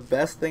game, the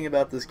best thing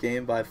about this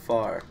game by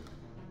far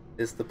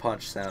is the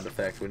punch sound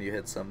effect when you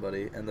hit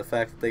somebody, and the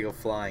fact that they go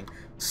flying.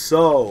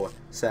 So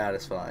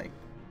satisfying.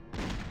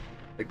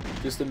 Like,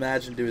 just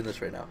imagine doing this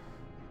right now.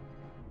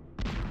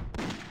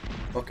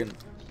 Fucking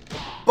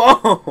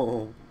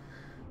boom!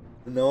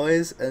 The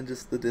noise and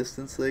just the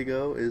distance they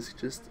go is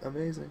just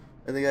amazing.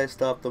 I think I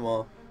stopped them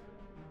all.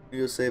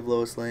 You go save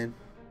Lois Lane.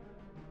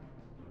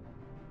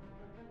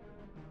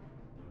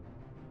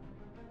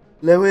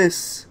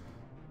 Lois!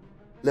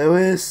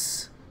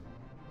 Lois!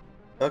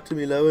 Talk to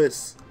me,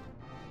 Lois.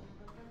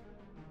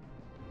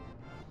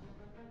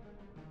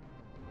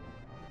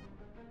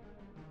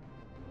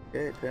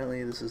 Okay,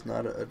 apparently this is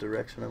not a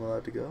direction I'm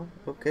allowed to go.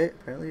 Okay,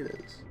 apparently it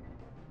is.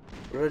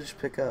 What did I just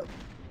pick up?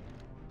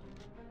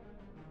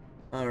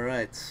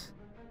 Alright.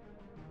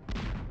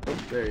 Oh,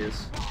 there he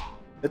is.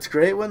 It's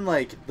great when,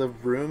 like, the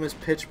room is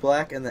pitch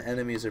black and the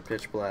enemies are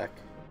pitch black.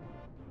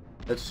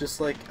 That's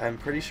just, like, I'm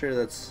pretty sure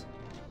that's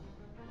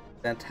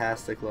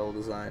fantastic level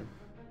design.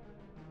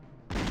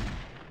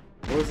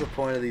 What was the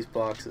point of these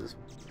boxes?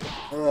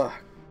 Ugh.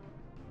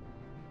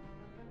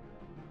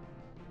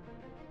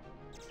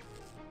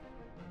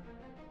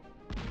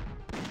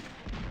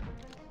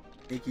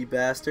 Sneaky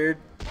bastard.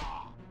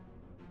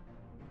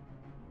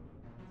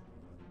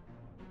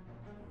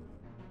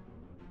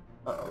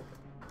 Uh-oh.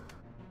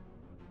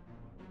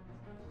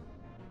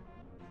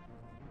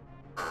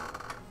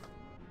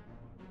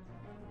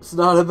 It's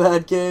not a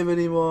bad game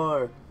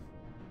anymore.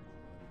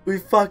 We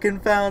fucking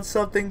found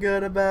something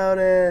good about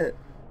it.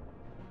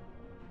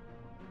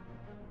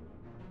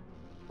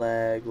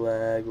 Lag,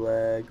 lag,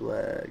 lag,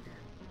 lag.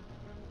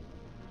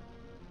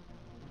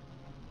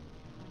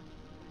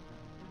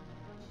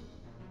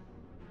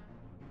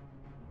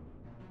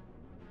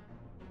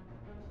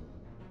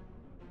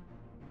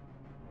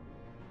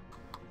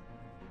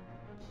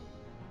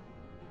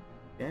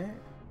 Okay.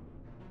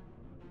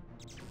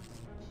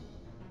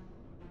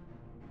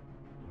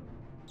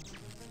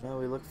 Now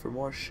we look for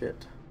more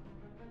shit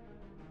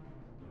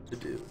to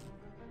do.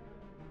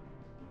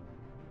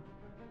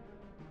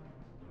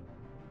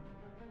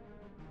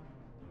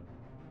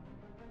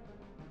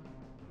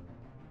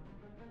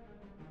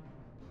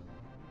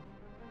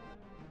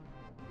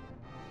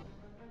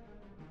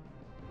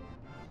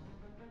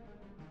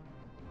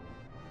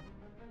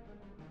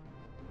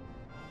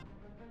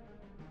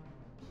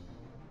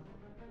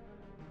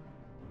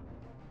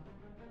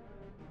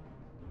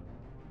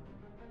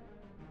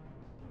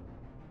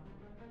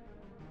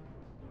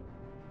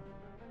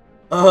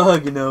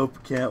 Ugh, nope,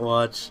 can't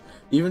watch.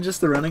 Even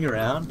just the running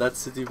around,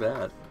 that's too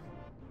bad.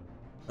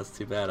 That's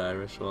too bad,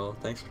 Irish. Well,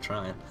 thanks for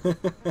trying.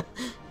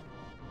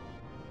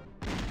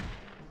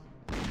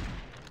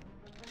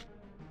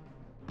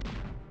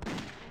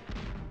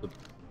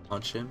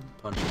 Punch him?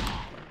 Punch him.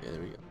 Okay,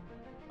 there we go.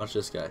 Punch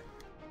this guy.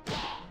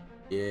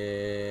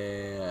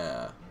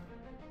 Yeah.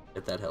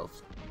 Get that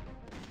health.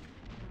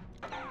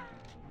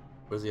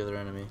 Where's the other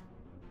enemy?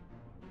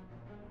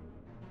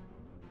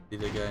 See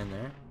the guy in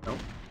there? Nope.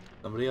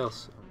 Somebody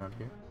else around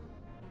here.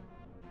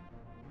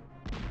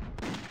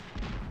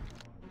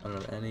 I don't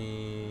have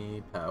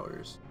any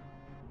powers.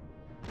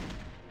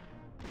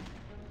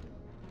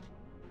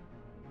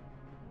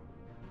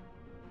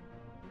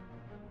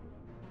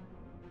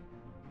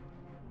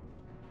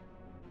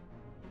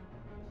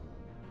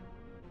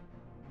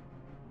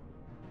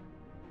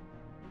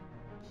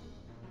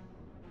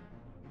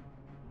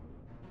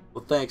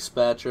 Well, thanks,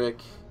 Patrick.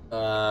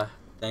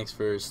 Thanks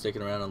for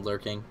sticking around and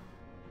lurking.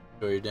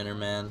 Enjoy your dinner,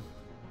 man.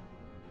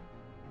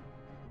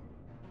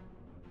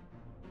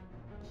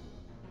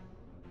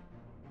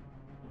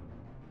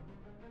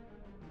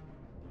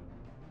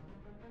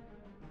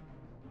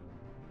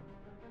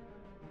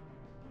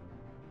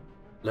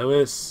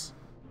 Lewis.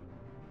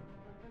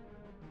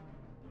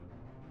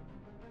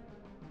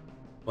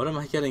 What am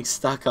I getting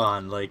stuck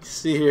on? Like,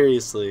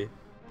 seriously.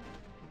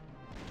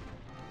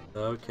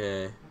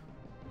 Okay.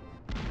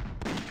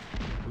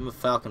 I'm a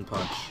falcon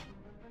punch.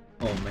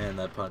 Oh man,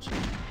 that punch.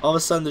 All of a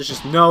sudden there's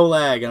just no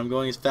lag and I'm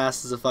going as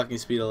fast as the fucking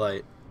speed of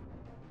light.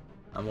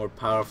 I'm more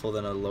powerful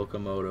than a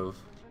locomotive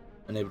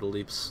and able to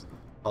leap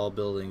tall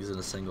buildings in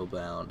a single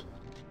bound.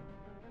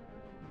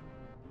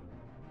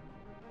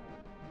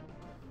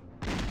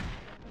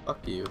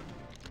 Fuck you.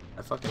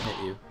 I fucking hit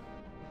you.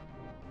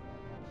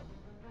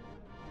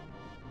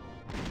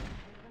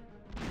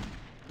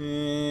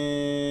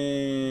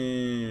 Ew.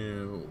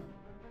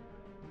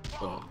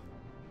 Boom.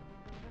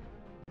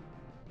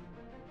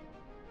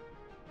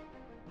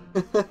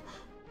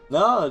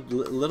 No,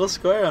 Little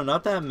Square, I'm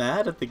not that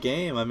mad at the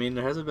game. I mean,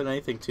 there hasn't been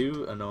anything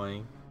too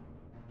annoying.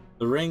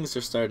 The rings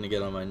are starting to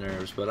get on my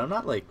nerves, but I'm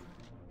not, like,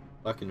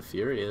 fucking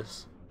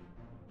furious.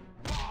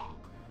 I'm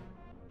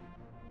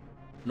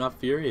not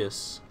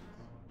furious.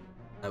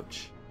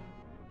 Ouch.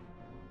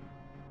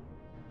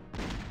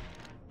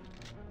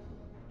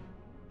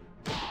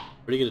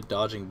 Pretty good at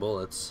dodging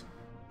bullets.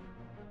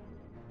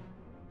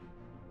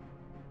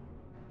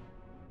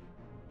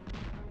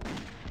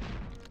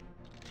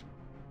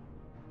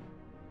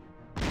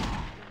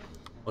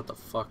 What the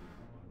fuck?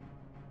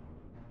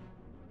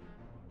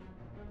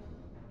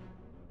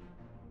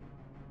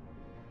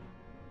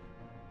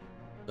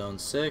 Zone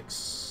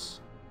 6.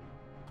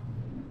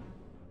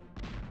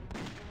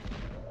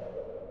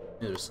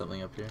 Yeah, there's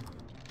something up here.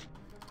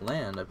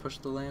 Land. I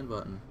pushed the land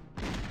button.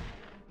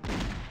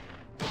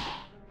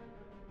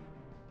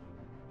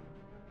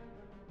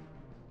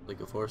 Like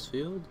a force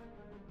field?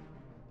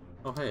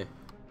 Oh, hey.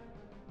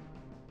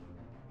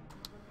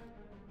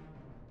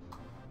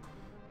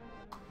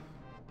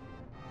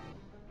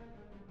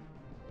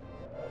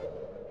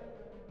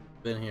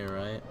 Been here,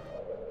 right?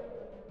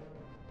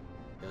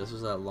 Yeah, this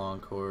was that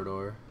long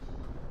corridor.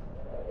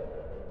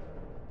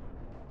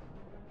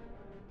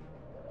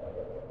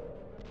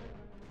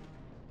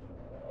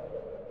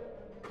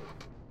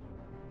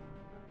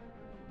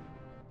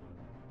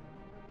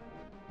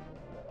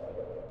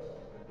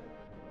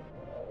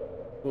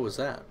 What was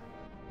that?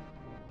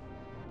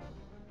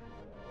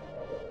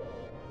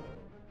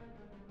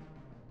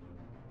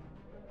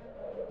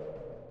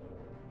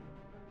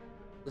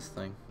 This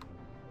thing.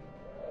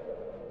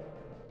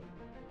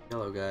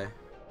 Yellow guy.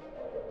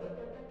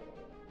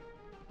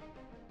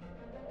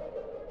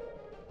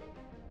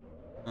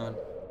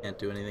 Can't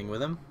do anything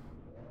with him.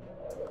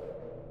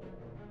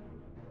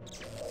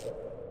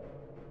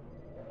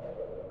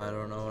 I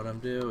don't know what I'm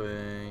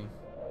doing.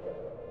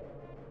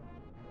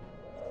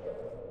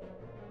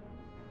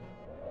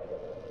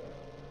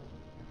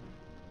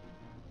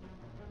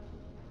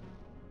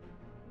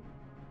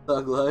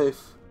 Thug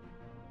life.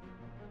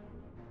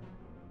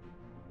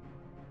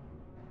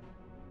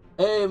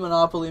 Hey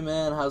Monopoly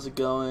Man, how's it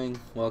going?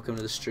 Welcome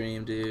to the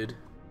stream, dude.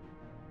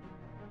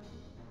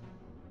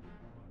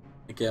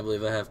 I can't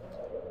believe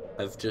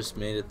I've just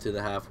made it to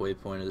the halfway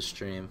point of the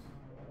stream.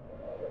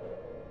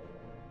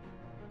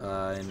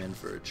 I'm in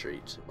for a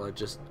treat. Well, I'm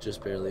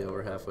just barely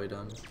over halfway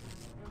done.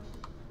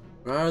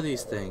 Where are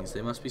these things?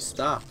 They must be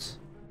stopped.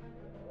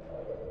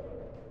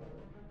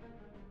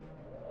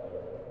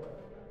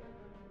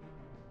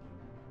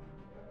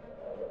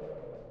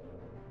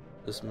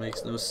 This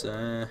makes no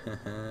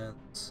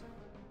sense.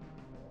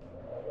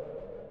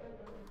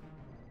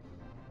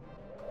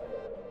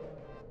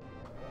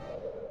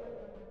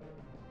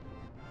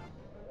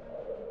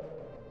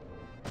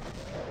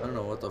 I don't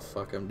know what the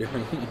fuck I'm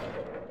doing.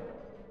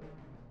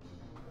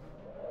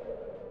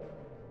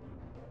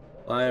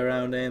 Fly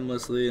around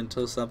aimlessly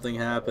until something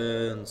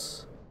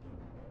happens.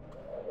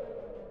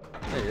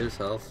 Hey, there's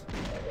health.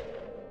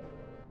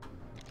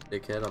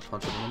 Dickhead, I'll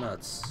punch him in the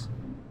nuts.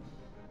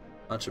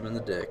 Punch him in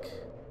the dick.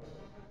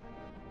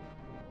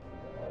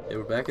 Okay,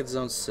 we're back at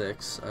zone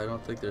 6. I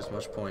don't think there's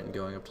much point in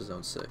going up to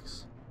zone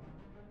 6.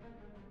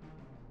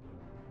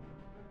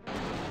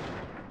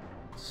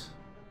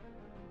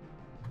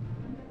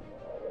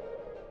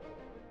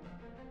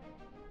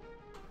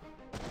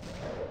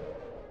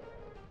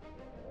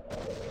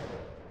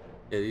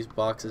 Yeah, these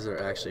boxes are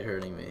actually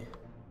hurting me.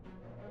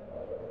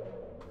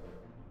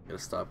 Gotta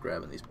stop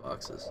grabbing these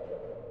boxes.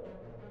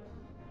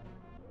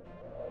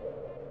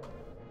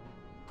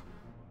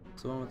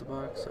 Is the one with the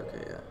box?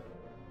 Okay, yeah.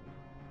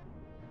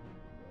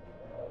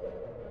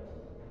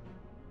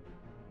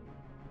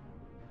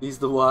 He's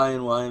the Y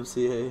in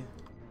YMCA.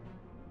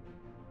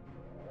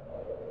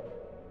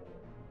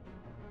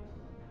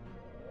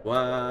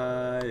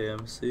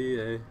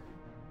 YMCA.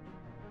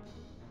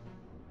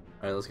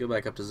 Alright, let's go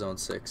back up to zone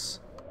 6.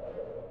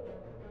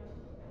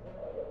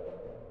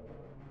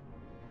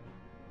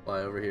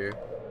 Fly over here.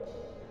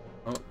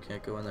 Oh,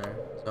 can't go in there.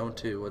 Zone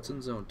 2. What's in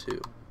zone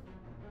 2?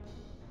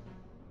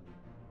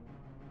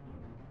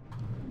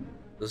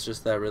 It's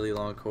just that really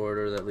long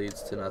corridor that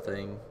leads to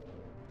nothing.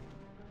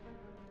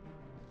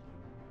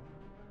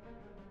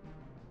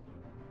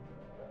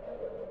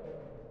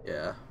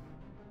 Yeah.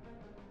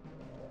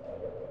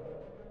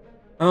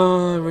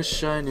 Oh, I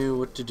wish I knew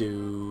what to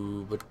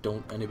do, but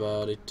don't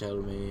anybody tell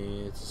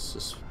me. It's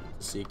just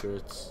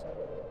secrets.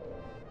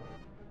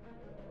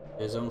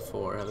 Okay, zone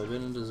 4. Have I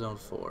been into zone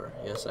 4?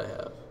 Yes, I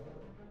have.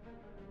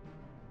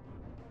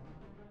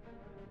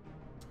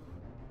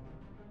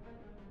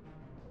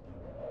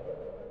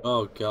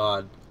 Oh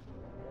god.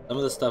 Some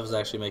of this stuff is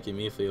actually making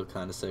me feel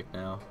kind of sick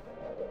now.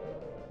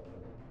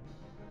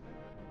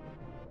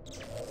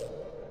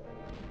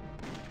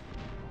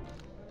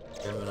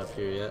 I haven't been up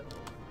here yet.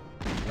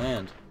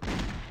 Land.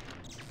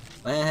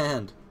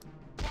 Land!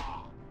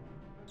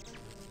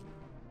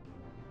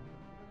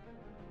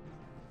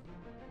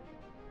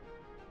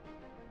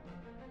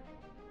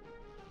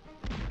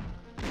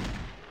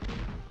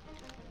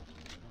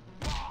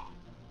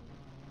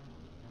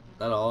 Is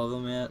that all of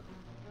them yet?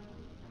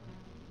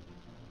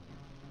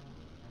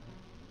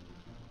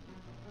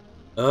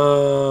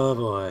 Oh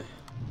boy.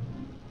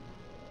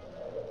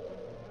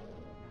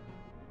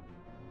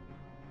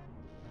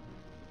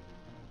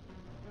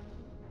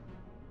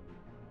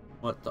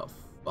 What the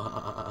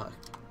fuck?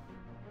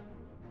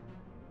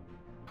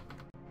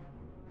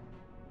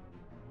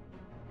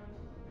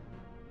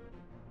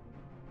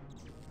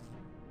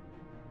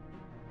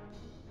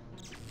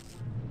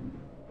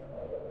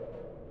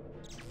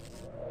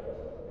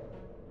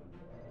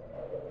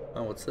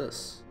 Oh, what's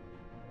this?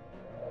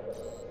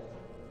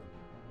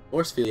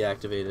 Force field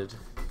deactivated.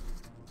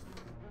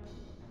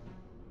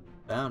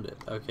 Found it.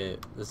 Okay,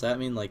 does that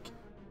mean like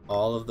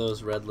all of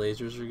those red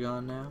lasers are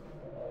gone now?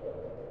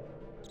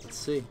 Let's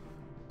see.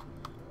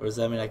 Or does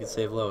that mean I can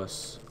save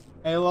Lois?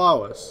 Hey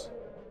Lois!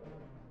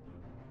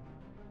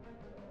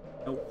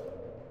 Nope.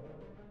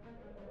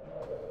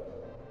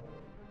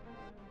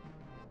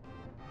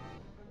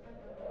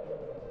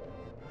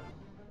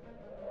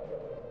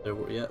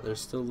 Yeah,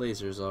 there's still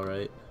lasers,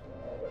 alright.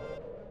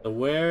 So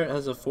where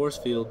has a force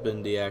field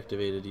been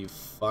deactivated, you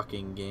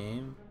fucking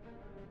game?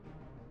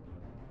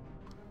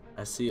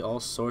 I see all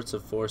sorts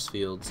of force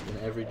fields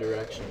in every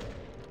direction.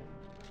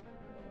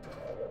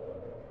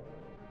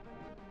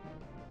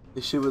 They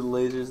shoot with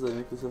lasers that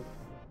make this up.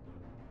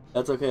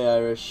 That's okay,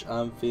 Irish.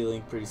 I'm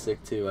feeling pretty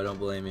sick too. I don't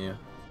blame you.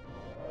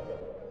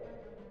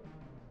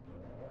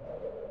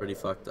 Pretty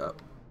fucked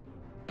up.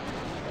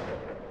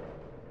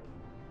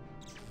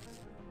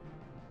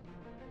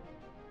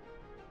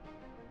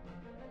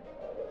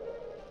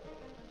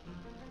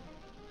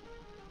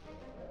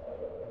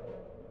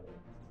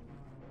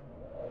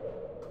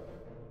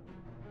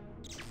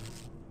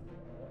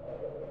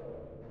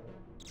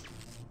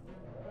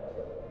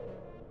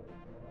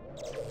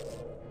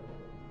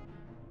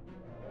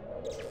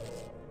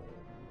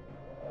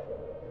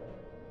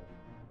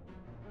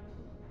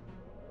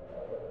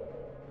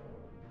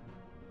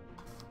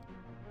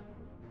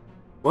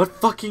 What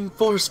fucking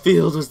force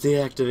field was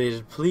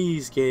deactivated?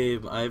 Please,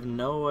 game. I have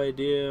no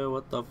idea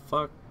what the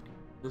fuck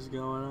is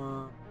going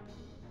on.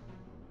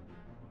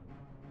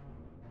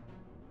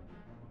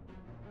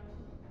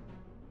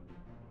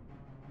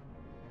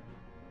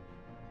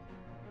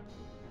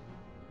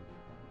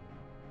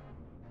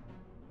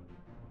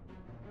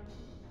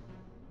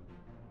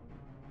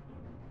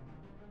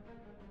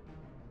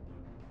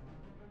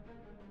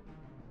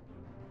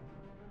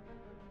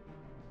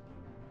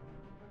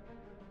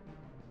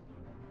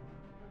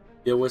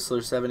 Yo,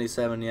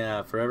 Whistler77,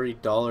 yeah, for every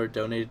dollar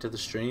donated to the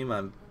stream,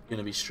 I'm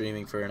gonna be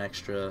streaming for an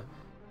extra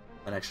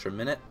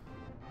minute.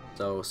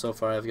 So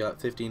far I've got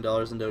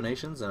 $15 in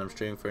donations, and I'm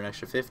streaming for an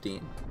extra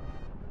 15.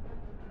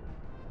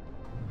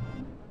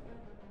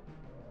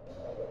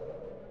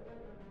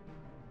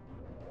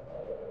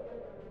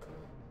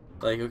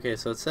 Like, okay,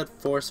 so it said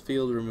force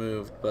field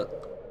removed,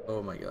 but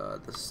oh my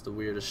god, this is the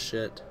weirdest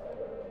shit.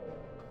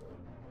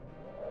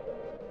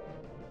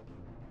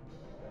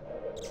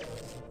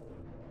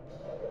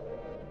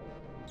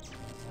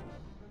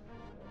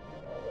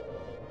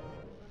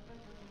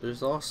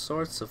 There's all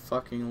sorts of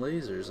fucking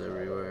lasers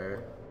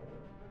everywhere.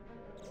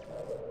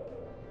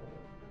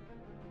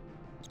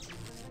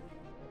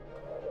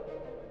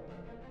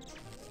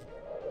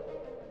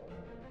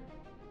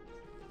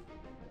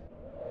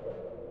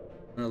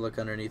 I'm gonna look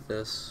underneath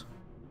this.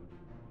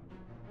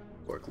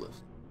 Forklift.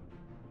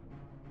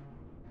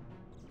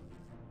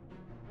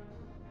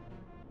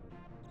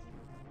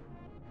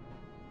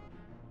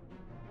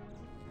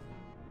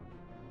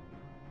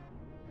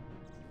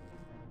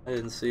 I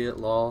didn't see it,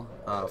 lol.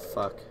 Oh,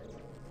 fuck.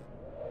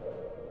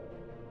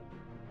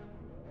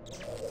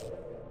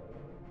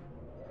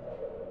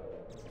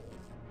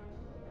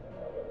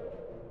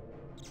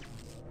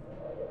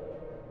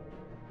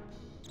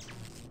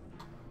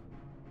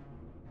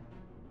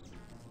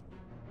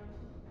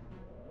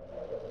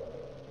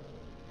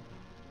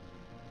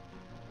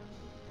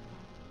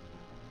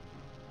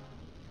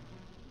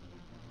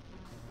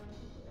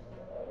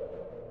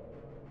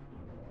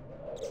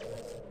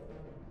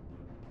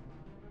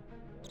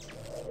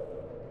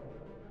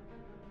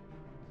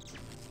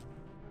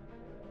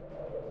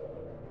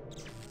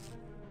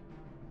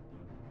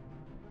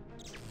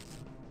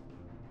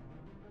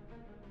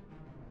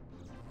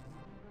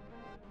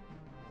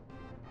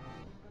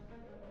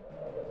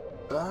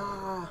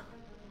 Ah.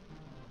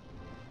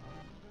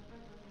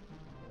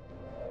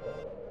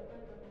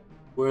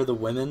 Where are the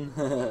women?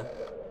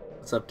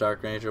 What's up,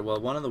 Dark Ranger?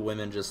 Well, one of the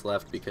women just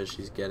left because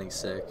she's getting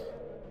sick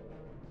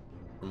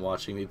from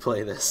watching me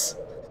play this.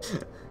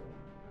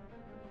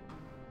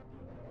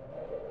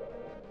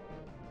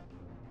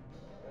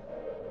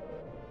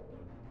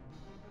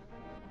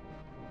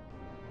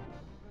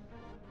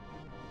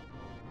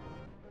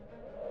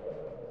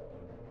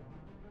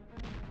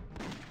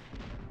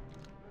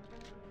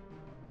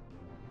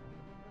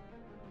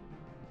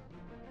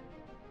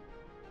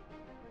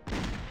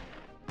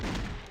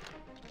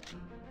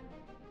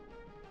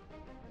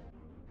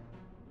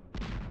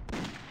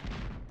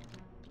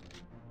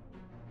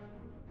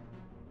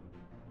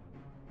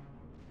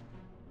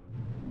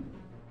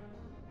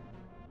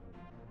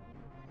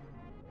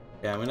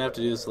 Yeah, I'm gonna have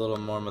to do this a little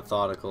more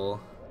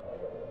methodical.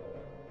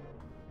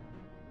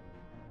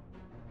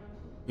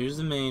 Here's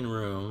the main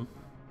room.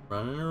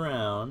 Running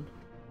around.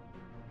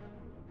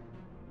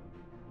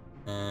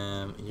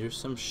 Here's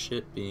some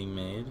shit being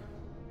made.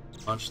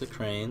 Launch the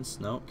cranes.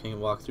 Nope, can't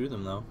walk through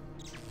them though.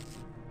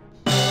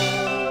 Oh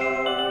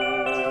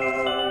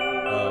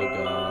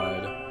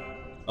god.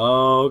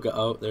 Oh god.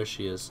 Oh, there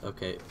she is.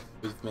 Okay,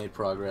 we've made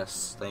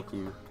progress. Thank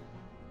you.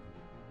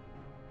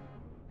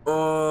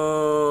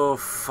 Oh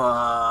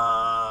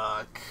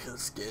fuck.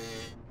 This game.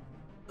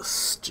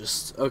 It's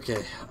just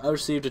okay. I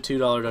received a $2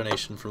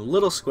 donation from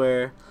Little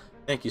Square.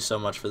 Thank you so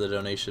much for the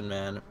donation,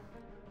 man.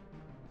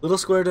 Little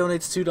Square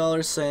donates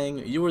 $2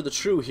 saying, "You are the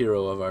true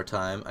hero of our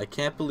time. I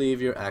can't believe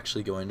you're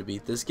actually going to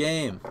beat this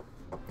game."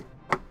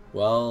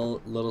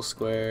 Well, Little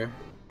Square.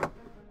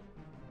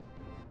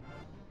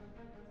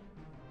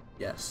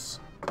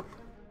 Yes.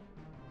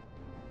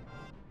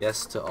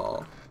 Yes to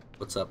all.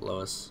 What's up,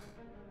 Lois?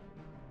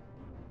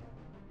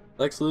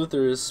 Lex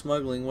Luthor is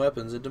smuggling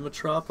weapons into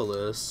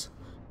Metropolis.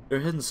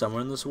 They're hidden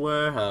somewhere in this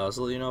warehouse.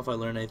 I'll let you know if I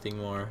learn anything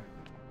more.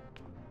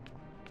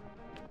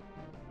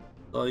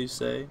 That's all you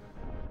say?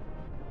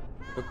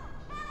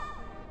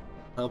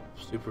 Help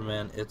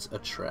Superman, it's a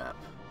trap.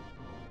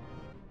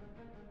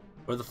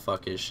 Where the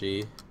fuck is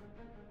she?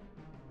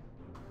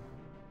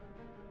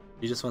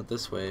 She just went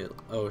this way.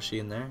 Oh, is she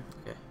in there?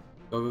 Okay.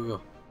 Go, go,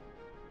 go.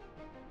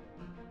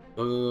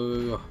 Go, go, go,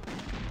 go, go.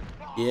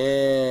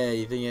 Yeah,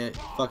 you think I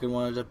fucking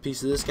wanted a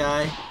piece of this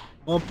guy?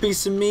 Want a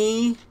piece of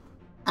me?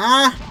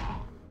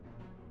 Ah!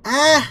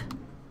 Ah!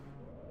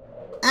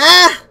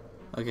 Ah!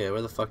 Okay,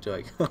 where the fuck do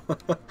I go?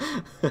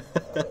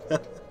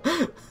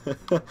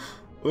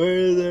 Where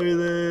is everything?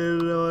 I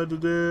don't know what to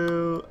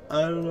do.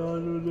 I don't know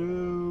what to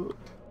do.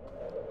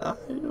 I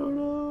don't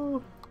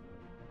know.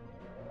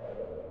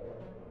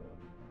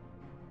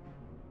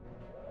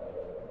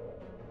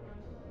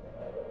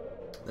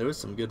 There was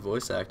some good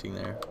voice acting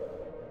there.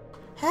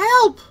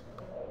 Help!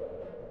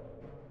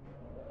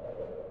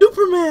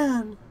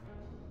 Superman!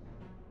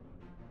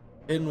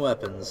 Hidden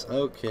weapons.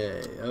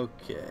 Okay,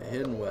 okay.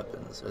 Hidden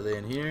weapons. Are they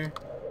in here?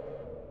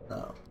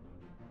 No.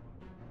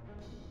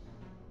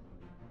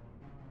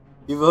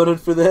 You voted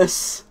for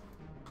this?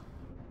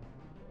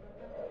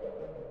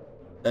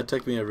 That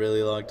took me a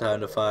really long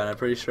time to find. I'm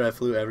pretty sure I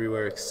flew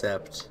everywhere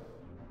except...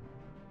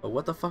 But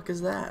what the fuck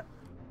is that?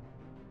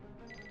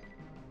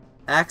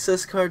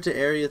 Access card to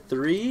Area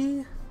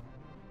 3?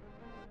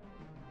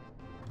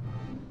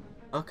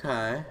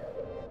 Okay.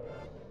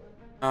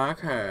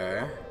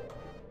 Okay.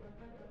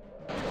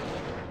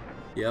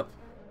 Yep.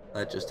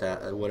 That just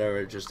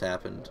whatever just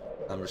happened.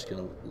 I'm just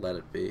gonna let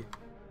it be.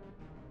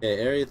 Okay,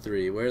 Area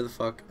 3. Where the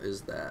fuck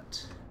is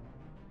that?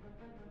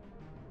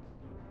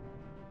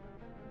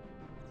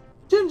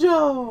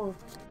 Jinjo!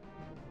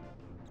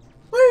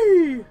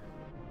 Whee!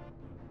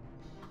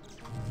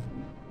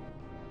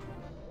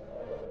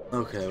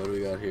 Okay, what do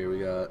we got here? We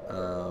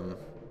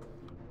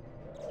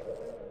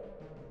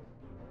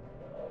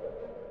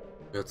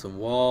got some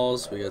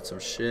walls, we got some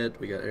shit,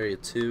 we got Area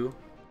 2.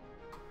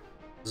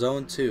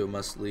 Zone 2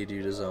 must lead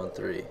you to Zone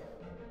 3.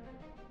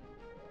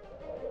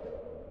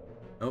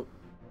 Nope.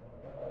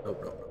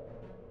 Nope, nope, nope.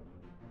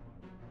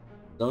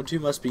 Zone 2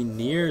 must be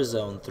near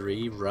Zone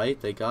 3, right?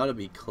 They gotta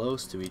be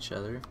close to each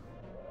other.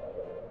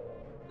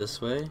 This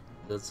way?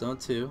 That's Zone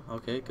 2.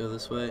 Okay, go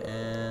this way,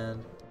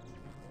 and...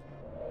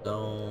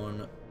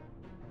 Zone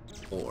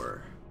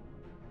 4.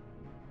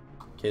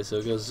 Okay, so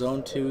it goes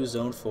Zone 2,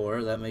 Zone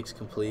 4. That makes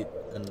complete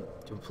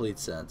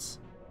sense.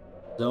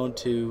 Zone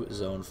 2,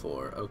 Zone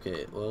 4.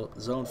 Okay, well,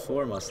 Zone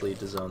 4 must lead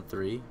to Zone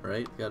 3,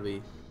 right? Gotta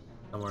be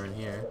somewhere in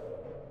here.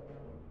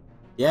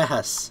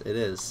 Yes, it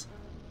is.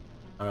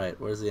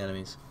 Alright, where's the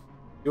enemies?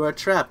 You are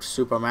trapped,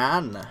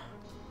 Superman!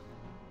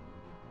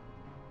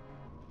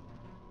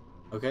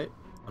 Okay,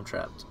 I'm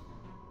trapped.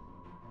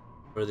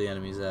 Where are the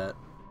enemies at?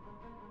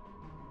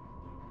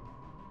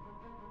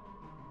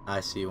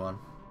 I see one.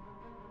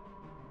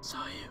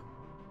 Saw you.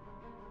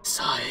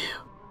 Saw you.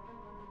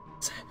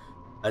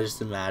 I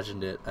just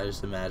imagined it. I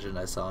just imagined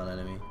I saw an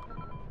enemy.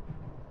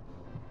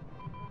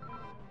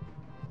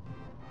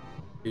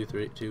 2,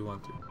 3, 2, 1,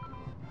 3.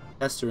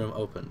 Test room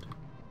opened.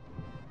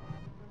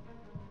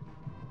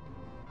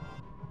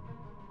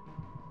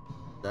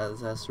 Is that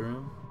the test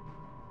room?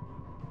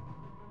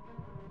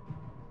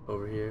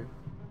 Over here.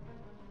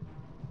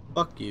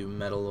 Fuck you,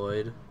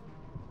 Metaloid.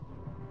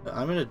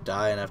 I'm gonna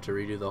die and have to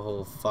redo the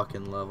whole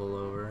fucking level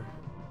over.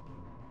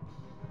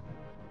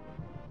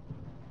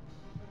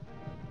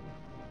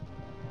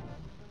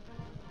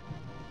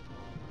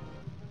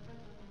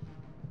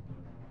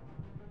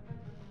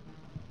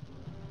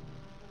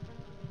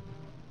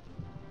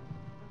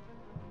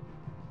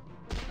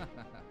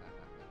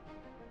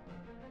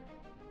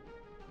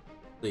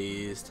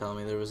 Please tell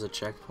me there was a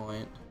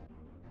checkpoint.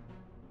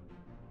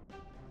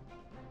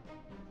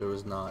 There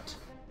was not.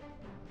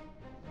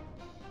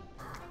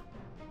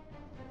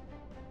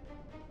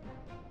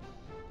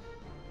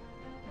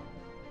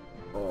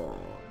 Oh.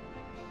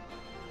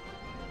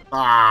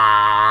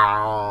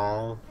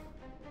 Ow.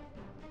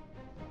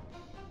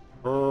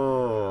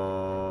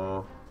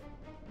 Oh.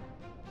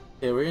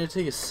 Okay, we're gonna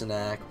take a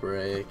snack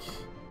break.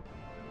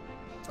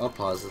 I'll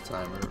pause the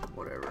timer,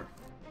 whatever.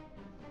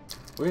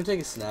 We're gonna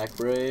take a snack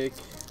break.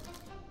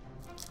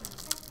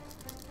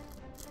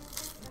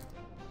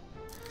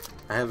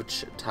 I have a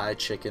Thai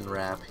chicken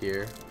wrap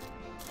here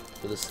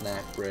for the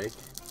snack break.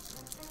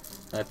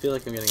 I feel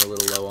like I'm getting a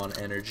little low on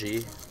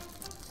energy.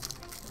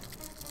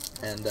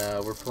 And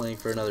we're playing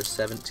for another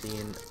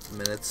 17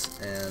 minutes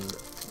and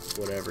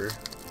whatever.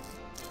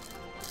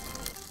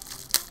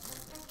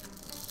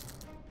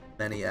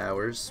 Many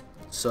hours.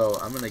 So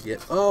I'm gonna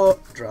get... Oh!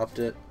 Dropped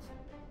it.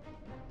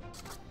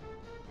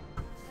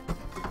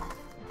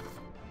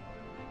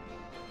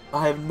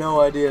 I have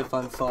no idea if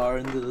I'm far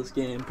into this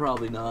game.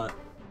 Probably not.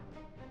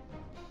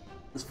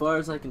 As far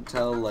as I can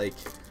tell, like,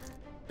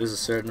 there's a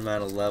certain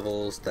amount of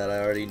levels that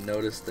I already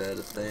noticed that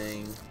a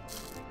thing.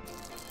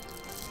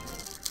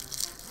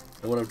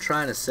 And what I'm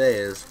trying to say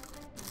is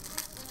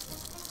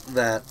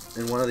that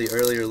in one of the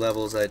earlier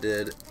levels I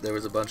did, there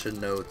was a bunch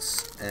of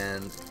notes,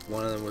 and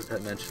one of them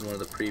had mentioned one of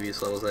the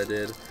previous levels I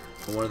did,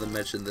 and one of them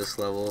mentioned this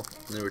level,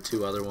 and there were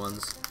 2 other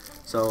ones.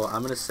 So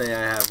I'm gonna say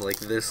I have like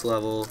this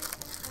level,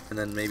 and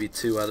then maybe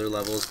 2 other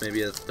levels,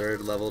 maybe a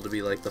 3rd level to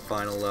be like the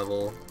final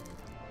level,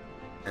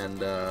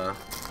 and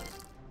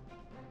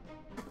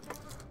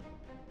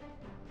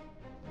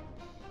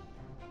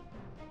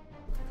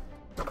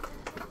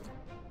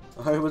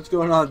Alright, what's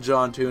going on,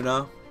 John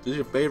Tuna? This is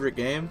your favorite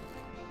game?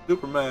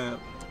 Superman.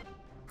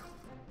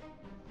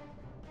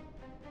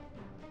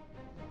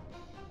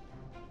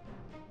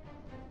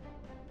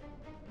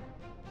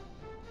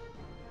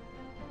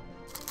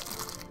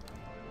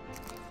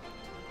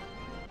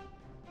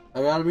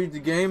 I gotta beat the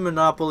game,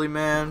 Monopoly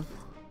Man.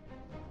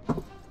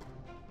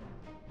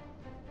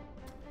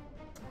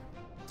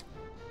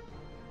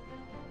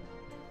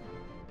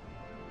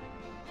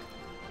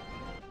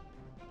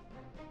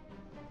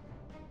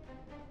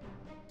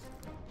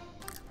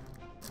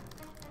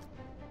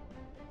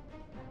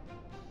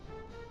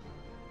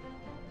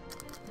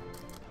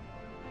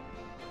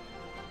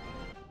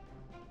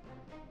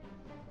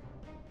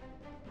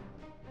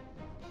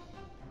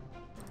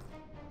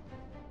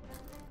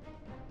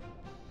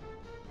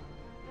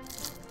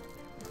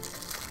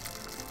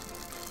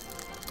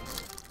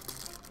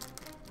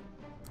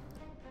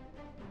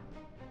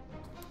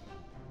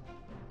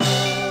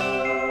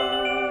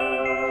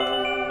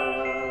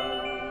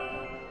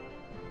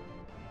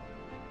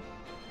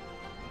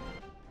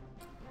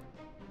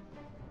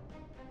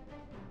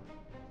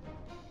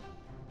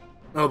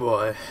 Oh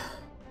boy.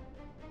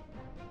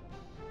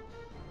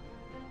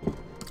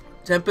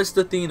 Tempest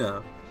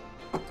Athena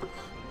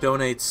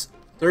donates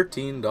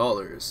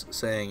 $13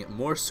 saying,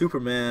 "More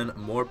Superman,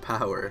 more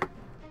power."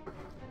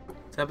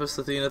 Tempest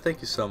Athena,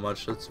 thank you so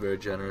much. That's very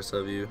generous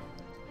of you.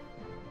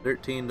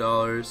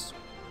 $13.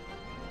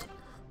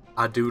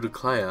 I do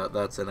declare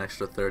that's an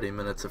extra 30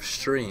 minutes of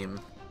stream.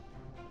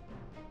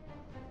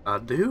 I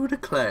do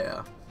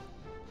declare.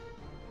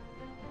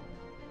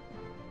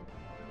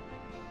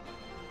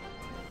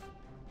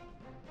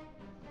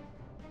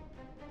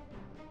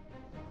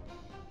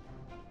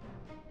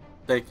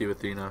 Thank you,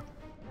 Athena.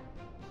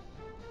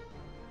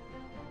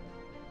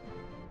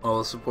 All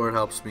the support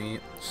helps me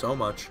so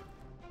much.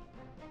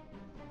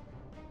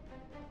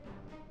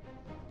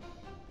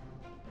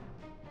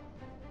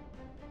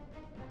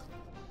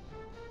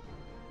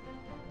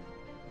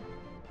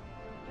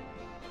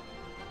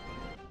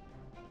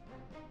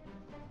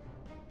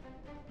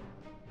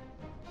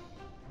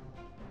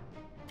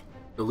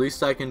 The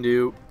least I can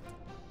do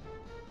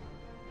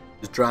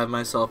is drive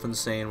myself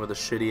insane with a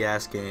shitty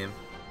ass game.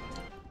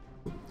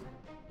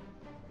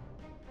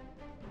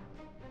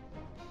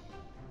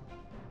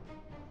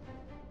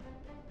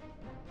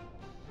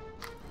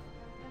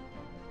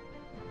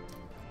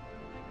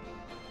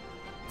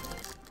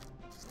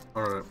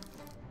 Alright.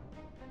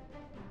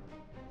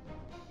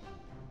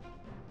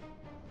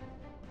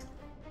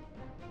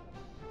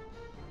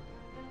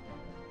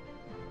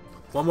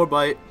 One more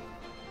bite.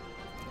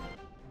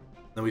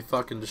 Then we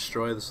fucking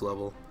destroy this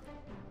level.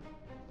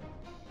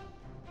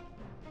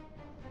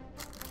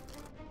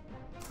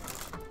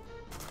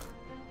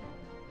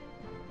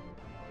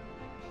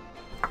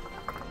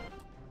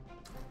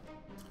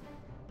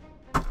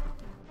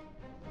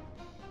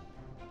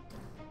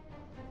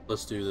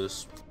 Let's do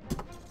this.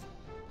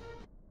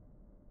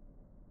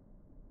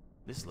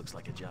 This looks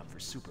like a job for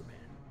Superman.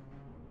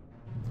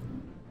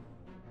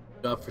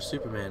 Job for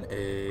Superman,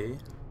 eh?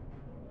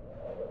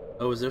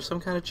 Oh, is there some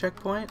kind of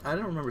checkpoint? I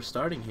don't remember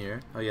starting here.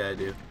 Oh yeah, I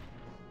do.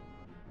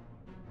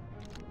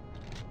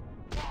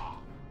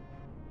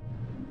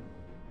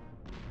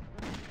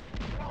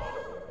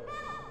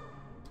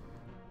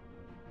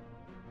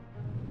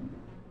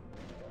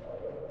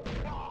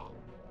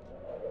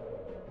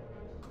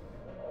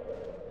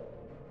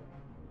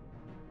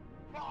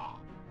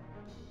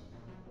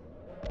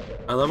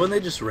 I love when they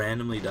just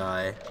randomly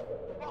die.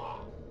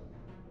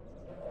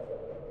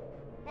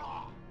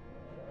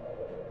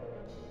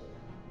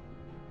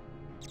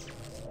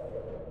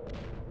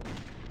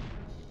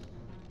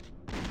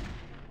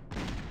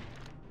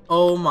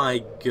 Oh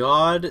my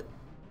god.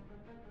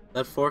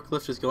 That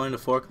forklift is going to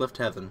forklift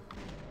heaven.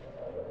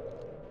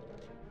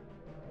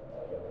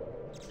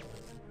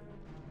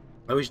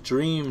 I always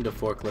dreamed of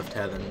forklift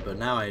heaven, but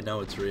now I know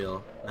it's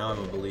real. Now I'm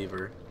a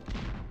believer.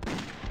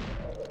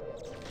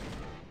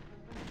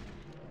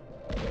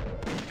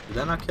 Did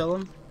that not kill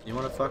him? You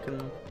wanna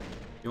fucking...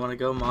 You wanna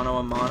go mono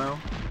a mono?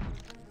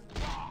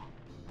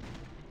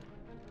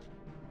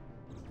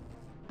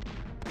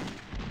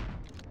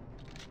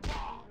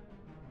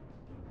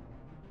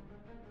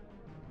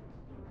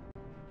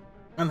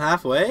 I'm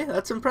halfway?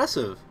 That's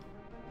impressive.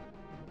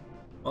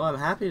 Well, I'm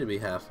happy to be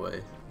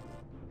halfway.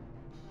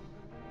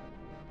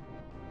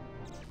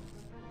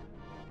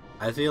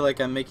 I feel like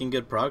I'm making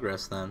good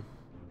progress then.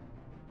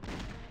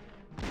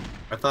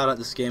 I thought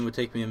this game would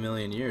take me a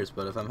million years,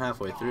 but if I'm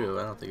halfway through,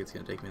 I don't think it's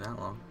gonna take me that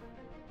long.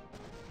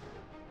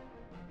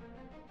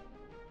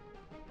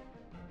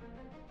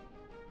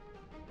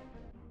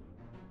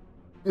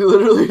 You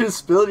literally just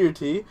spilled your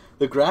tea?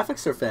 The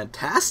graphics are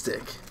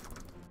fantastic!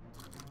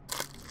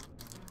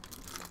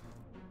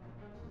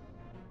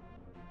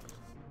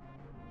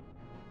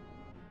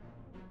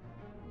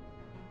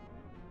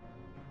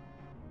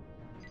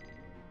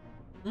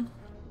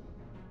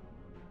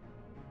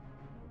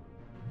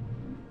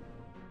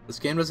 This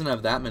game doesn't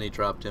have that many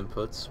dropped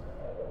inputs.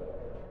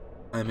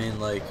 I mean,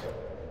 like...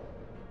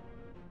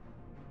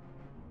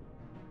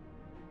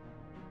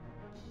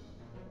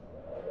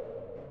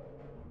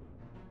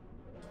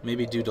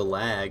 maybe due to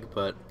lag,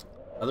 but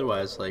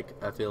otherwise, like,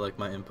 I feel like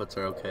my inputs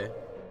are okay.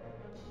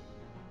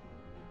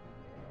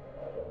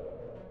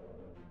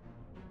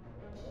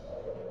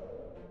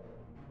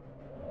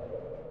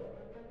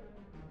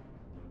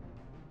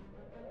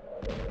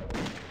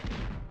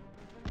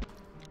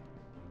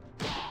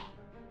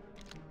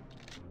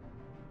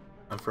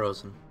 I'm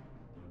frozen.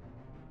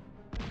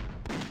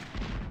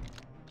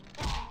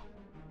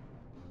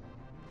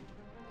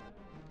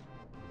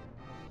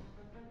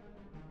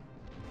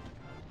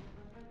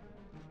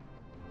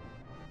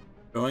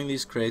 Throwing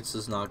these crates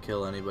does not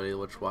kill anybody.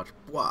 Let's watch.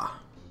 Wah.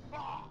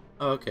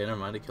 Oh, okay, never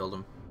mind. I killed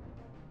him.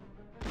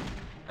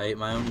 I ate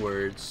my own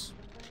words.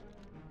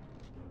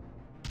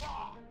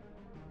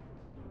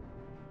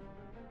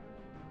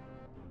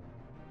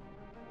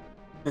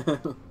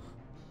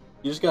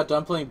 You just got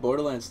done playing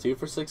Borderlands 2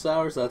 for 6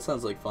 hours? That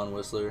sounds like fun,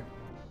 Whistler.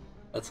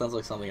 That sounds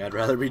like something I'd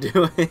rather be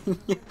doing.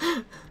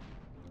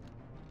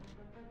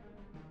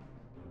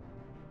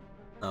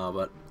 No,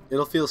 but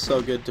it'll feel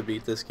so good to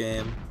beat this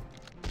game.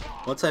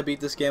 Once I beat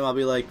this game, I'll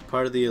be like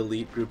part of the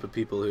elite group of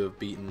people who have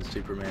beaten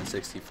Superman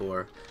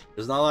 64.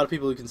 There's not a lot of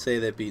people who can say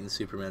they've beaten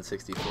Superman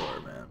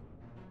 64, man.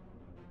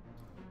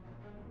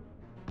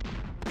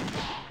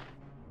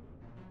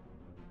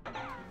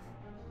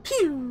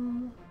 Pew!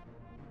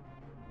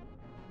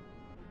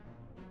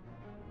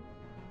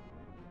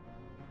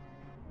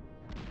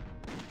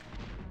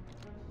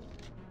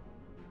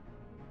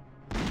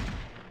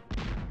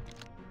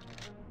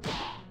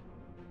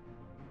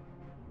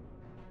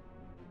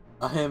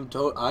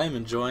 I am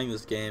enjoying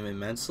this game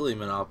immensely,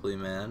 Monopoly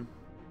Man.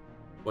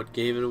 What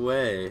gave it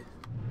away?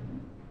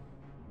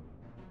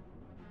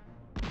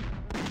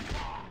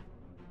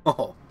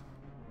 Oh.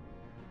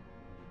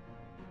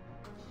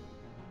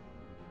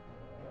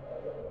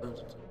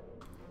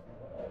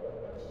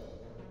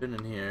 Been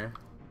in here.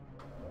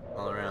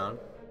 All around.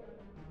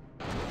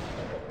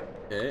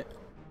 Okay.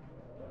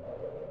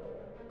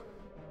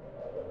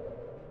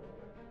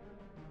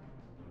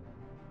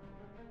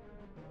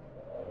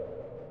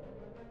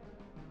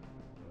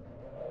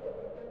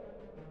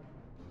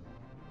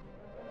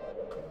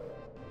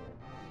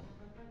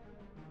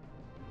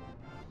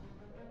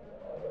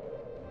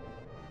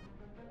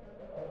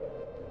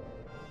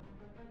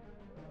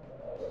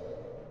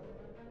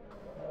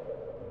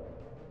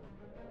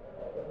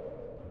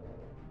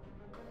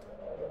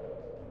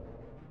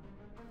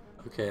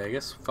 Okay, I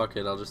guess fuck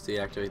it, I'll just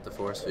deactivate the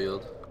force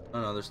field. Oh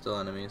no, there's still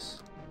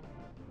enemies.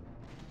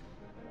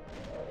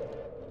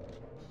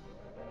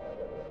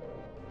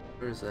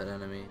 Where is that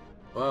enemy?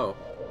 Whoa.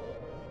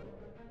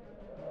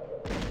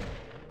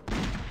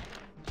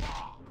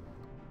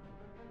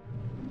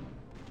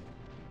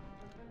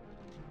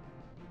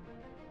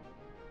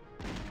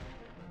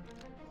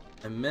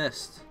 I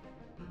missed.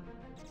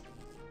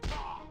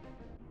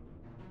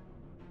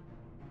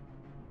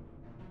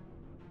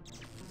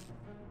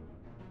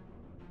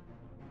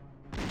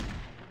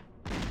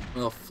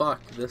 Well,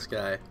 fuck this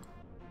guy.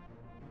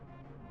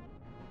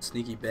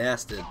 Sneaky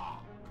bastard.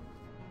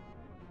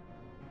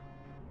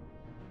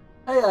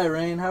 Hey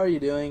Irene, how are you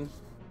doing?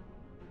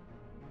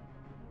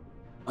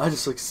 I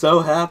just look so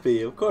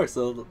happy. Of course,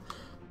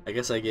 I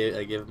guess I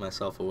gave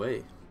myself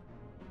away.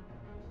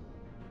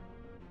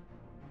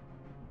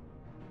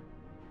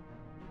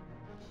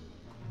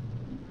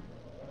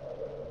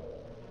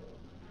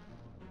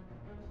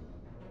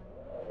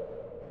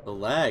 The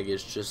lag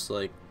is just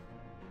like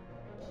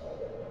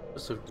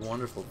a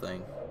wonderful thing.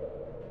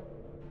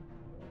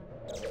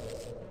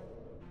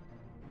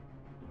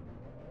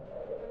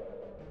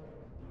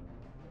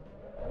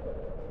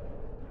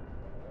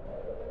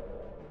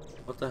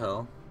 What the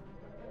hell?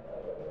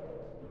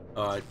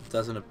 Oh, it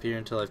doesn't appear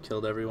until I've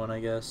killed everyone,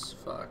 I guess.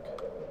 Fuck.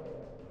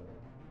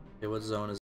 Okay, what zone is